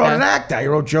stuff So you like wrote that. an act out. You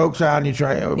wrote jokes out and you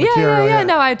tried material. Yeah.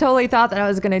 No, I totally thought that I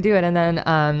was going to do it. And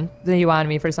then he wanted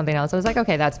me for something else. I was like,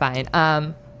 okay, that's fine.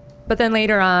 But then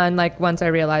later on, like, once I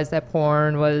realized that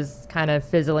porn was kind of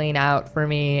fizzling out for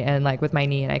me and, like, with my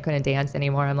knee and I couldn't dance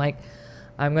anymore, I'm like,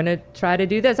 I'm going to try to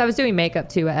do this. I was doing makeup,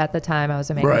 too, at the time. I was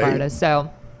a makeup artist.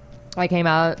 So I came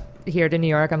out here to New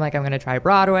York. I'm like, I'm going to try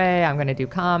Broadway. I'm going to do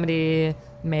comedy,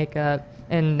 makeup.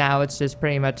 And now it's just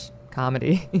pretty much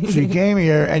comedy. So you came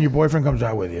here, and your boyfriend comes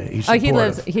out with you. He's he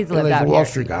supportive. he's lived out a Wall here.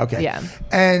 Street guy. Okay. Yeah.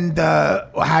 And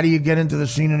how do you get into the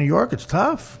scene in New York? It's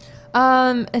tough.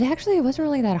 It wasn't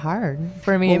really that hard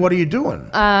for me. Well, what are you doing?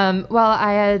 Well,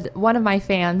 I had one of my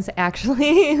fans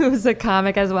actually, who's a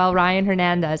comic as well, Ryan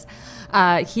Hernandez.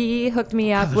 He hooked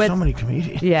me up There's with so many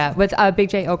comedians. Yeah, with Big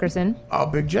J Okerson. Oh,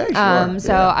 Big J. Sure.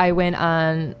 So I went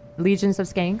on Legions of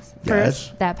Skanks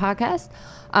first, that podcast,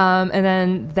 and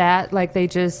then that they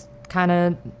just kind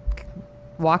of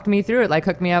walked me through it, like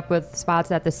hooked me up with spots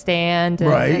at the Stand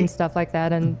and stuff like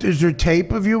that. And is there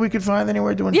tape of you we could find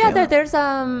anywhere doing? Yeah, there's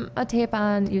a tape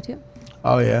on YouTube.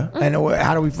 Oh yeah, and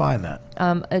how do we find that?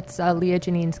 It's Leah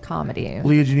Janine's comedy.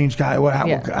 Leah Janine's comedy.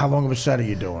 Yeah. How long of a set are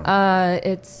you doing?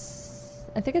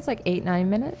 I think it's like 8-9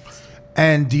 minutes.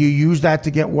 And do you use that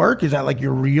to get work? Is that like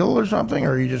your reel or something,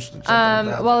 or are you just?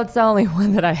 Well, it's the only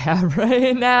one that I have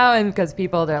right now, and because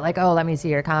they're like, oh, let me see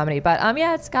your comedy. But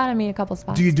yeah, it's gotten me a couple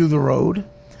spots. Do you do the road?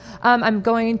 I'm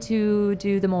going to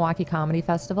do the Milwaukee Comedy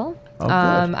Festival. Oh, good.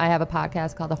 I have a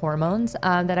podcast called The Hormones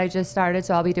that I just started,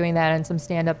 so I'll be doing that and some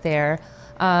stand-up there.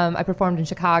 I performed in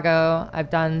Chicago. I've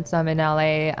done some in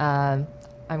LA.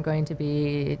 I'm going to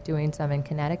be doing some in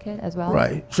Connecticut as well.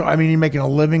 Right. So, I mean, you're making a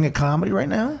living at comedy right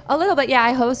now? A little bit, yeah.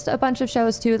 I host a bunch of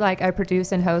shows, too. Like, I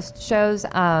produce and host shows.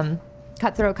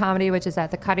 Cutthroat Comedy, which is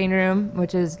at the Cutting Room,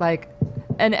 which is like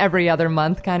an every other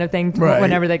month kind of thing,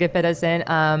 whenever they could fit us in.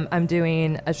 I'm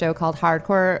doing a show called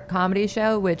Hardcore Comedy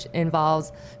Show, which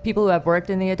involves people who have worked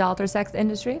in the adult or sex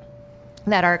industry.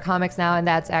 that are comics now, and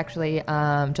that's actually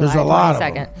July 22nd. There's a lot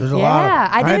of them. There's a lot of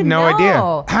them. I didn't know.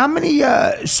 idea. How many?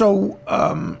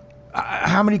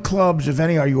 How many clubs, if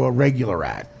any, are you a regular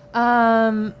at?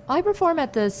 I perform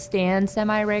at the Stand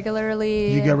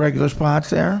semi-regularly. You get regular spots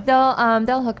there?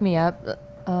 They'll hook me up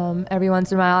every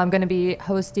once in a while. I'm going to be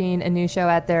hosting a new show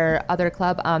at their other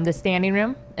club, the Standing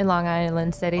Room in Long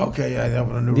Island City. Okay, yeah, they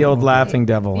opened a new The old room. Laughing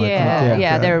Devil.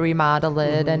 Yeah, they're remodeled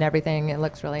it and everything. It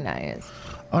looks really nice.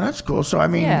 Oh, that's cool. So, I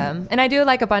mean... Yeah, and I do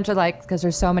like a bunch of because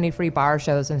there's so many free bar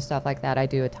shows and stuff like that. I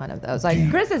do a ton of those. Like,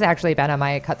 Chris has actually been on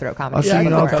my Cutthroat comedy. Oh, so you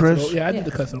know Chris? Yeah, I did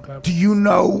the Cutthroat comedy. Do you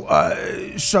know,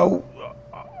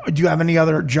 do you have any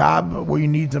other job where you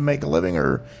need to make a living,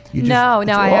 or you just... No, it's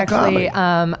I all actually,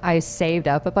 comedy? I saved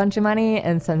up a bunch of money,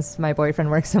 and since my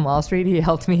boyfriend works in Wall Street, he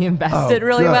helped me invest Oh, it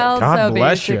really good. well. God so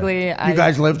bless you. basically, You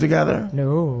guys live together?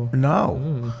 No.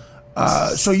 No.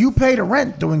 So you paid a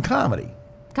rent doing comedy?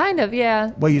 Kind of,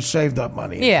 yeah. Well, you saved up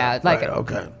money. Yeah, Right,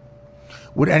 okay.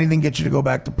 Would anything get you to go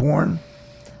back to porn?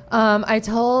 I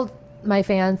told my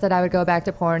fans that I would go back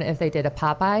to porn if they did a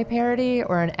Popeye parody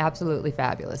or an Absolutely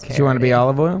Fabulous parody. Do you want to be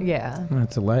olive oil? Yeah.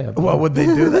 That's a layup. Well, would they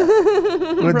do that?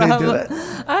 Would they do that?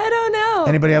 I don't know.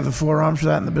 Anybody have the forearms for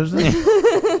that in the business?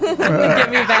 Get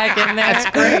me back in there. That's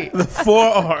great. The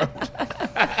forearm.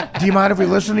 Do you mind if we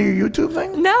listen to your YouTube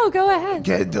thing? No, go ahead.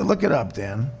 Okay, look it up,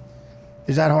 Dan.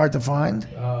 Is that hard to find?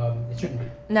 It shouldn't be.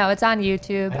 No, it's on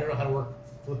YouTube. I don't know how to work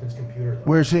Flippin's computer. Though.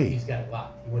 Where's he? He's got it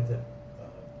locked. He went to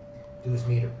do his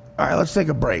meter. All right, let's take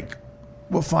a break.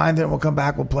 We'll find it, and we'll come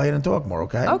back, we'll play it and talk more,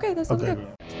 okay? Okay, that sounds good.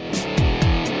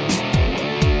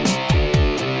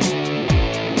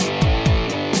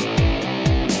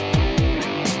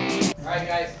 All right,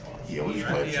 guys. Yeah, we'll just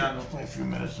play a few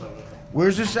minutes of it.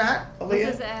 Where's this at, Aaliyah?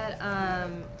 This is at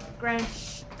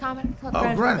Greenwich Comedy Club.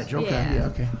 Oh, Greenwich. Okay, yeah,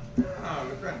 okay.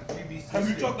 Have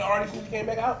you talked to Artie since he came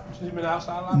back out? Since he's been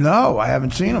outside a lot? No, I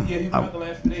haven't seen him. Yeah, he's been out the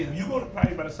last few days. If you go to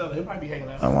probably by the cellar, he'll probably be hanging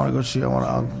out. I want to go see.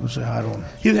 I'll go say hi to him.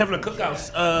 He's having a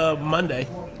cookout Monday.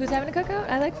 Who's having a cookout?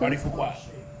 I like food. Artie Fuqua.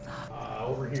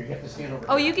 Over here. You have to stand over.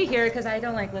 Oh, you can hear it because I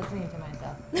don't like listening to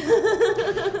myself.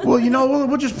 Well, you know,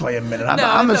 we'll just play a minute.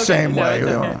 I'm the it's okay. same No, way. it's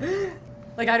you know. okay.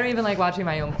 Like, I don't even like watching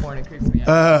my own porn. It creeps me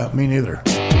out. Me neither.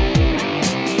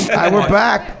 All right, we're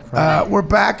back. We're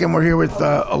back, and we're here with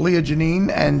Aaliyah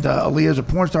Janine. And Aaliyah's a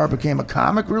porn star, became a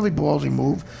comic. Really ballsy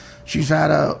move. She's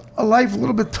had a life a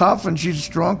little bit tough, and she's a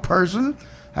strong person.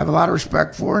 I have a lot of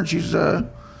respect for her, and she's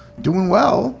doing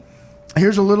well.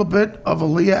 Here's a little bit of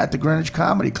Aaliyah at the Greenwich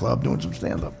Comedy Club doing some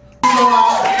stand-up.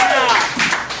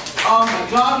 Oh my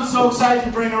God, I'm so excited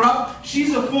to bring her up.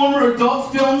 She's a former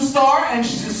adult film star, and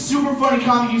she's a super funny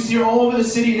comic. You see her all over the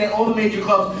city and at all the major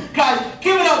clubs. Guys,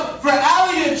 give it up for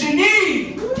Aaliyah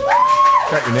Janine!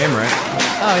 Got your name right.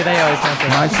 Oh, they always have to.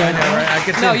 Am I saying that right? I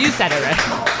could No, you said it right.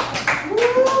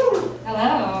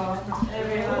 Hello,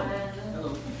 everyone.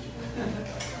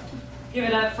 Give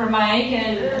it up for Mike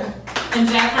and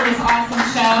Jeff for this awesome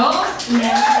show.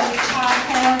 And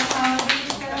podcast comedy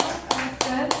show. That's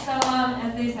good. So,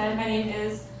 as they said, my name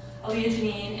is Aaliyah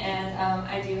Janine, and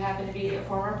I do happen to be a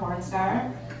former porn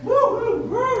star.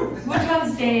 Which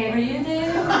one's Dave? Are you Dave?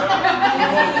 You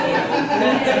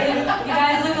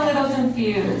guys look a little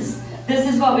confused. This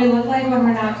is what we look like when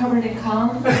we're not covered in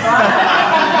cum. No,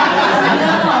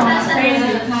 it's crazy.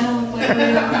 We kind of look like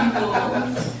real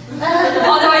people.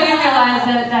 Although I do realize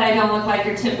that I don't look like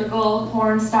your typical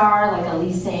porn star, like a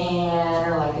Lisa Ann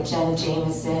or like a Jenna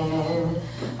Jameson,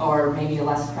 or maybe a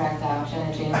less cracked out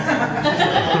Jenna Jameson, which is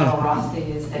a little rough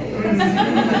these days.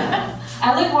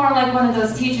 I look more like one of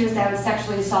those teachers that would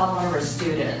sexually assault one of her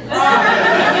students.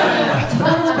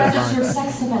 Total registered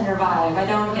sex offender vibe. I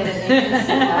don't get it.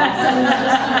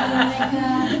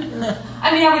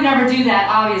 I mean, I would never do that,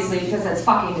 obviously, because that's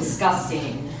fucking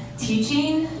disgusting.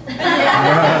 Teaching? No,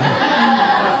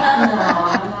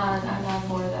 I'm not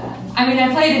for that. I mean,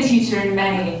 I played a teacher in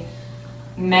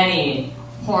many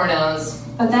pornos,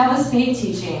 but that was fake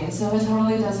teaching, so it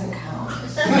totally doesn't count.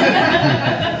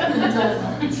 It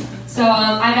doesn't. So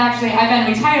I've been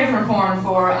retired from porn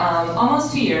for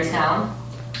almost 2 years now,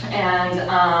 and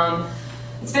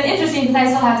it's been interesting because I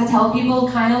still have to tell people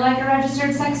kind of like a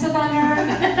registered sex offender.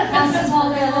 Has to tell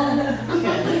people.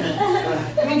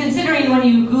 I mean, considering when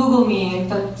you Google me,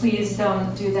 but please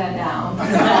don't do that now.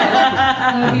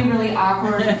 That would be really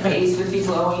awkward. Your face would be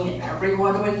glowing.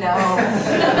 Everyone would know.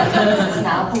 This is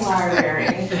not the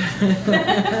library.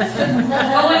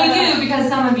 But when you do, because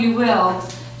some of you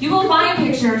will find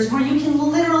pictures where you can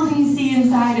literally see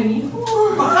inside of me.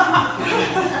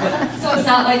 So it's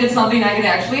not like it's something I could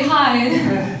actually hide.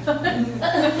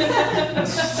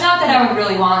 Not that I would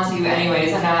really want to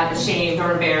anyways. I'm not ashamed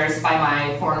or embarrassed by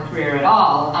my porn career at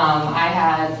all. I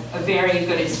had a very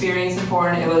good experience in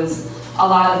porn. It was a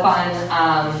lot of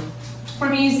fun. For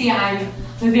me, you see, I'm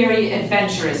a very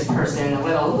adventurous person, a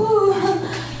little ooh.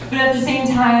 But at the same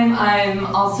time, I'm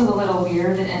also a little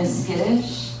weird and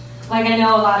skittish. Like, I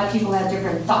know a lot of people have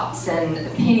different thoughts and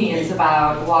opinions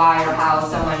about why or how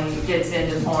someone gets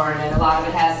into porn, and a lot of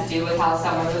it has to do with how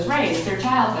someone was raised, their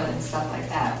childhood and stuff like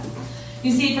that.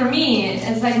 You see, for me,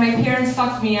 it's like my parents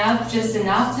fucked me up just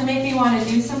enough to make me want to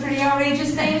do some pretty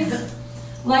outrageous things,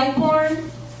 like porn,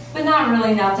 but not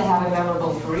really enough to have a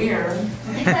memorable career.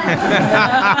 They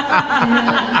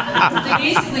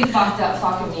basically fucked up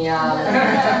fucking me up.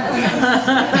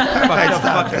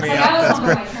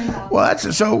 Well,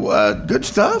 that's so good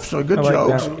stuff. So good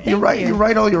jokes. Thank You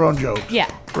write all your own jokes. Yeah.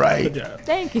 Right. Good job.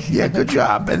 Thank you. Yeah, good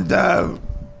job. And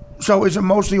so is it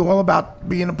mostly all about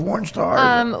being a porn star?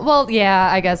 Well, yeah,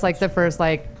 I guess like the first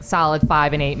like solid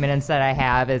 5 and 8 minutes that I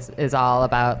have is all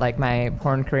about like my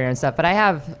porn career and stuff. But I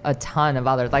have a ton of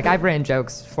other, like I've written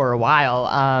jokes for a while.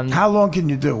 How long can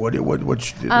you do? What's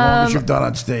the longest you've done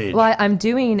on stage? Well, I'm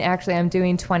doing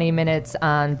 20 minutes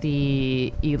on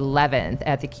the 11th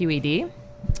at the QED.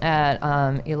 At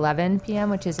 11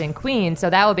 p.m., which is in Queens, so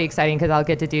that will be exciting because I'll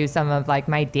get to do some of like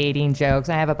my dating jokes.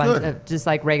 I have a bunch of just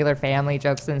like regular family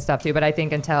jokes and stuff too. But I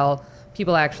think until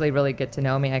people actually really get to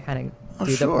know me, I kind of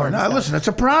do the porn stuff. Listen, it's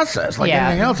a process like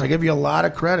anything else. I give you a lot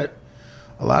of credit.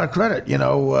 You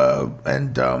know,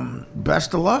 and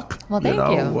best of luck. Well, thank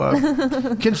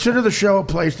you. Consider the show a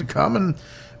place to come, and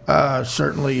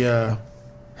certainly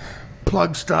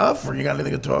plug stuff, or you got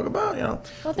anything to talk about? You know,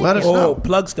 let us know.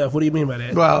 Plug stuff. What do you mean by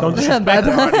that? Well, don't disrespect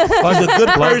her. She's a good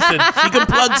person. She can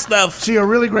plug stuff. See, a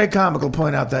really great comic will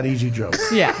point out that easy joke.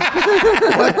 Yeah.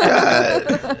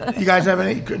 But, you guys have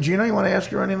any? Gina, you want to ask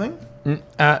her anything?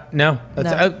 No.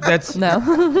 That's no.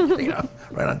 You know,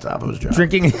 right on top of his job.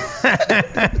 Drinking.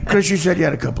 Chris, you said you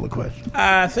had a couple of questions.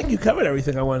 I think you covered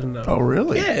everything I wanted to know. Oh,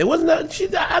 really? Yeah, it wasn't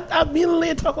that. I me and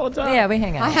Leah talk all the time. Yeah, we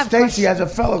hang out. Stacy has a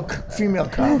fellow female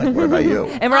comic. What about you?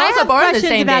 And we're also born the questions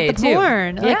same about day the too.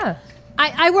 porn. Like, Yeah.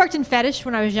 I worked in fetish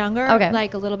when I was younger. Okay.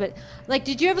 Like a little bit. Like,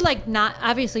 did you ever like not?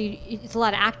 Obviously, it's a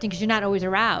lot of acting because you're not always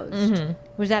aroused. Mhm.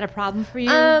 Was that a problem for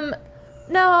you?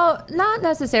 No, not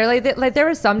necessarily. Like there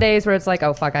were some days where it's like,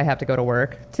 oh fuck, I have to go to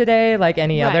work today, like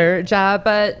any other job.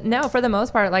 But no, for the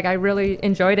most part, like I really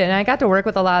enjoyed it, and I got to work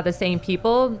with a lot of the same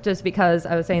people just because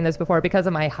I was saying this before, because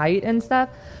of my height and stuff.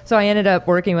 So I ended up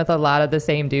working with a lot of the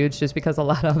same dudes just because a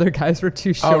lot of other guys were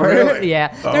too short. Oh, really?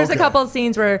 Yeah. Oh, There's a okay. couple of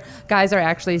scenes where guys are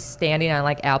actually standing on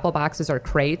like apple boxes or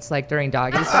crates, like during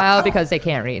doggy style, because they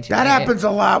can't reach. That happens a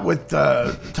lot with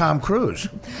Tom Cruise.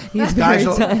 He's guys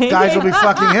very tiny. guys will be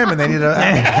fucking him, and they need a.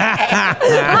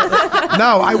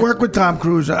 No, I work with Tom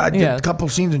Cruise. I did a couple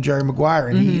scenes in Jerry Maguire,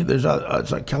 and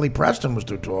it's like Kelly Preston was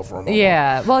too tall for him.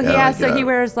 Yeah. Well, Yeah, so he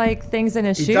wears like things in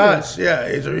his shoes. He does. Yeah,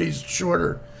 he's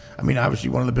shorter. I mean, obviously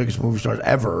one of the biggest movie stars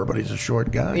ever, but he's a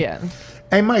short guy. Yeah.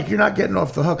 Hey, Mike, you're not getting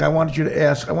off the hook. I want you to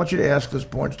ask this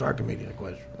porn star comedian a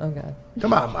question. Okay.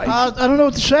 Come on, Mike. I don't know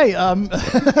what to say.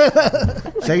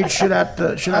 Say shit out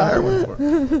heroin for.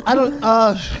 I don't.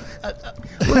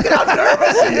 Look at how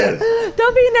nervous he is.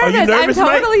 Don't be nervous. nervous, I'm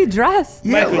Mike? totally dressed.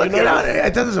 Yeah, look at how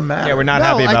it doesn't matter. Yeah, we're not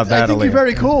happy about that. I think you're Aaliyah.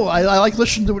 very cool. I like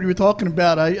listening to what you were talking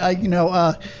about. I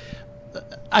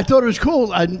thought it was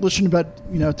cool. I listened about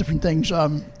different things.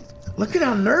 Look at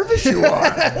how nervous you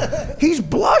are. He's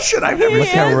blushing. I've never Look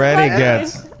how red he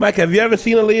gets. Mike, have you ever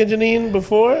seen Aaliyah Janine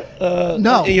before?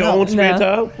 No. In your own spare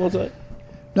No. time? What's that?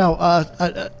 No.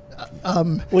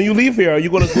 When you leave here, are you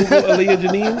going to Google Aaliyah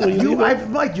Janine? When you leave here?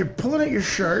 Mike, you're pulling at your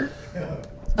shirt.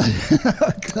 I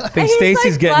think He's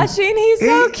Stacy's like getting. blushing. He's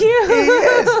so cute. He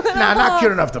is. Nah, not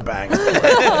cute enough to bang.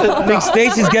 I think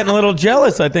Stacy's getting a little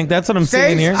jealous. I think that's what I'm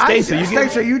seeing here. Stacy,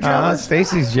 are you jealous?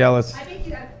 Stacy's jealous.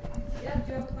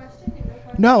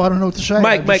 No, I don't know what to say.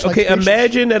 Mike, I just okay, like faces.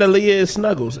 imagine that Aaliyah is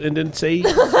Snuggles, and then say,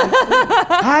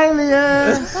 Hi,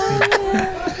 Leah.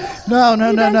 No.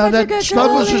 That good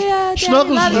Snuggles girl, is Leah.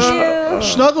 Snuggles Daddy is loves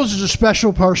you. Snuggles is a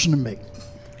special person to me.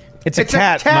 It's a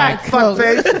cat, Mike.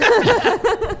 Fuckface.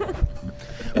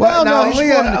 Well, No, now, he's more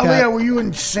than a cat. Aaliyah, were you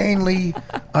insanely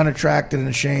unattracted and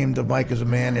ashamed of Mike as a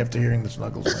man after hearing the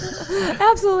Snuggles thing?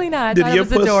 Absolutely not. I thought it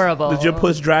was adorable. Did your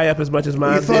puss dry up as much as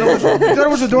mine? You thought it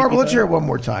was adorable? Let's hear it one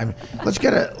more time. Let's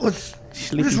just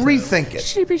rethink it.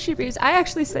 Sheepy sheepies. I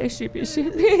actually say sheepy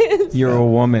sheepies. You're a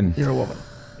woman. You're a woman.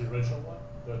 The original one?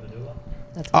 The new one?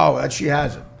 Oh, she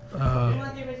hasn't.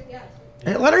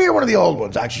 Hey, let her hear one of the old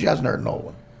ones. Actually, she hasn't heard an old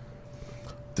one.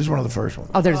 This is one of the first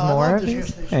ones. Oh, there's more of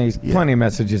these? Hey, plenty of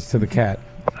messages to the cat.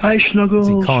 Hi, Snuggles.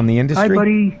 Is he calling the industry? Hi,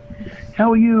 buddy.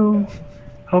 How are you?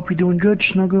 Hope you're doing good,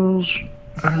 Snuggles.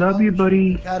 I love you,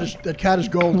 buddy. That cat is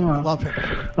golden. I love him.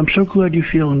 I'm so glad you're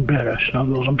feeling better,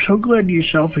 Snuggles. I'm so glad you're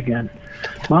yourself again.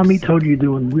 Mommy told you you're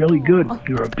doing really good.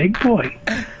 You're a big boy.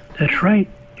 That's right.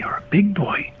 You're a big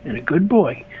boy and a good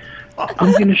boy.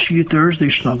 I'm going to see you Thursday,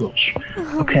 Snuggles.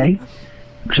 Okay?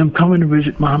 Because I'm coming to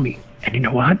visit Mommy. And you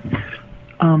know what?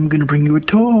 I'm going to bring you a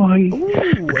toy.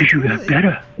 Because you got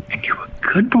better. And you're a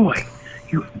good boy.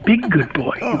 You're a big good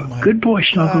boy. You're a good boy,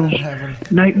 Snuggles.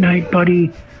 Night, night,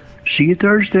 buddy. See you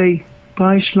Thursday.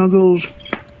 Bye, Snuggles.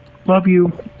 Love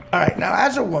you. All right, now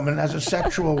as a woman, as a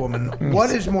sexual woman, what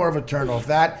is more of a turnoff?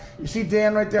 That you see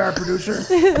Dan right there, our producer.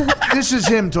 This is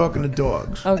him talking to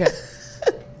dogs. Okay.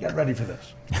 Get ready for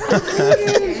this.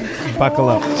 Buckle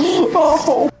up.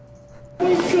 Oh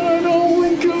my God! Oh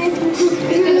my God!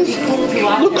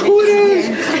 Look who it is!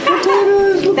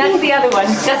 That's the other one.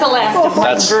 That's the last of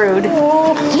one brood.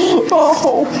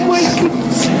 Oh my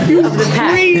goodness! You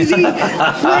crazy! I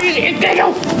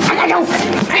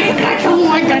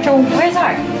got you! Where's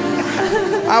Art?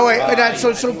 Oh wait,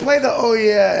 so play the oh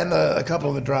yeah and a couple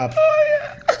of the drops.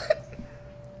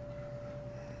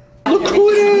 Look who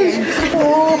it is!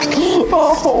 Look who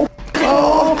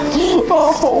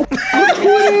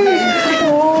it is!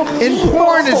 In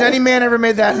porn, has any man ever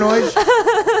made that noise? All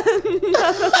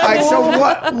right, so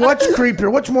what's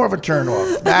creepier? What's more of a turn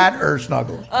off, that or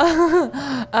Snuggles? Well,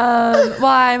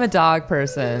 I'm a dog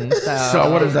person, so.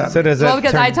 So what does that? So does Well, that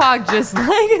because I talk just like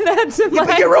that to my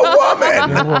but you're a woman.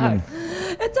 You're a woman.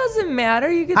 It doesn't matter.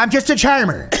 You can. I'm just a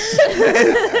charmer.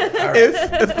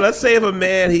 If let's say if a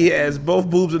man he has both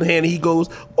boobs in hand, he goes,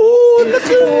 "Oh, look at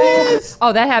this!"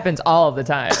 Oh, that happens all of the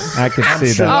time. I can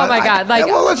see sure. that. Oh my God! Like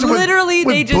listen, literally,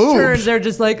 with they just boobs. turn. They're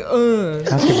just like, ugh.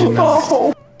 How could you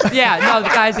not? Yeah, no, the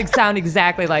guys sound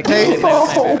exactly like They,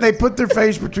 that. they put their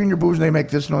face between your boobs and they make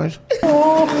this noise.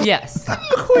 Yes,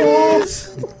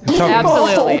 Quiz.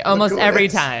 absolutely, almost every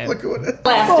time. Look at it.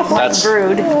 Last of one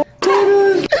brood.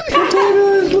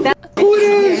 Look who it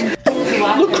is!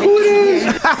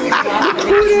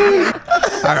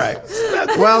 All right.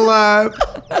 Well,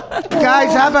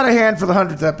 guys, how about a hand for the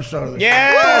 100th episode of the show?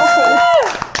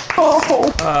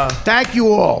 Thank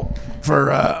you all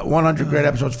for 100 great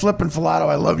episodes. Flip and Filato,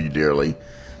 I love you dearly.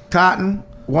 Cotton,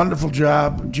 wonderful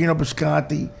job. Gino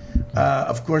Bisconti,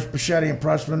 of course, Bocchetti and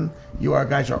Pressman. You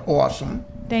guys are awesome.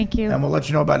 Thank you. And we'll let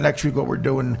you know about next week what we're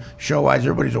doing show-wise.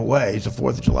 Everybody's away. It's the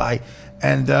 4th of July.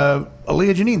 And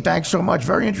Aaliyah Janine, thanks so much.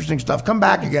 Very interesting stuff. Come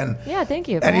back again. Yeah, thank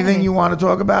you. for having Anything me. you want to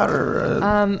talk about?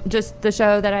 Or Just the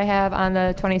show that I have on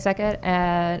the 22nd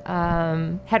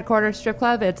at Headquarters Strip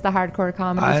Club. It's the hardcore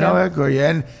comedy show. I know that,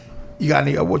 yeah. And you got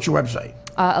any? What's your website?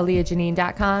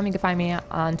 AliyahJanine.com. You can find me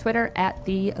on Twitter at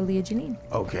the Aaliyah Janine.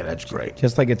 Okay, that's great.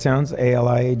 Just like it sounds,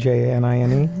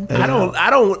 ALIAJANINE. I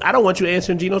don't want you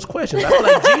answering Gino's questions. I feel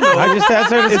like Gino. I just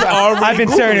asked her. I've been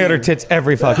staring at her tits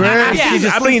every fucking. She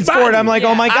just leans forward. I'm like,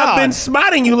 oh my God. I've been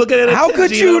spotting you looking at her. How tits, could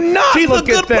Gino. you not She's look a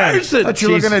good at them? person. But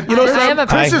you're looking at I am a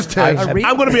Chris's tits. I'm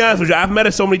going to be honest with you. I've met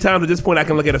her so many times at this point I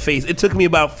can look at her face. It took me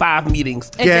about 5 meetings.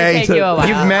 It did take you a while.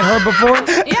 You've met her before?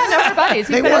 Yeah, no, we're buddies.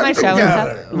 We've They been on my work show and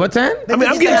together. stuff. What's that? I mean,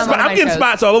 I'm getting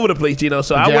spots all over the place, Gino.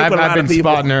 So I work with a lot I've been of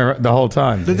people. spotting her the whole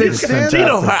time. Did they stand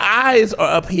Gino, her eyes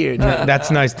are up here.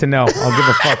 That's nice to know. I'll give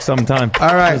a fuck sometime.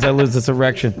 All right. As I lose this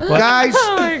erection. What? Guys,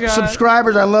 Oh my God.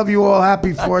 subscribers, I love you all.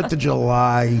 Happy 4th of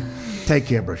July. Take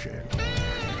care, Brashear.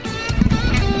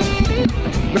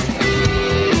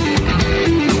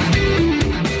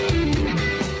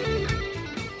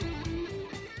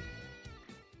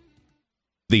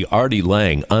 The Artie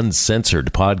Lange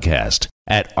Uncensored podcast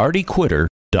at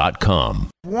artiequitter.com.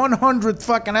 100th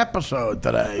fucking episode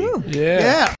today.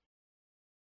 Yeah.